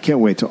would like. I can't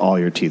wait till all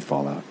your teeth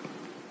fall out.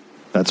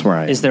 That's where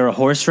I am. Is there a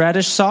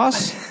horseradish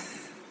sauce?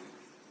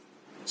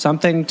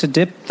 Something to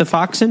dip the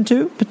fox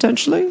into,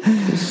 potentially?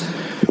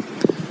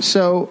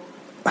 So,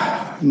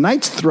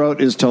 Knight's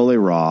throat is totally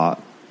raw.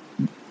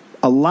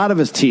 A lot of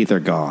his teeth are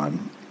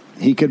gone.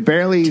 He could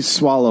barely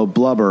swallow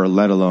blubber,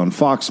 let alone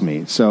fox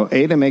meat. So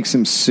Ada makes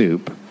him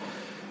soup,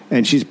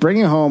 and she's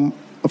bringing home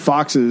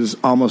foxes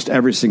almost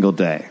every single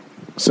day.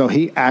 So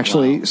he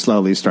actually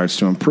slowly starts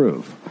to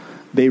improve.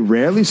 They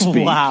rarely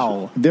speak.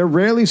 Wow. They're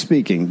rarely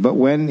speaking, but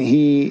when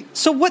he...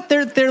 So what,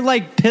 they're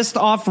like pissed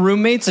off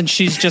roommates and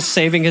she's just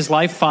saving his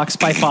life fox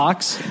by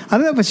fox? I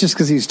don't know if it's just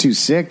because he's too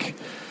sick.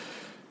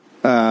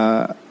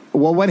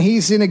 Well, when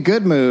he's in a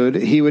good mood,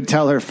 he would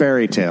tell her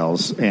fairy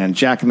tales, and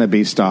Jack and the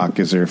Beanstalk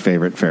is her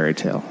favorite fairy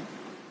tale.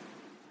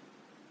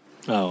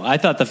 Oh, I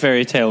thought the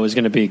fairy tale was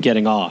going to be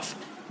getting off.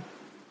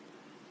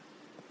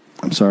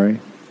 I'm sorry?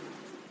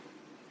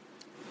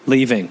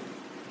 Leaving.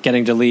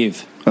 Getting to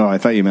leave. Oh, I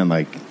thought you meant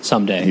like...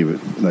 Someday. He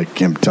would, like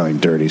him telling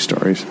dirty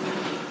stories.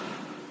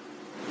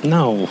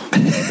 No.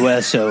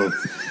 Well, so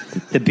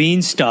the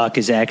Beanstalk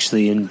is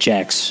actually in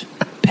Jack's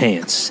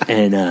pants,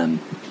 and...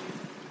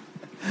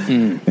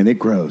 And it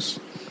grows.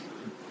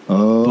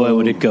 Oh, boy,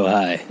 would it go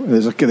high.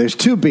 There's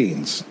two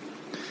beans.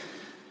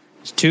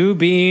 There's two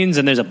beans,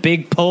 and there's a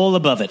big pole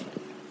above it.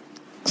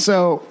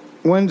 So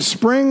when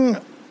spring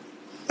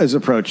is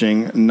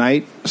approaching,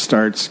 Knight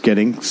starts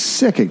getting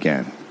sick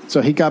again.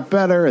 So he got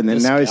better, and then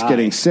he's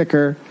getting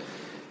sicker.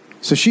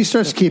 So she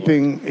starts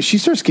keeping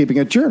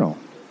a journal.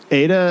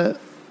 Ada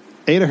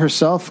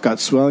herself got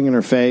swelling in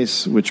her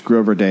face, which grew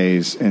over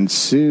days, and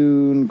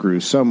soon grew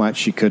so much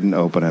she couldn't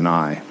open an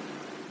eye.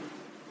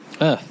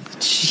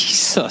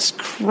 Jesus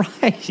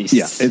Christ.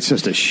 Yeah, it's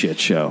just a shit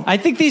show. I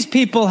think these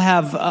people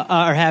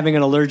are having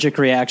an allergic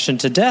reaction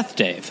to death,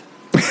 Dave.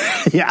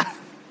 Yeah.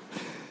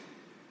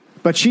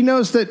 But she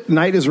knows that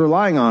Knight is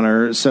relying on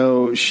her,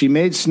 so she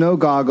made snow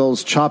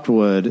goggles, chopped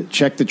wood,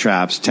 checked the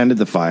traps, tended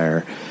the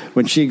fire.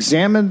 When she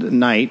examined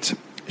Knight,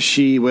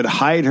 she would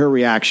hide her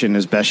reaction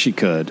as best she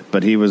could,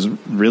 but he was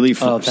really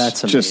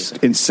that's just amazing.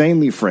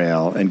 insanely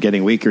frail and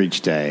getting weaker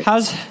each day.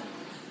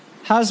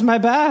 How's my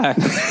back?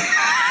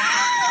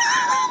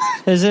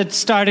 Is it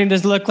starting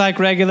to look like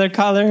regular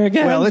color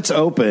again? Well, it's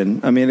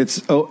open. I mean,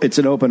 it's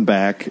an open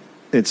back.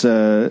 It's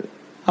a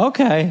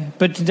okay,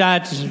 but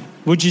that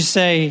would you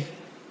say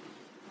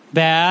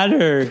bad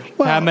or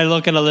am I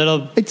looking a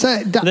little?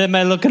 Am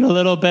I looking a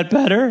little bit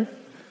better?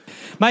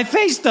 My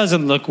face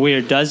doesn't look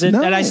weird, does it?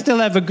 No. And I still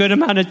have a good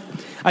amount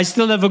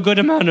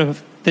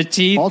of the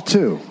teeth. all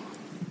two.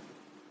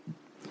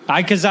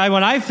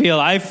 I feel.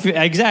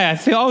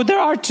 Oh, there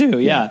are two.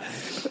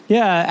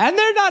 Yeah, and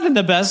they're not in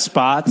the best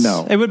spots.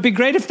 No, it would be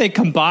great if they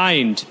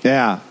combined.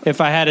 Yeah,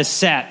 if I had a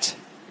set.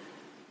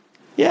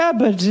 Yeah,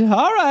 but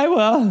all right.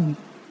 Well,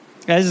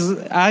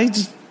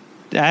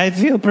 I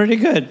feel pretty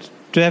good.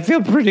 I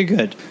feel pretty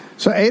good.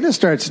 So Ada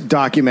starts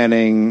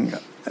documenting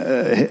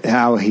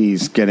how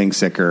he's getting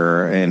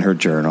sicker in her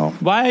journal.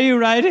 Why are you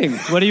writing?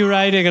 What are you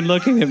writing and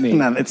looking at me?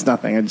 No, it's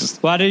nothing. I'm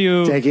just what are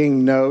you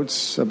taking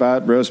notes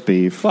about roast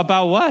beef.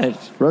 About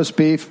what? Roast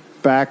beef,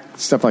 back,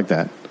 stuff like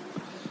that.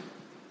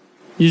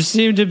 You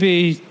seem to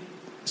be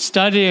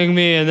studying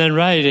me and then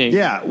writing.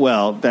 Yeah,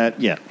 well,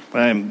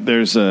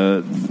 there's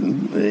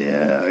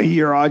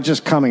you're all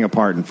just coming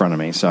apart in front of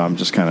me, so I'm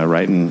just kind of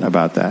writing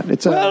about that.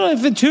 Well,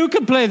 if two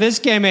could play this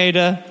game,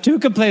 Ada, two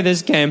could play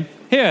this game.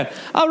 Here,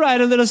 I'll write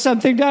a little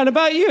something down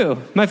about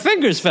you. My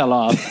fingers fell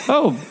off.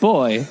 Oh,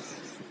 boy.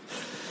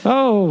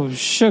 Oh,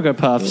 sugar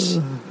puffs.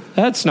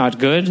 That's not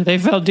good. They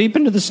fell deep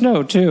into the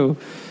snow, too.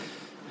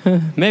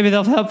 Maybe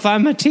they'll help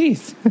find my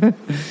teeth.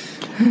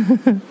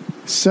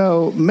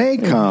 So May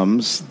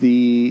comes,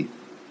 the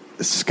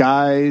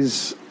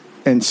skies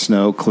and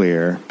snow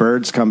clear.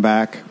 Birds come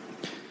back.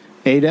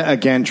 Ada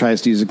again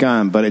tries to use a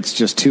gun, but it's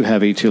just too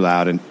heavy, too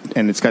loud,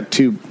 and it's got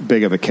too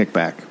big of a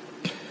kickback.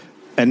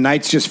 And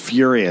Knight's just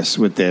furious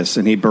with this,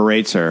 and he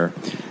berates her.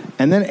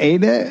 And then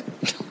Ada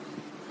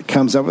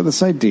comes up with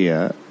this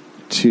idea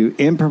to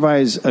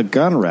improvise a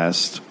gun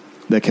rest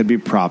that could be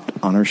propped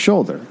on her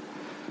shoulder.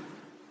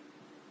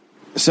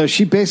 So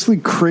she basically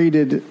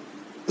created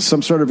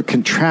some sort of a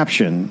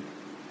contraption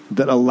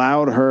that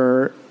allowed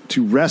her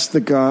to rest the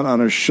gun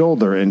on her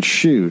shoulder and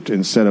shoot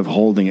instead of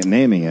holding it and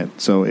aiming it,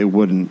 so it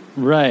wouldn't...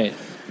 Right.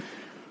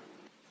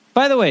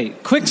 By the way,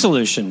 quick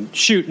solution,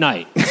 shoot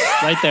Knight.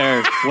 Right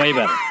there, way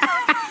better.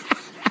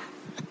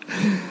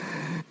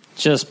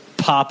 Just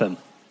pop him.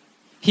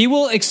 He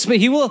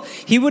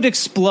would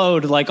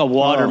explode like a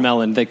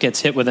watermelon that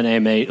gets hit with an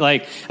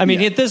M8.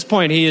 At this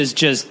point, he is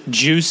just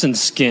juice and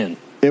skin.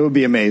 It would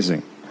be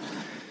amazing.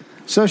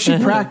 So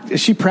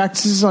she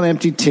practices on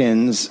empty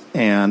tins,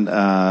 and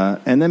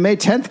then May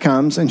 10th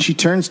comes, and she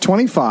turns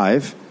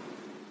 25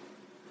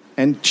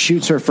 and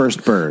shoots her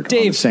first bird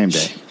on the same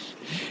day.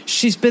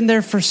 She's been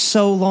there for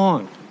so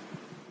long.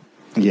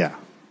 Yeah.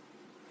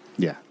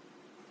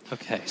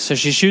 Okay, so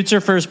she shoots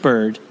her first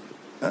bird.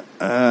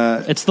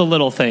 It's the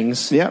little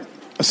things. Yep.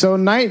 So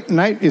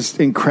Knight is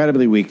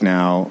incredibly weak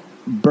now.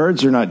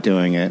 Birds are not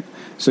doing it.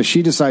 So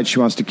she decides she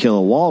wants to kill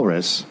a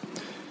walrus.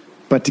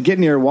 But to get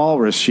near a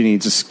walrus, she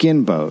needs a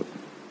skin boat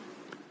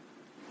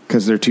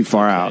because they're too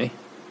far out.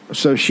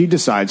 So she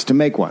decides to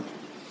make one,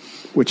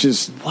 which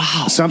is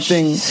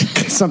something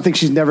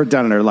she's never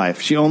done in her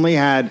life. She only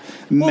had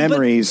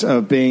memories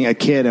of being a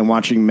kid and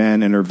watching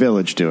men in her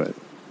village do it.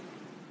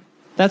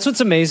 That's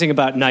what's amazing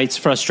about Knight's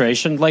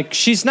frustration. Like,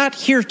 she's not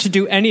here to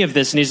do any of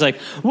this. And he's like,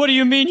 what do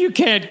you mean you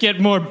can't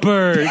get more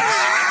birds?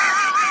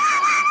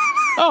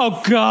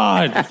 Oh,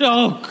 God.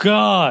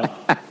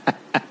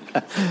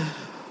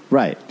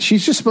 Right.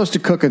 She's just supposed to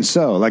cook and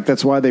sew. Like,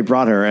 that's why they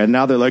brought her. And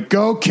now they're like,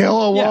 go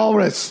kill a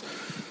walrus.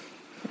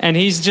 And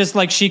he's just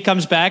like, she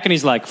comes back and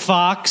he's like,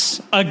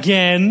 Fox,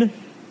 again.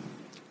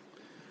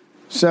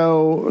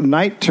 So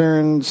Knight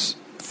turns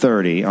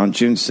 30 on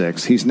June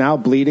 6th. He's now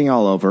bleeding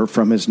all over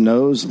from his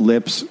nose,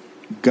 lips,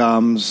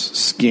 gums,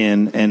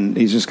 skin, and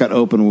he's just got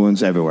open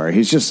wounds everywhere.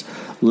 He's just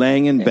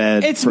laying in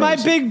bed. It's my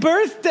big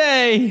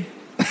birthday.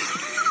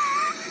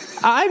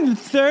 I'm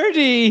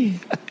 30.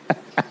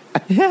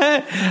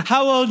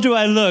 How old do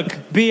I look?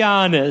 Be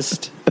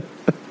honest.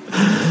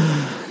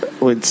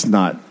 Well, it's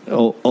not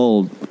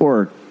old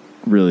or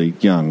really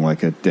young,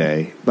 like a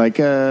day, like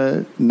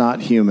a not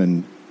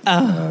human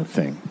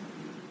thing.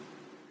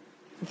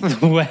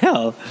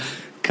 Well,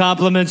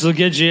 compliments will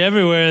get you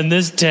everywhere in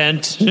this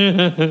tent.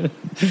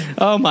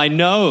 Oh, my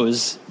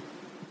nose.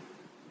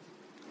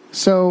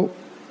 So,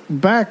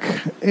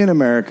 back in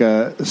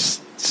America,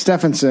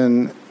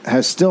 Stephenson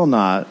has still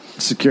not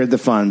secured the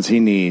funds he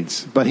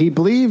needs, but he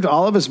believed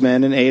all of his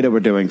men and Ada were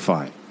doing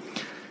fine.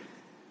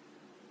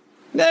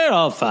 They're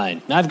all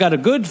fine. I've got a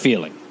good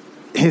feeling.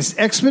 His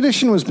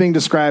expedition was being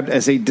described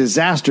as a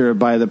disaster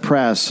by the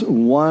press,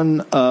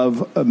 one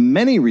of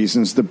many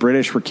reasons the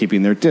British were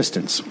keeping their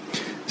distance.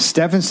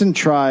 Stephenson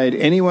tried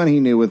anyone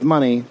he knew with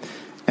money,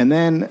 and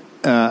then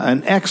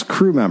an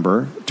ex-crew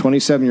member,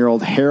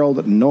 27-year-old Harold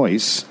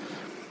Noyce,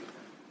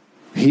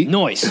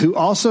 who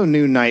also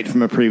knew Knight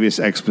from a previous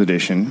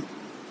expedition,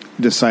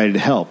 decided to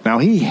help. Now,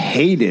 he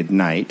hated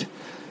Knight,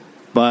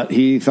 but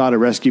he thought a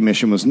rescue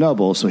mission was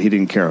noble, so he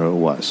didn't care who it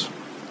was.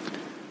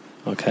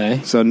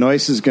 Okay. So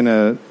Noyce is going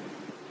to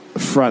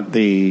front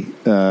the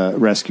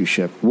rescue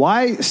ship.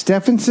 Why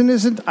Stephenson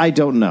isn't, I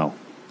don't know.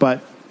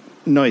 But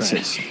Noyce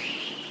is.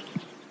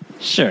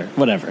 Sure,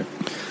 whatever.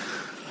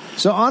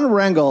 So on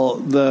Wrangel,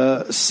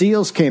 the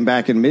SEALs came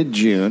back in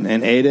mid-June,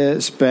 and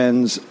Ada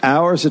spends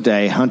hours a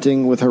day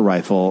hunting with her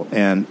rifle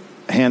and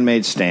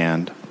handmade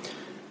stand.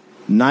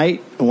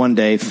 Knight one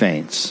day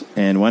faints,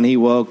 and when he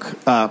woke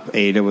up,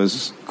 Ada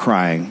was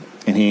crying,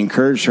 and he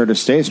encouraged her to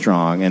stay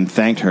strong and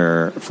thanked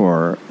her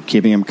for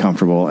keeping him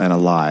comfortable and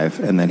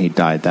alive, and then he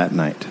died that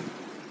night.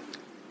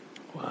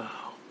 Wow.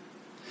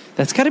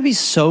 That's got to be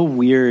so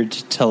weird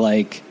to,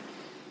 like,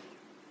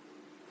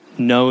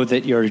 know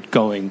that you're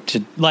going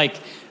to, like,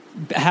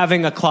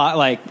 having a clock,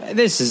 like,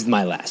 this is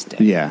my last day.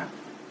 Yeah.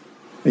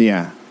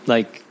 Yeah.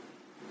 Like,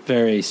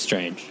 very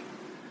strange.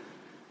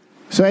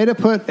 So Ada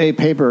put a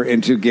paper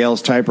into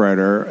Gail's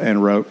typewriter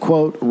and wrote,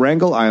 quote,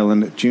 Wrangel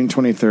Island, June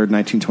 23rd,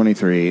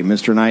 1923.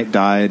 Mr. Knight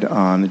died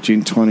on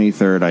June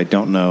 23rd. I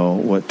don't know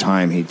what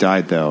time he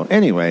died, though.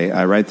 Anyway,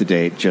 I write the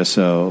date just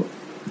to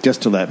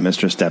let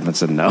Mr.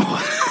 Stephenson know.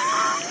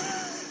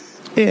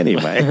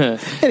 Anyway.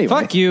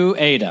 Fuck you,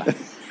 Ada.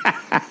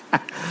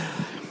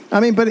 I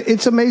mean, but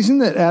it's amazing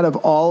that out of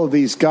all of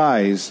these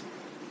guys,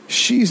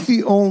 she's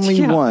the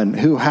only one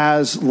who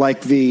has, like,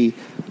 the,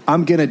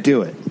 I'm going to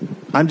do it.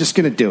 I'm just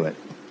going to do it.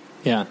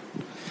 Yeah.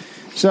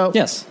 So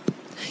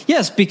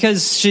Yes,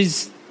 because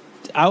she's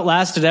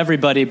outlasted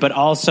everybody, but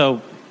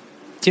also,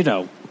 you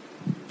know,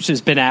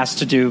 she's been asked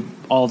to do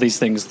all these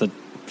things that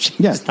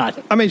she's not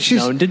she's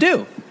known to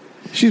do.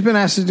 She's been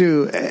asked to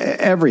do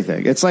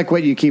everything. It's like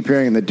what you keep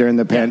hearing, that during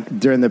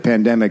the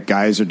pandemic,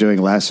 guys are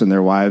doing less and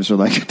their wives are,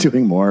 like,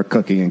 doing more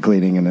cooking and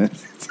cleaning. And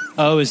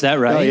Oh, is that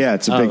right? Oh, yeah,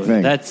 it's a big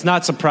thing. That's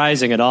not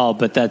surprising at all,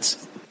 but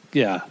that's,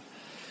 yeah.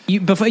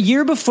 A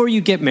year before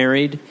you get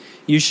married,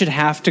 you should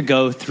have to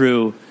go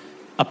through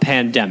a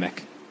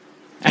pandemic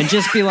and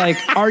just be like,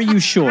 are you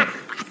sure?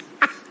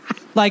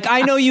 Like,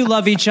 I know you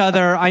love each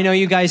other. I know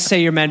you guys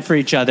say you're meant for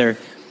each other.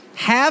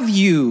 Have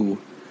you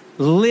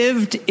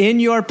lived in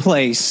your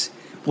place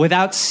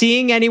without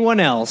seeing anyone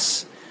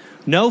else?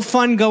 No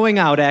fun going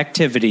out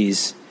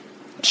activities.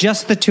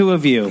 Just the two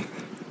of you.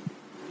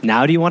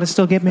 Now do you want to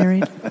still get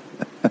married?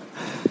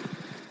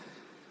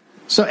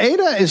 So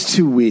Ada is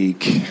too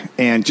weak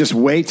and just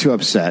way too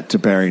upset to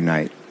bury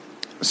Knight.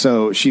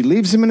 So she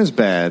leaves him in his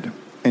bed,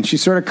 and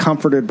she's sort of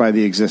comforted by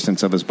the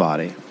existence of his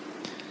body.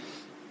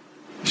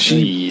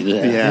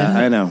 Yeah,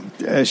 I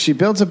know. She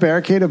builds a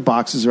barricade of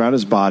boxes around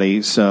his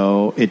body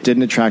so it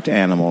didn't attract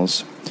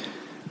animals.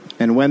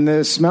 And when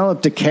the smell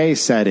of decay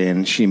set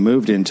in, she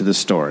moved into the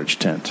storage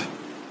tent.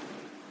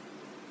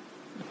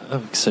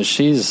 Oh, so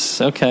she's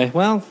okay.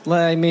 Well,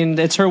 I mean,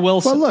 it's her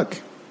Wilson. Well, look.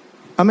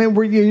 I mean,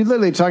 you're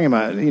literally talking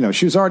about, you know,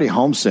 she was already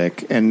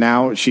homesick, and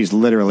now she's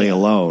literally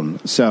alone.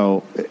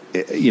 So,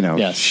 you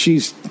know,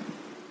 she's,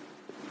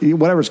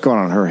 whatever's going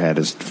on in her head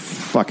is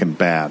fucking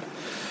bad.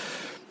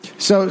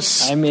 So,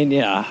 I mean,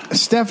 yeah.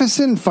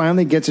 Stephenson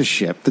finally gets a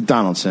ship, the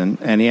Donaldson,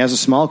 and he has a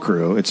small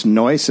crew. It's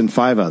Noyce and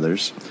 5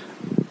 others.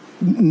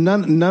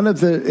 None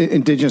of the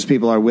indigenous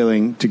people are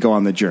willing to go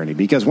on the journey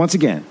because, once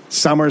again,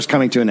 summer is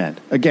coming to an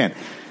end. Again,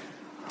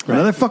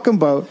 another fucking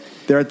boat.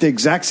 They're at the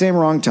exact same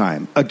wrong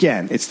time.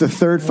 Again, it's the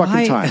third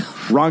fucking time.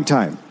 Wrong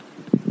time.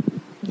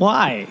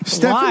 Why?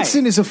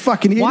 Stephenson is a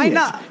fucking idiot. Why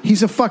not?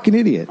 He's a fucking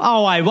idiot.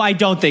 Oh, I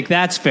don't think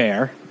that's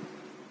fair.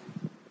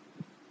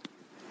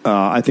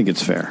 I think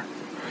it's fair.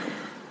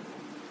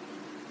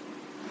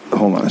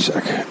 Hold on a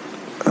sec.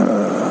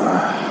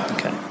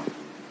 Okay.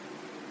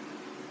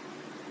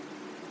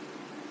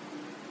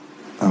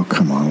 Oh,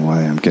 come on.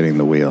 Why? I'm getting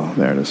the wheel.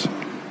 There it is.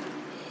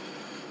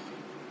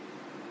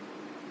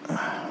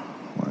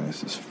 Why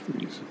is this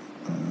freezing?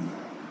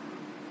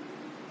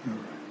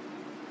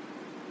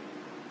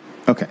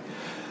 Okay.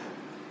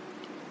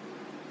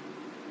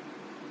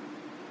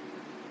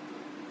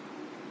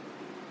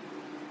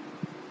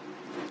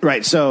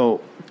 Right.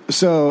 So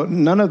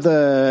none of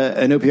the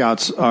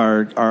Inupiats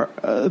are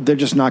they're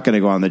just not going to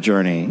go on the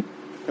journey.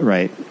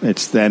 Right.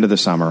 It's the end of the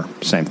summer.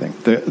 Same thing.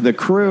 The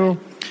crew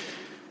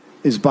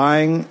is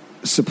buying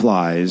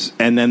supplies,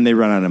 and then they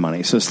run out of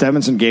money. So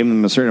Stephenson gave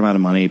them a certain amount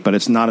of money, but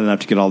it's not enough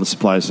to get all the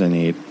supplies they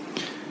need.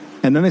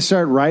 And then they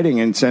start writing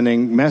and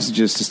sending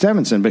messages to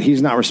Stephenson, but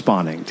he's not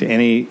responding to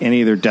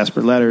any of their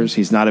desperate letters.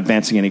 He's not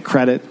advancing any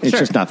credit. It's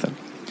just nothing.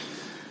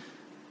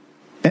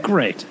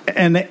 Great.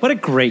 And what a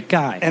great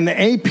guy. And the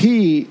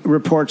AP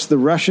reports the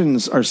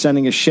Russians are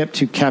sending a ship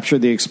to capture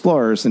the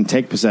explorers and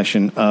take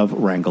possession of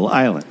Wrangel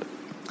Island.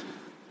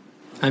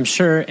 I'm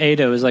sure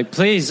Ada was like,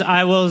 please,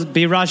 I will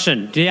be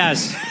Russian.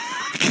 Yes.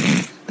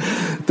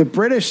 The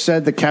British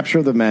said the capture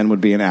of the men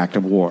would be an act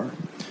of war.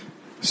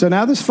 So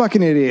now this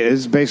fucking idiot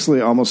is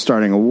basically almost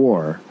starting a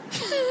war.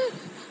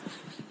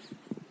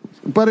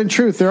 But in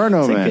truth, there are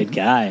no men. He's a good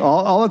guy.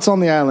 All that's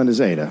on the island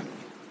is Ada.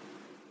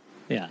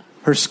 Yeah.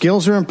 Her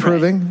skills are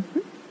improving.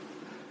 Right.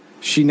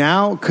 She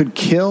now could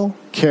kill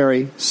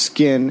carry,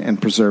 skin,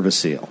 and preserve a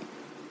seal.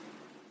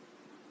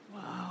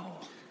 Wow.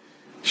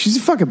 She's a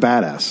fucking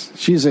badass.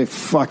 She's a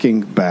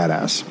fucking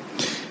badass.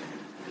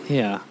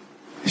 Yeah.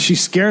 She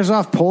scares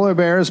off polar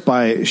bears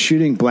by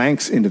shooting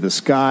blanks into the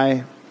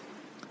sky.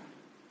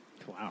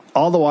 Wow.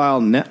 All the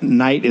while,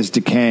 night is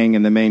decaying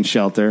in the main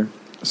shelter.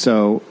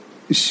 So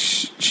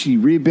she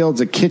rebuilds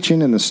a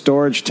kitchen in the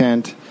storage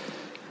tent.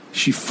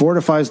 She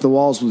fortifies the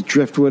walls with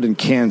driftwood and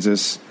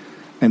Kansas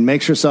and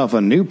makes herself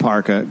a new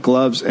parka,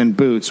 gloves, and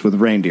boots with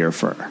reindeer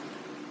fur.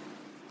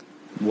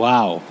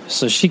 Wow.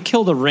 So she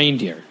killed a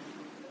reindeer.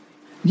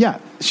 Yeah,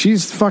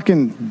 she's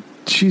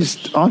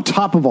on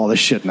top of all this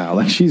shit now.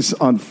 Like, she's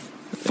on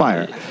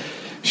fire.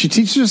 She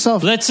teaches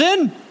herself...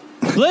 Blitzen!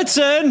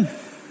 Blitzen!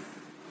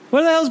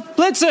 What the hell's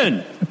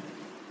Blitzen?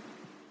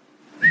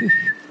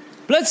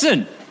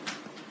 Blitzen!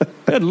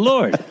 Good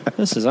Lord.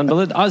 This is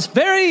unbelievable. It's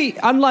very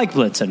unlike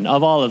Blitzen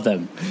of all of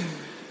them.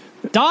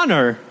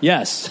 Donner,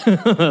 yes,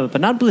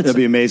 but not Blitzen. It'd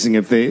be amazing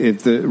if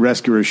the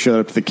rescuers showed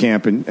up to the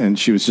camp and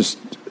she was just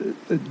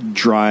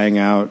drying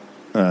out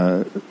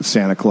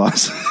Santa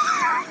Claus.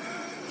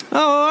 Oh,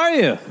 how are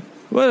you?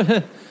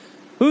 What?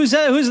 Who's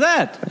that? Who's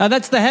that?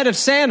 That's the head of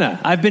Santa.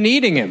 I've been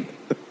eating him.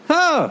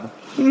 Oh.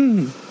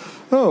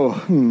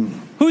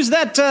 Who's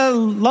that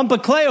lump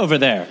of clay over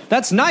there?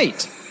 That's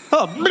Night.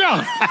 Oh,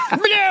 blah,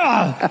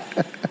 blah,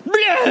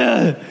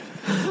 blah,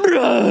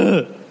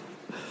 blah.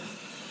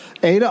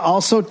 Ada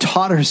also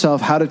taught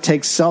herself how to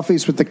take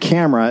selfies with the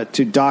camera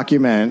to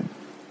document.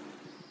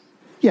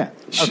 Yeah.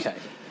 Okay.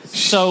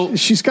 So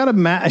she's got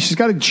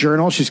a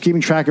journal. She's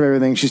keeping track of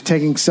everything. She's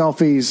taking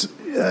selfies.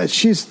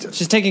 She's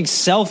taking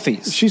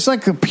selfies. She's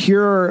like a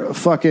pure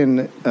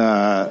fucking.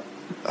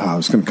 I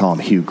was going to call him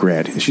Hugh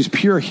Grant. She's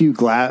pure Hugh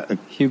Glass.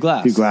 Hugh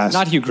Glass.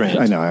 Not Hugh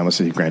Grant. I know. I almost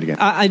said Hugh Grant again.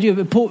 I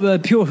do.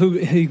 Pure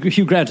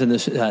Hugh Grant in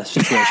this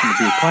situation would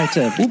be quite...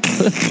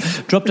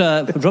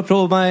 dropped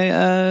all my...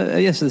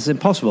 yes, it's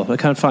impossible. I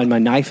can't find my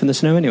knife in the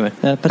snow anyway.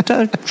 But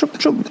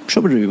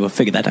probably we'll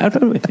figure that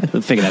out.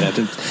 We'll figure that out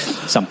at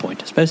some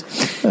point, I suppose.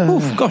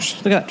 Oh,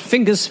 gosh, look at that.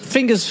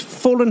 Fingers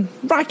fallen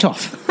right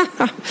off.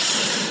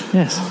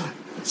 Yes.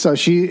 So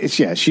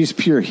she's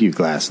pure Hugh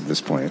Glass at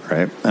this point,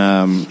 right?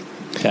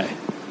 Okay.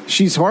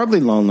 She's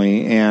horribly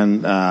lonely,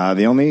 and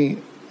the only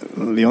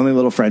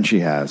little friend she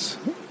has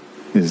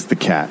is the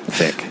cat,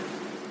 Vic.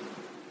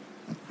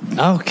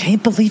 Oh,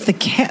 can't believe the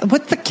cat.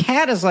 What the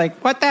cat is like?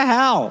 What the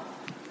hell?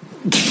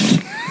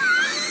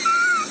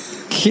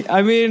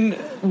 I mean,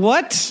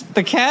 what?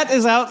 The cat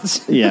is out.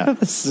 Yeah.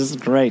 This is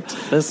great.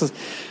 This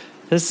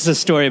is a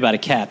story about a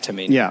cat to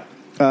me. Yeah.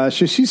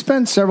 She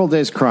spent several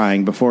days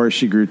crying before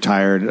she grew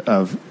tired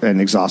of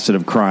and exhausted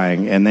of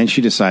crying, and then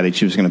she decided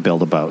she was going to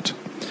build a boat.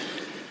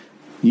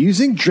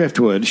 Using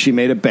driftwood, she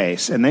made a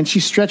base, and then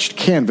she stretched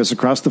canvas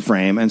across the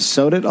frame and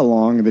sewed it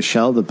along the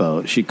shell of the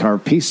boat. She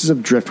carved pieces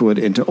of driftwood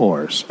into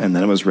oars, and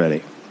then it was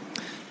ready.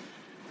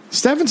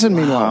 Stephenson,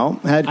 meanwhile,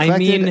 had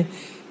collected...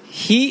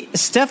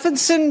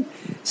 Stephenson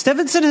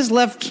has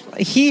left...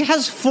 He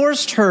has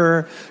forced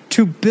her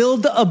to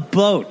build a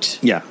boat.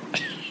 Yeah.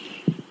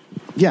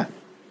 Yeah.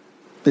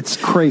 It's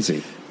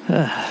crazy.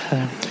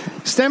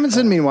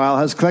 Stephenson, meanwhile,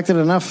 has collected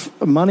enough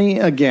money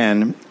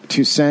again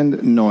to send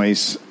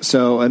Noyce,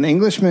 so an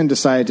Englishman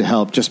decided to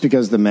help just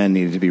because the men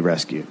needed to be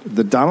rescued.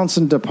 The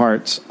Donaldson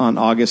departs on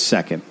August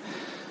 2nd.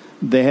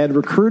 They had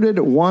recruited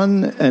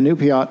one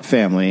Inupiat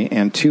family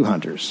and 2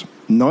 hunters.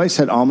 Noyce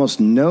had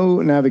almost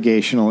no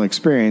navigational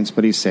experience,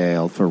 but he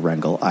sailed for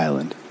Wrangel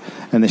Island.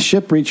 And the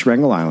ship reached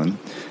Wrangel Island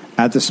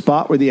at the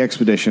spot where the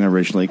expedition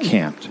originally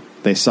camped.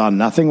 They saw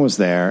nothing was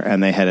there,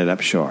 and they headed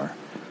up shore.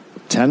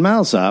 10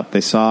 miles up,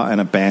 they saw an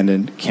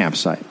abandoned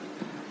campsite.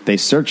 They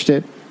searched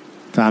it,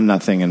 found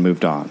nothing, and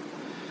moved on.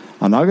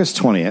 On August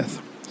 20th,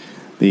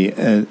 the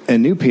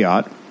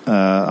Inupiat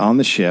on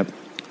the ship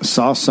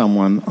saw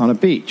someone on a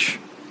beach.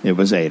 It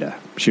was Ada.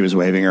 She was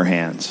waving her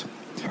hands.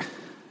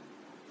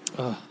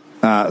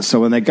 So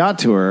when they got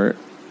to her,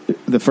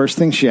 the first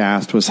thing she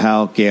asked was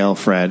how Gail,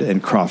 Fred,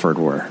 and Crawford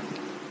were.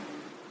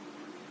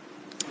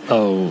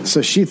 Oh,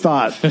 so she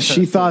thought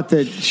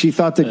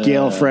that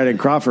Gail, Fred, and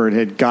Crawford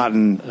had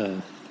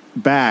gotten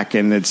back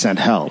and had sent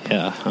help.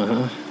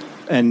 Yeah,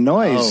 and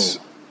Noyce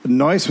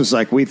was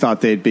like, "We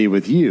thought they'd be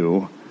with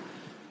you."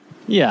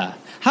 Yeah.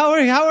 How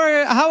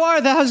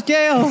are the how's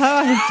Gail?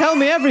 Tell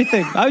me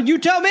everything. You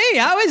tell me.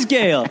 How is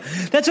Gail?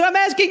 That's what I'm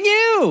asking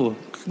you.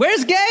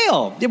 Where's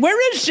Gail?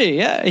 Where is she?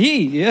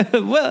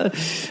 Well,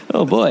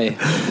 oh boy,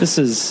 this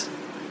is.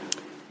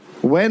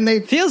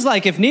 Feels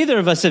like if neither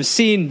of us have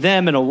seen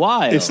them in a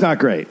while. It's not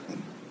great.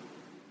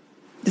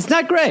 It's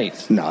not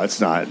great. No, it's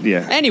not.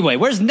 Yeah. Anyway,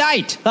 where's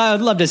Knight? I'd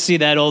love to see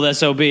that old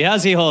SOB.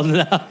 How's he holding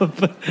up?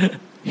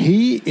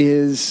 He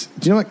is.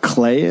 Do you know what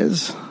Clay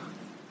is?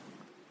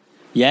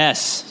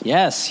 Yes.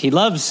 He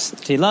loves.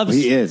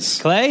 He is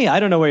Clay. I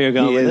don't know where you're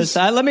going with this.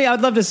 I'd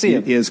love to see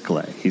him. He is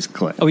Clay. He's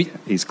Clay.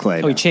 He's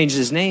Clay. Oh, he changed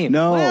his name.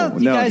 No,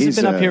 well, you guys have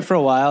been up here for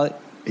a while.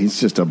 He's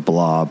just a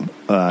blob.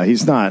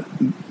 He's not.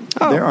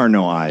 Oh. There are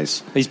no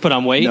eyes. He's put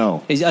on weight?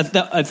 No.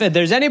 If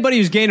there's anybody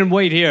who's gaining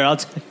weight here, I'll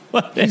tell you.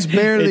 He's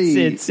barely.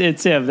 It's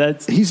him.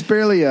 He's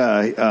barely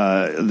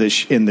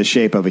in the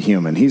shape of a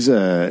human. He's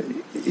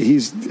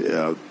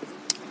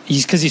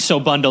because he's so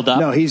bundled up.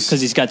 No,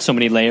 because he's got so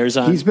many layers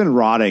on. He's been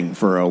rotting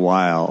for a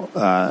while.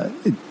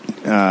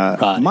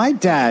 My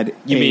dad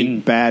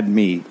ate bad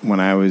meat when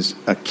I was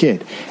a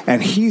kid,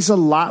 and he's a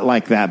lot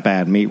like that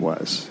bad meat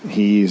was.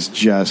 He's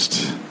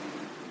just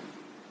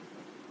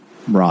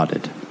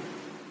rotted.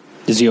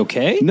 Is he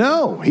okay?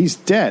 No, he's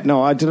dead.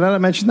 No, did I not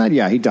mention that?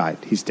 Yeah, he died.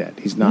 He's dead.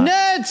 He's not.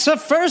 No, it's the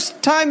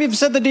first time you've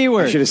said the D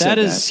word. I should have said that.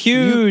 That is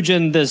huge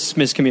in this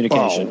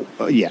miscommunication.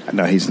 Oh, yeah.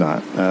 No, he's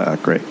not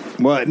great.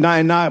 Well,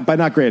 by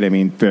not great, I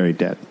mean very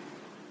dead.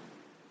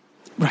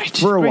 Right.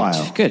 For a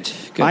while. Good.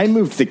 I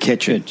moved the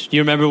kitchen. Good.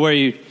 You remember where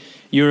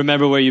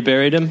you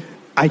buried him?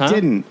 I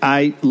didn't.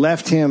 I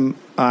left him.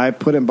 I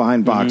put him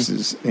behind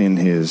boxes in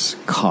his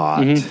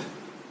cot.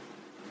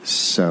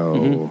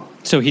 So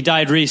he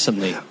died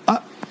recently.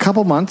 A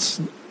couple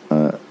months,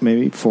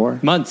 maybe 4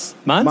 months.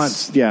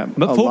 Yeah,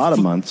 a lot of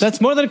months.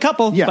 That's more than a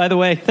couple. Yeah. By the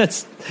way,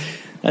 that's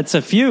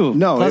a few.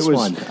 No, plus it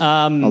was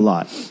one. A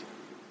lot.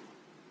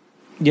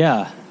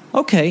 Yeah.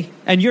 Okay.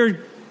 And you're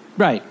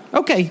right.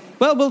 Okay.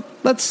 Well,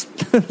 let's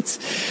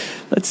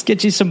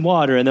get you some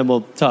water, and then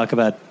we'll talk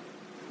about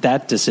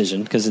that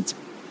decision because it's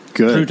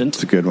good. Prudent.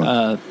 It's a good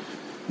one.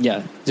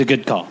 Yeah, it's a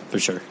good call for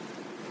sure.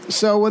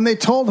 So when they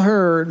told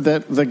her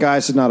that the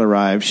guys had not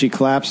arrived, she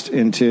collapsed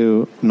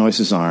into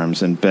Noyce's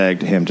arms and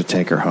begged him to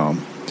take her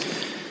home.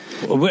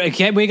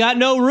 We got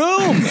no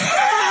room.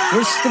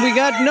 We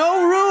got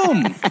no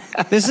room.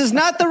 This is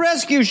not the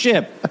rescue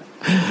ship.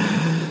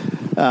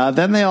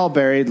 Then they all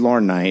buried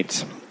Lorne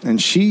Knight,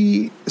 and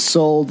she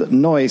sold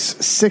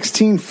Noyce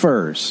 16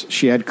 furs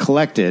she had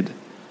collected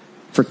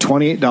for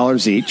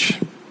 $28 each.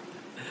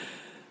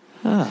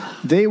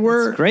 They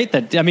were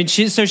That's great.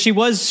 She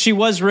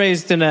was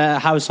raised in a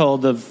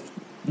household of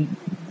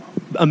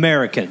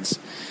Americans.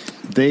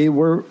 They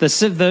were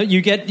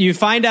you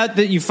find out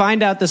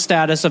the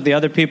status of the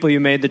other people you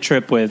made the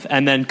trip with,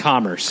 and then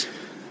commerce.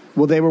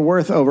 Well, they were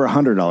worth over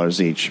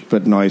 $100 each,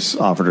 but Noyce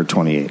offered her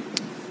 $28.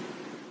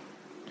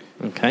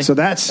 Okay, so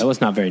that was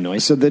not very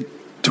nice. So the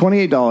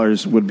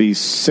 $28 would be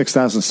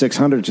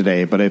 $6,600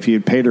 today, but if you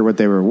paid her what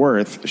they were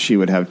worth, she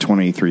would have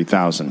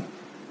 $23,000.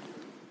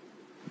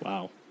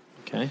 Wow.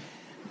 Okay.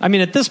 I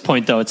mean, at this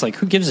point, though, it's like,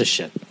 who gives a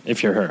shit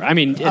if you're her? I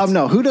mean,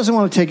 no, who doesn't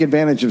want to take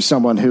advantage of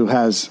someone who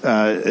has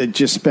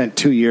just spent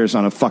 2 years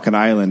on a fucking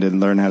island and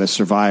learn how to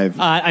survive?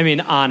 I mean,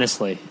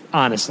 honestly,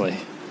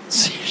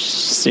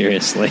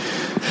 seriously,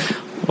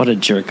 what a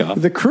jerk off.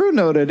 The crew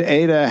noted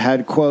Ada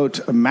had,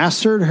 quote,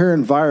 mastered her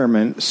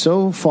environment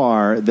so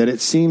far that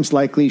it seems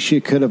likely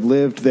she could have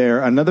lived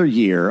there another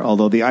year,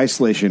 although the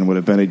isolation would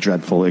have been a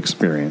dreadful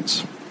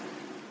experience.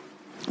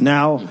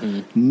 Now,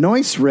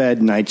 Noyce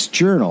read Knight's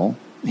journal.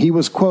 He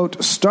was,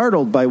 quote,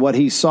 startled by what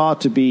he saw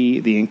to be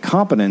the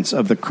incompetence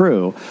of the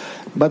crew,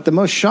 but the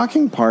most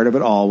shocking part of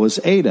it all was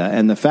Ada,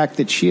 and the fact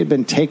that she had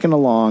been taken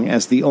along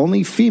as the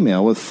only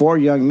female with 4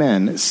 young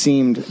men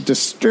seemed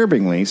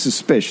disturbingly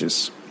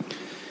suspicious.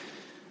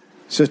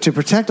 So to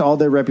protect all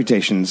their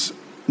reputations,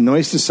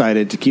 Noyce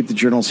decided to keep the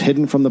journals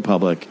hidden from the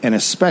public, and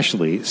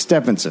especially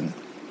Stephenson.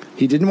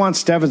 He didn't want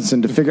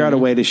Stephenson to figure out a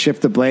way to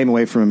shift the blame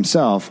away from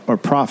himself or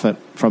profit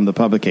from the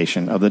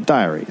publication of the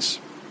diaries.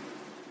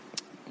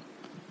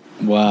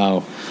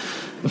 Wow.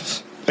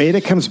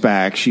 Ada comes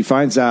back. She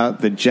finds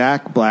out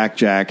that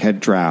Blackjack had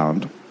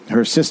drowned.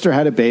 Her sister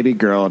had a baby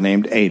girl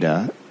named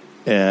Ada,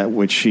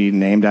 which she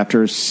named after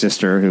her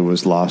sister, who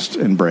was lost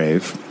and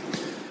brave.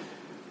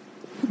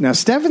 Now,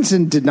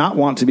 Stephenson did not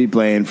want to be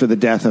blamed for the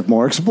death of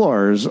more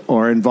explorers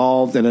or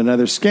involved in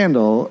another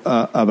scandal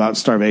about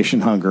starvation,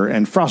 hunger,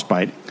 and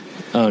frostbite.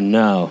 Oh,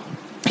 no.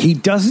 He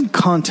doesn't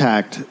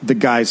contact the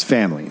guys'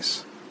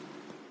 families.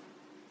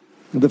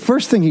 The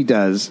first thing he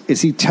does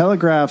is he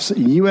telegraphs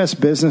U.S.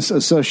 business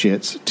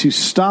associates to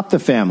stop the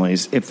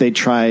families if they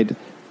tried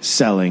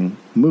selling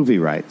movie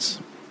rights.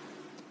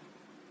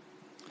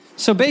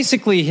 So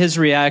basically, his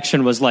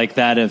reaction was like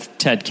that of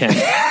Ted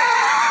Kennedy.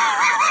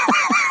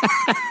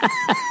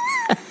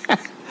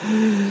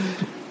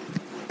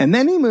 And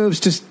then he moves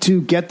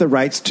to get the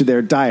rights to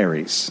their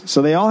diaries.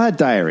 So they all had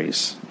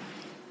diaries.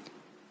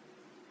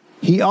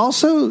 He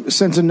also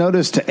sends a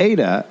notice to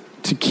Ada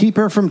to keep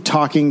her from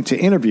talking to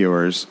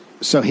interviewers,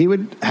 so he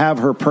would have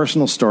her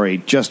personal story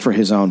just for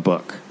his own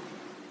book.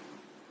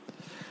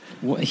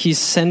 He's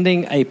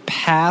sending a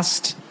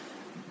past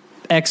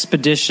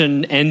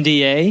expedition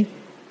NDA?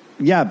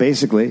 Yeah,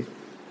 basically.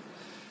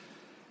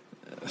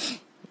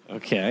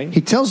 Okay.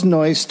 He tells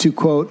Noyce to,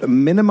 quote,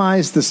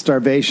 minimize the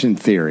starvation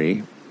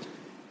theory.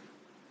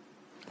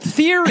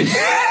 Theory?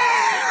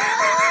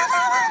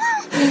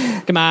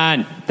 Come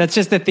on. That's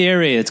just a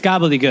theory. It's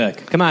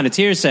gobbledygook. Come on, it's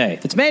hearsay.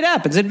 It's made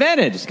up. It's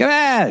invented. Come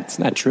on. It's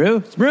not true.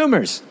 It's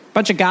rumors.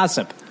 Bunch of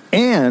gossip.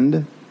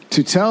 And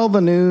to tell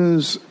the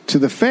news to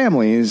the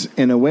families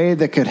in a way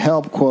that could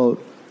help,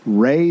 quote,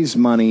 raise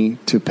money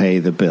to pay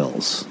the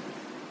bills.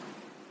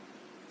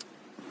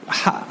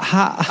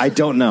 I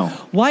don't know.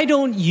 Why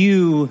don't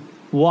you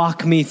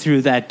Walk me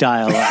through that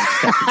dialogue,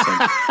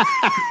 Stephenson.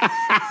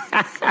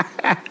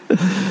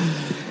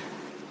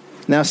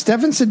 Now,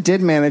 Stephenson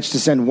did manage to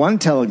send one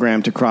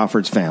telegram to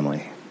Crawford's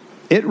family.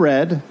 It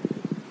read,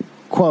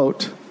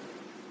 quote,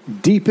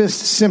 "Deepest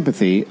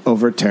sympathy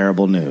over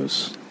terrible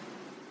news."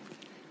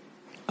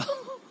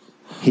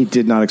 He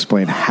did not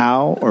explain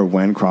how or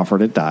when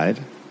Crawford had died.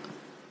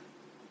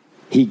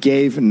 He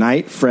gave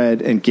Knight,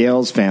 Fred, and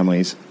Gail's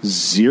families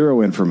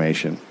zero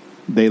information.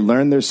 They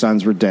learned their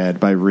sons were dead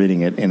by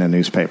reading it in a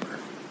newspaper.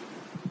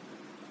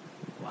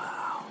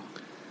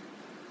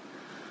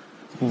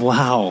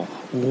 Wow.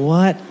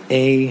 What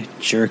a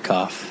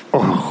jerk-off.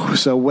 Oh,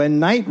 so when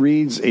Knight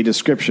reads a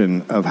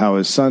description of how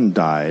his son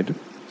died,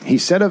 he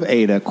said of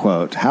Ada,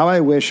 quote, "How I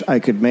wish I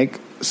could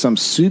make some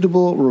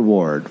suitable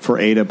reward for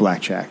Ada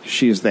Blackjack.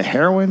 She is the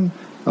heroine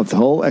of the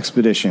whole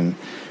expedition.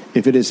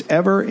 If it is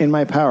ever in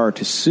my power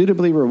to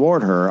suitably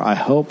reward her, I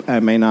hope I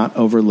may not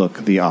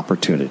overlook the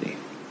opportunity."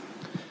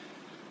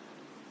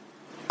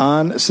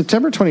 On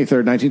September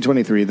 23rd,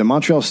 1923, the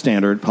Montreal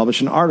Standard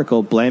published an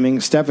article blaming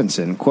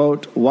Stephenson,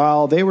 quote,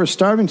 "While they were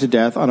starving to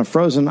death on a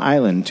frozen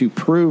island to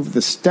prove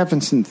the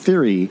Stephenson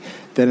theory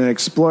that an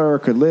explorer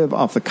could live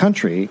off the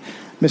country,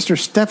 Mr.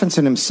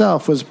 Stephenson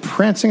himself was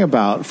prancing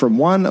about from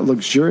one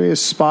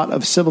luxurious spot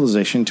of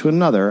civilization to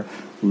another,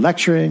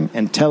 lecturing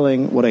and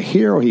telling what a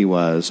hero he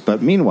was,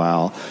 but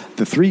meanwhile,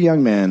 the three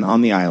young men on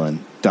the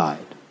island died."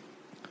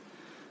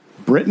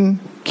 Britain,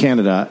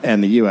 Canada,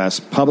 and the U.S.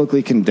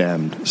 publicly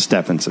condemned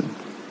Stephenson.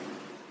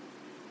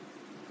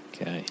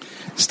 Okay.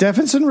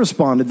 Stephenson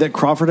responded that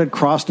Crawford had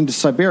crossed into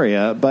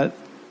Siberia, but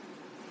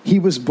he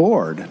was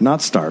bored,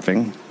 not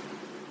starving.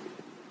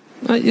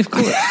 Of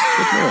course.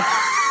 Good Lord.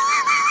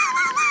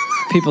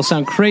 People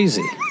sound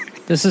crazy.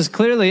 This is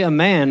clearly a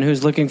man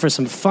who's looking for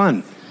some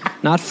fun,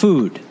 not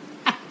food.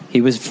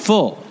 He was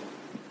full.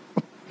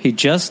 He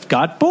just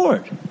got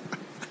bored.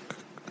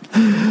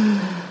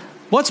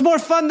 What's more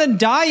fun than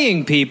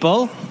dying,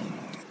 people?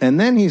 And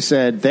then he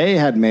said they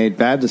had made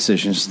bad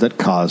decisions that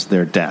caused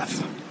their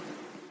death.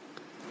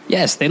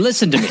 Yes, they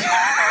listened to me.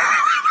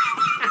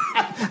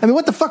 I mean,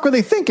 what the fuck were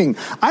they thinking?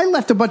 I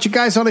left a bunch of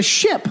guys on a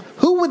ship.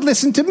 Who would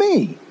listen to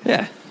me?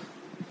 Yeah.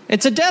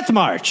 It's a death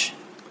march.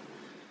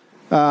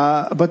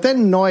 But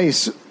then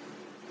Noyce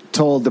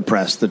told the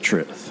press the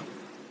truth.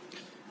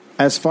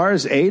 As far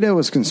as Ada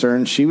was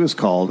concerned, she was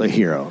called a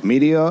hero.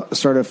 Media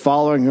started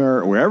following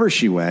her wherever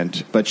she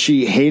went, but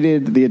she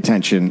hated the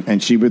attention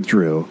and she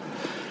withdrew.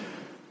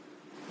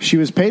 She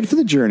was paid for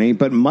the journey,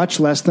 but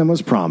much less than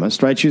was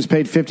promised, right? She was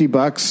paid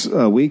 $50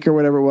 a week or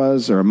whatever it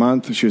was, or a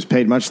month. She was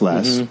paid much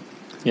less.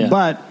 Mm-hmm. Yeah.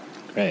 But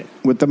Right.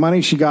 with the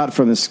money she got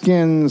from the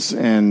skins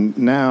and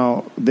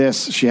now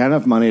this, she had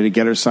enough money to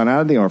get her son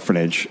out of the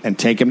orphanage and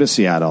take him to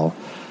Seattle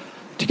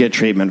to get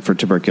treatment for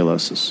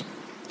tuberculosis.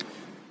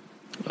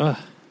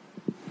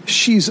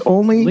 She's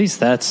only... At least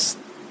that's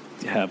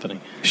happening.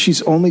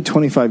 She's only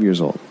 25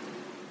 years old.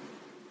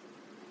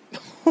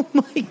 Oh,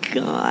 my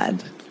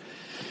God.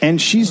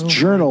 And she's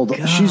journaled.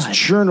 She's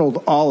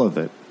journaled all of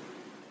it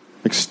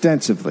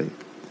extensively.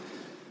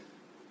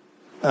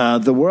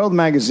 The World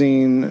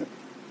magazine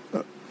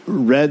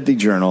read the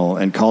journal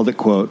and called it,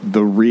 quote,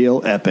 "the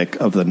real epic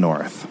of the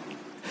North."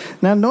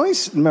 Now,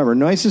 Noyce, remember,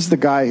 Noyce is the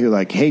guy who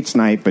like hates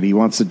Knight, but he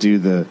wants to do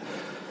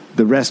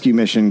the rescue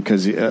mission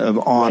because of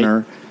honor.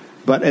 Right.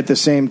 But at the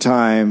same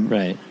time,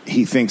 right,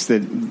 he thinks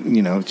that,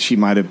 you know, she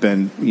might have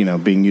been, you know,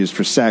 being used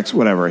for sex,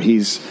 whatever.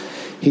 He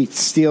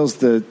steals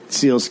the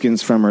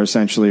sealskins from her,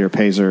 essentially, or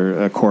pays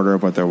her a quarter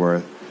of what they're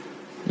worth.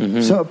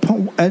 Mm-hmm. So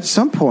at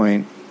some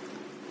point,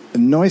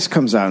 Noyce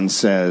comes out and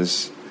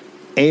says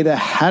Ada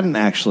hadn't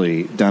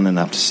actually done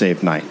enough to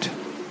save Knight.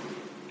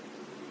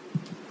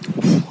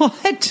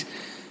 What?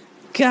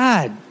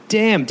 God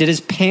damn. Did his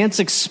pants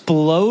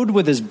explode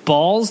with his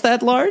balls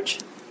that large?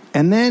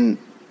 And then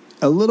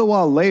a little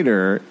while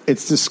later,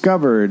 it's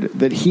discovered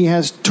that he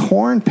has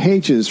torn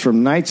pages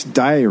from Knight's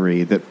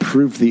diary that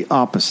prove the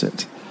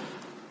opposite.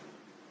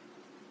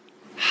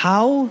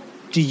 How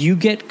do you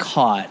get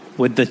caught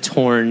with the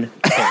torn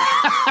page?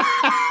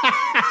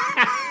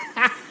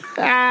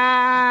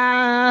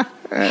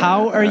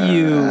 How are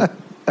you,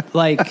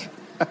 like...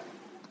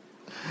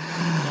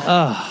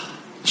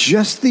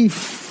 Just the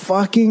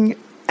fucking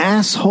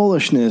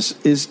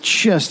assholishness is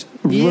just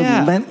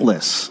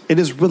relentless. It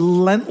is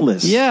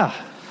relentless. Yeah.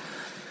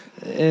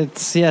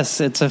 It's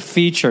a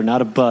feature,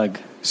 not a bug.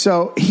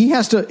 So he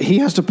has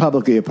to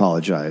publicly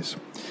apologize.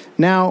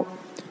 Now,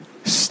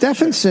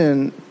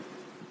 Stephenson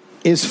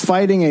is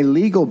fighting a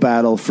legal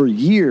battle for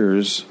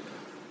years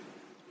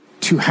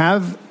to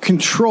have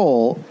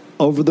control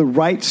over the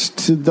rights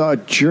to the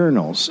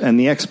journals and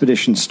the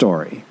expedition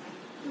story.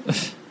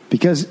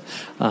 Because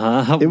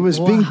it was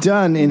being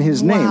done in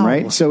his name,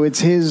 right? So it's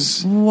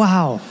his...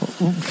 Wow.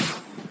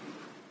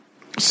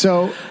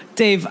 So...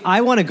 Dave,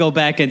 I want to go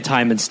back in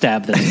time and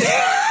stab this.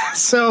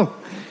 So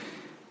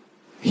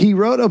he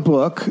wrote a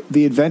book,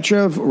 The Adventure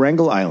of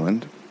Wrangel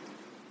Island,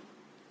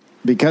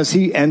 because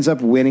he ends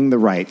up winning the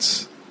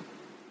rights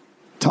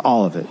to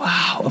all of it.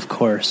 Wow, of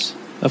course.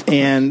 Of course.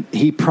 And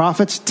he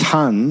profits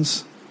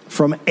tons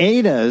from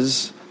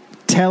Ada's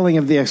telling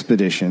of the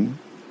expedition.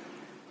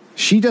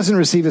 She doesn't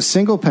receive a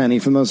single penny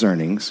from those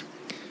earnings.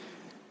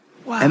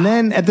 Wow. And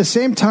then at the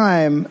same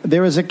time,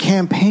 there was a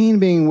campaign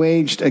being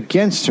waged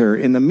against her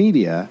in the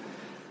media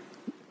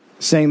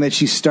saying that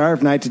she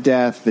starved Knight to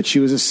death, that she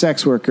was a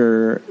sex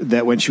worker,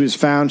 that when she was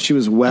found, she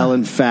was well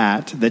and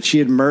fat, that she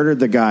had murdered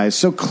the guys.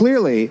 So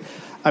clearly,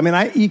 I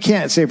mean, you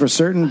can't say for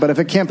certain, but if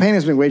a campaign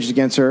has been waged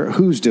against her,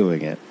 who's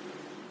doing it?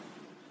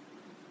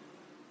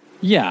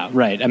 Yeah,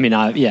 right. I mean,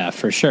 yeah,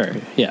 for sure.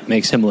 Yeah,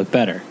 makes him look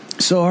better.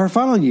 So her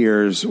final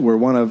years were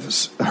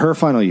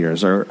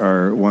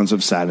are ones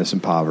of sadness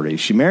and poverty.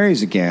 She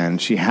marries again.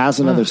 She has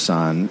another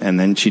son, and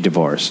then she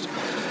divorced.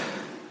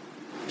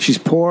 She's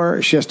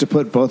poor. She has to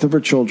put both of her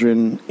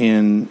children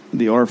in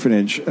the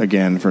orphanage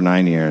again for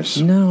 9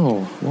 years.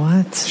 No,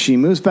 what? She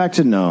moves back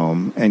to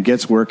Nome and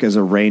gets work as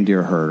a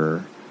reindeer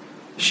herder.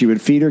 She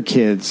would feed her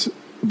kids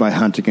by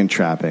hunting and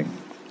trapping.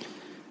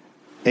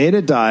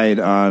 Ada died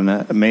on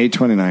May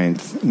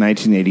 29th,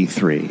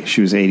 1983.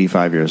 She was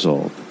 85 years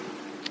old.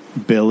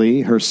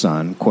 Billy, her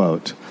son,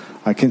 quote,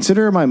 "I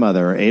consider my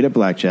mother, Ada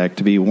Blackjack,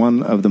 to be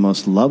one of the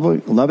most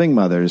loving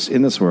mothers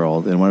in this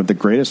world and one of the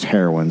greatest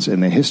heroines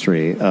in the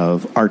history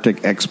of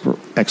Arctic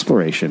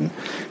exploration.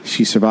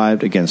 She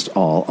survived against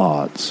all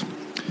odds."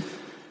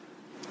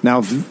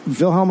 Now,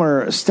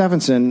 Vilhelmer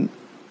Stephenson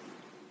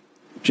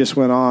just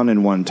went on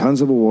and won tons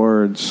of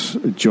awards,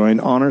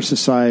 joined honor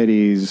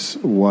societies,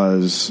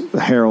 was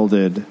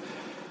heralded,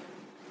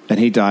 and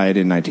he died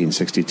in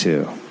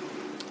 1962.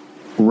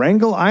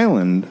 Wrangel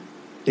Island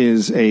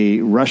is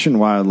a Russian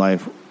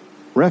wildlife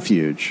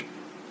refuge,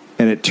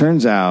 and it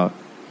turns out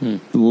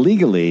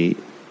legally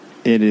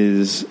it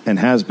is and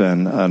has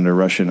been under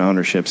Russian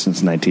ownership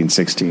since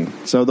 1916.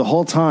 So the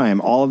whole time,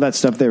 all of that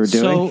stuff they were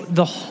doing... So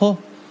the whole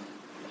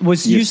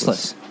was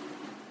useless.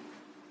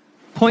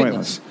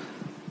 Pointless.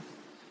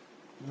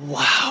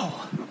 Wow.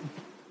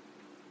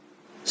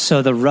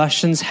 So the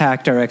Russians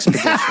hacked our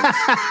expeditions.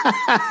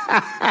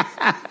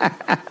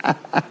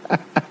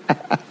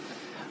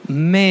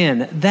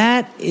 Man,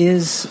 that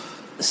is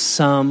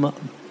some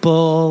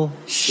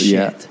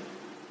bullshit.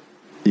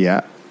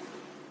 Yeah.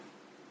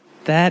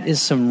 That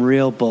is some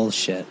real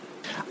bullshit.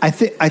 I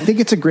think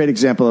it's a great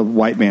example of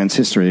white man's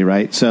history,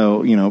 right?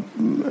 So,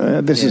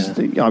 this has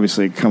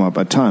obviously come up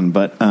a ton,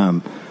 but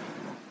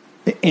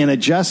in a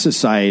just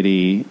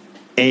society,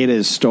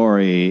 Ada's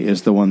story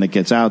is the one that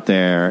gets out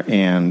there,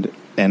 and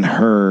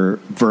her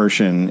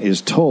version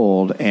is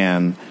told,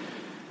 and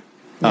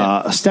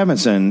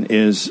Stevenson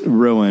is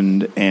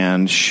ruined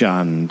and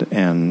shunned,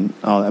 and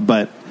all that.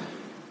 But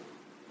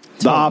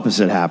the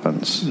opposite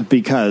happens.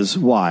 Because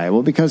why?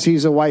 Well, because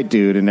he's a white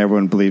dude, and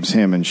everyone believes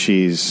him, and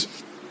she's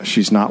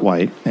not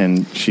white,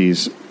 and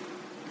she's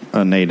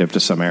a native to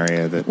some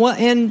area that. Well,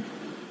 and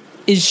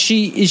is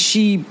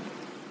she?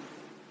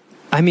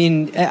 I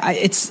mean,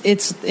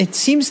 it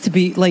seems to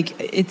be like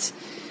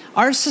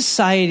our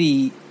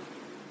society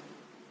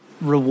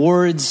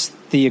rewards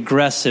the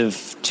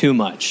aggressive too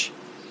much.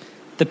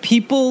 The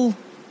people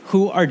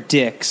who are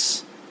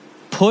dicks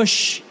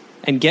push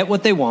and get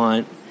what they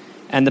want,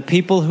 and the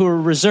people who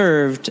are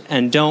reserved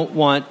and don't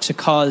want to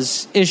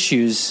cause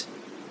issues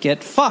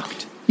get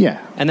fucked. Yeah.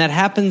 And that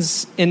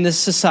happens in this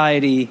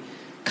society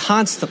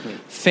constantly.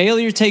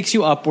 Failure takes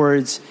you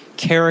upwards.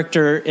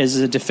 Character is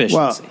a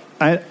deficiency.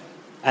 Well,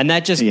 and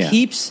that just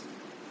keeps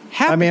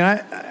happening. I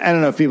mean, I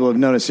don't know if people have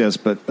noticed this,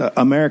 but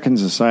American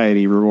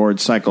society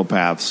rewards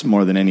psychopaths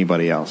more than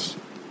anybody else.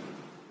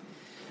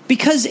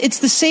 Because it's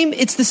the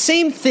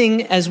same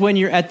thing as when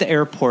you're at the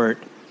airport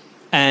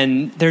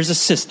and there's a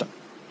system.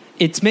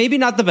 It's maybe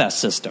not the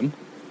best system,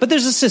 but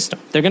there's a system.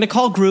 They're going to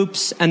call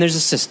groups, and there's a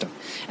system.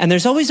 And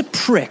there's always a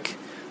prick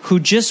who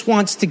just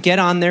wants to get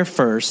on there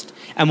first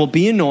and will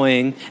be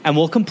annoying and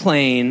will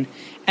complain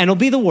and will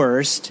be the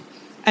worst.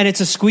 And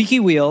it's a squeaky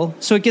wheel,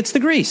 so it gets the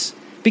grease.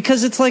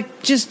 Because it's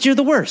like, just, you're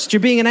the worst.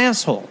 You're being an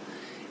asshole.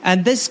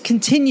 And this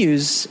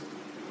continues.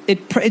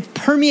 It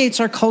permeates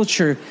our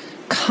culture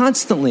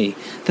constantly,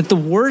 that the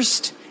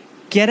worst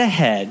get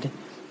ahead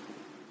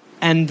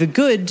and the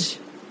good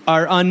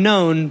are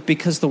unknown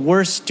because the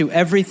worst do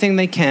everything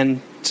they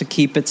can to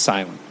keep it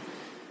silent.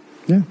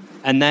 Yeah.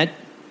 And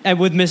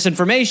with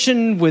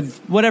misinformation, with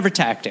whatever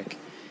tactic.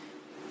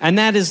 And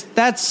that is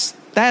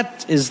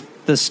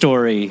the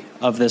story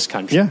of this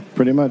country. Yeah,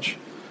 pretty much.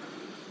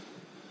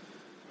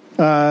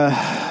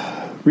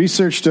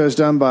 Research was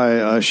done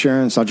by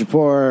Sharon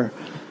Sajapur.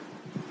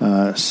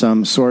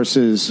 Some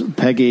sources: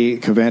 Peggy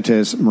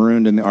Cavantes,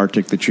 Marooned in the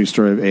Arctic, The True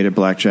Story of Ada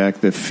Blackjack,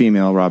 The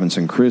Female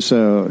Robinson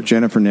Crusoe.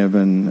 Jennifer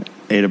Niven,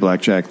 Ada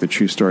Blackjack, The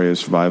True Story of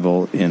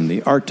Survival in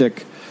the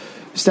Arctic.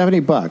 Stephanie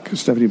Buck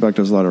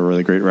does a lot of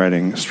really great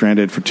writing.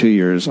 Stranded for 2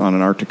 years on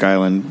an Arctic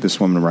island, this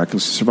woman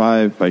miraculously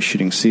survived by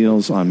shooting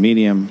seals on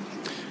Medium.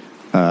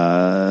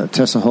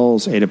 Tessa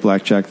Hulls, Ada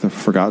Blackjack, the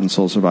forgotten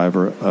sole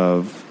survivor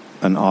of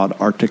an odd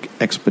Arctic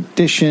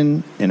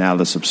expedition in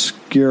Atlas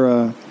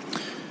Obscura.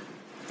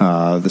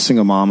 The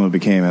Single Mom Who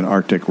Became an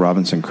Arctic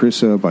Robinson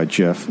Crusoe by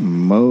Jeff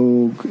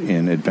Moog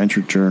in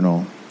Adventure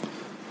Journal.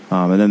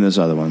 And then there's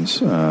other ones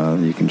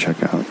you can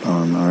check out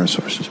on our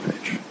sources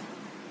page.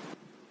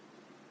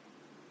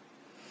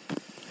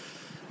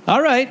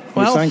 All right.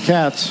 Well, we find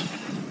cats.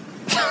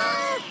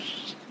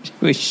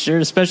 We sure,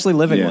 especially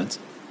living Yeah. ones.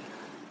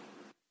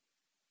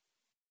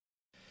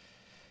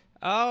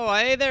 Oh,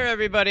 hey there,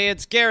 everybody.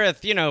 It's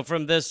Gareth,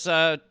 from this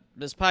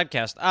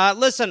podcast.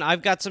 Listen,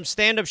 I've got some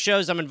stand-up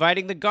shows I'm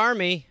inviting the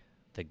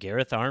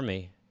Gareth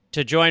Army,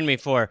 to join me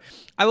for.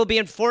 I will be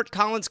in Fort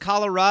Collins,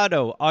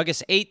 Colorado,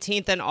 August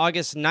 18th and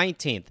August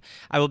 19th.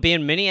 I will be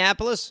in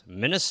Minneapolis,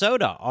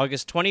 Minnesota,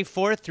 August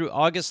 24th through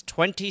August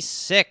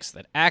 26th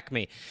at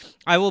Acme.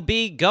 I will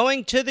be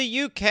going to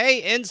the UK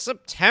in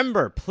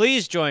September.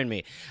 Please join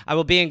me. I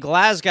will be in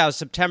Glasgow,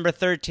 September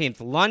 13th,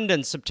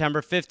 London,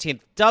 September 15th,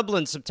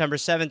 Dublin, September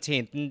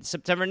 17th, and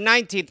September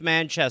 19th,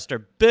 Manchester,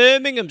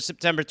 Birmingham,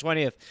 September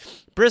 20th,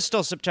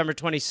 Bristol, September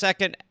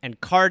 22nd,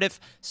 and Cardiff,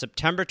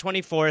 September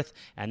 24th.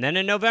 And then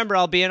in November,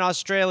 I'll be in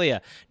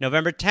Australia.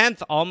 November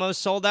 10th, almost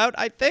sold out,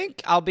 I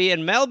think. I'll be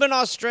in Melbourne,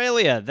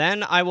 Australia.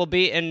 Then I will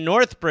be in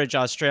Northbridge,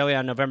 Australia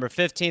on November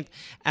 15th.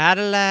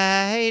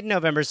 Adelaide,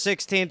 November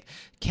 16th.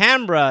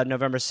 Canberra,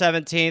 November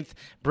 17th.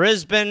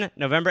 Brisbane,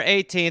 November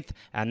 18th.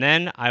 And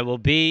then I will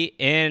be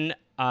in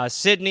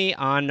Sydney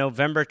on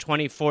November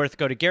 24th.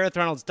 Go to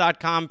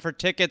GarethReynolds.com for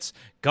tickets.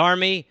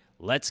 Garmy,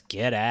 let's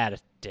get at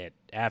it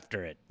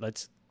after it.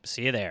 Let's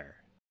see you there.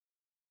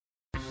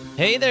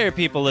 Hey there,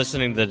 people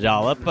listening to The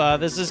Dollop.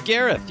 This is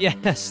Gareth.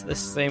 Yes, this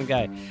same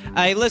guy.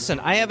 Listen,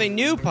 I have a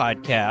new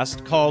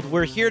podcast called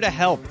We're Here to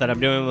Help that I'm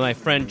doing with my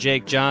friend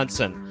Jake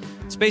Johnson.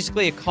 It's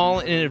basically a call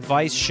and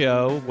advice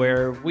show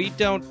where we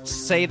don't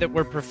say that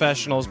we're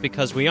professionals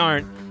because we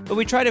aren't, but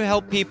we try to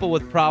help people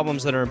with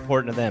problems that are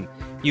important to them.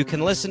 You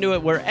can listen to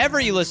it wherever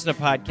you listen to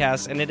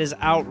podcasts, and it is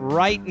out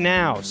right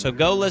now. So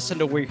go listen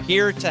to We're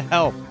Here to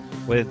Help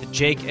with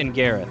Jake and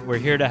Gareth. We're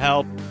Here to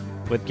Help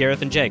with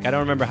Gareth and Jake. I don't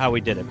remember how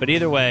we did it, but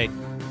either way,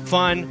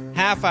 fun,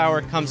 half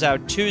hour, comes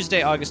out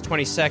Tuesday, August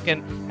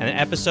 22nd, and the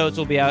episodes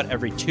will be out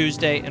every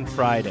Tuesday and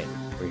Friday.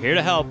 We're Here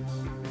to Help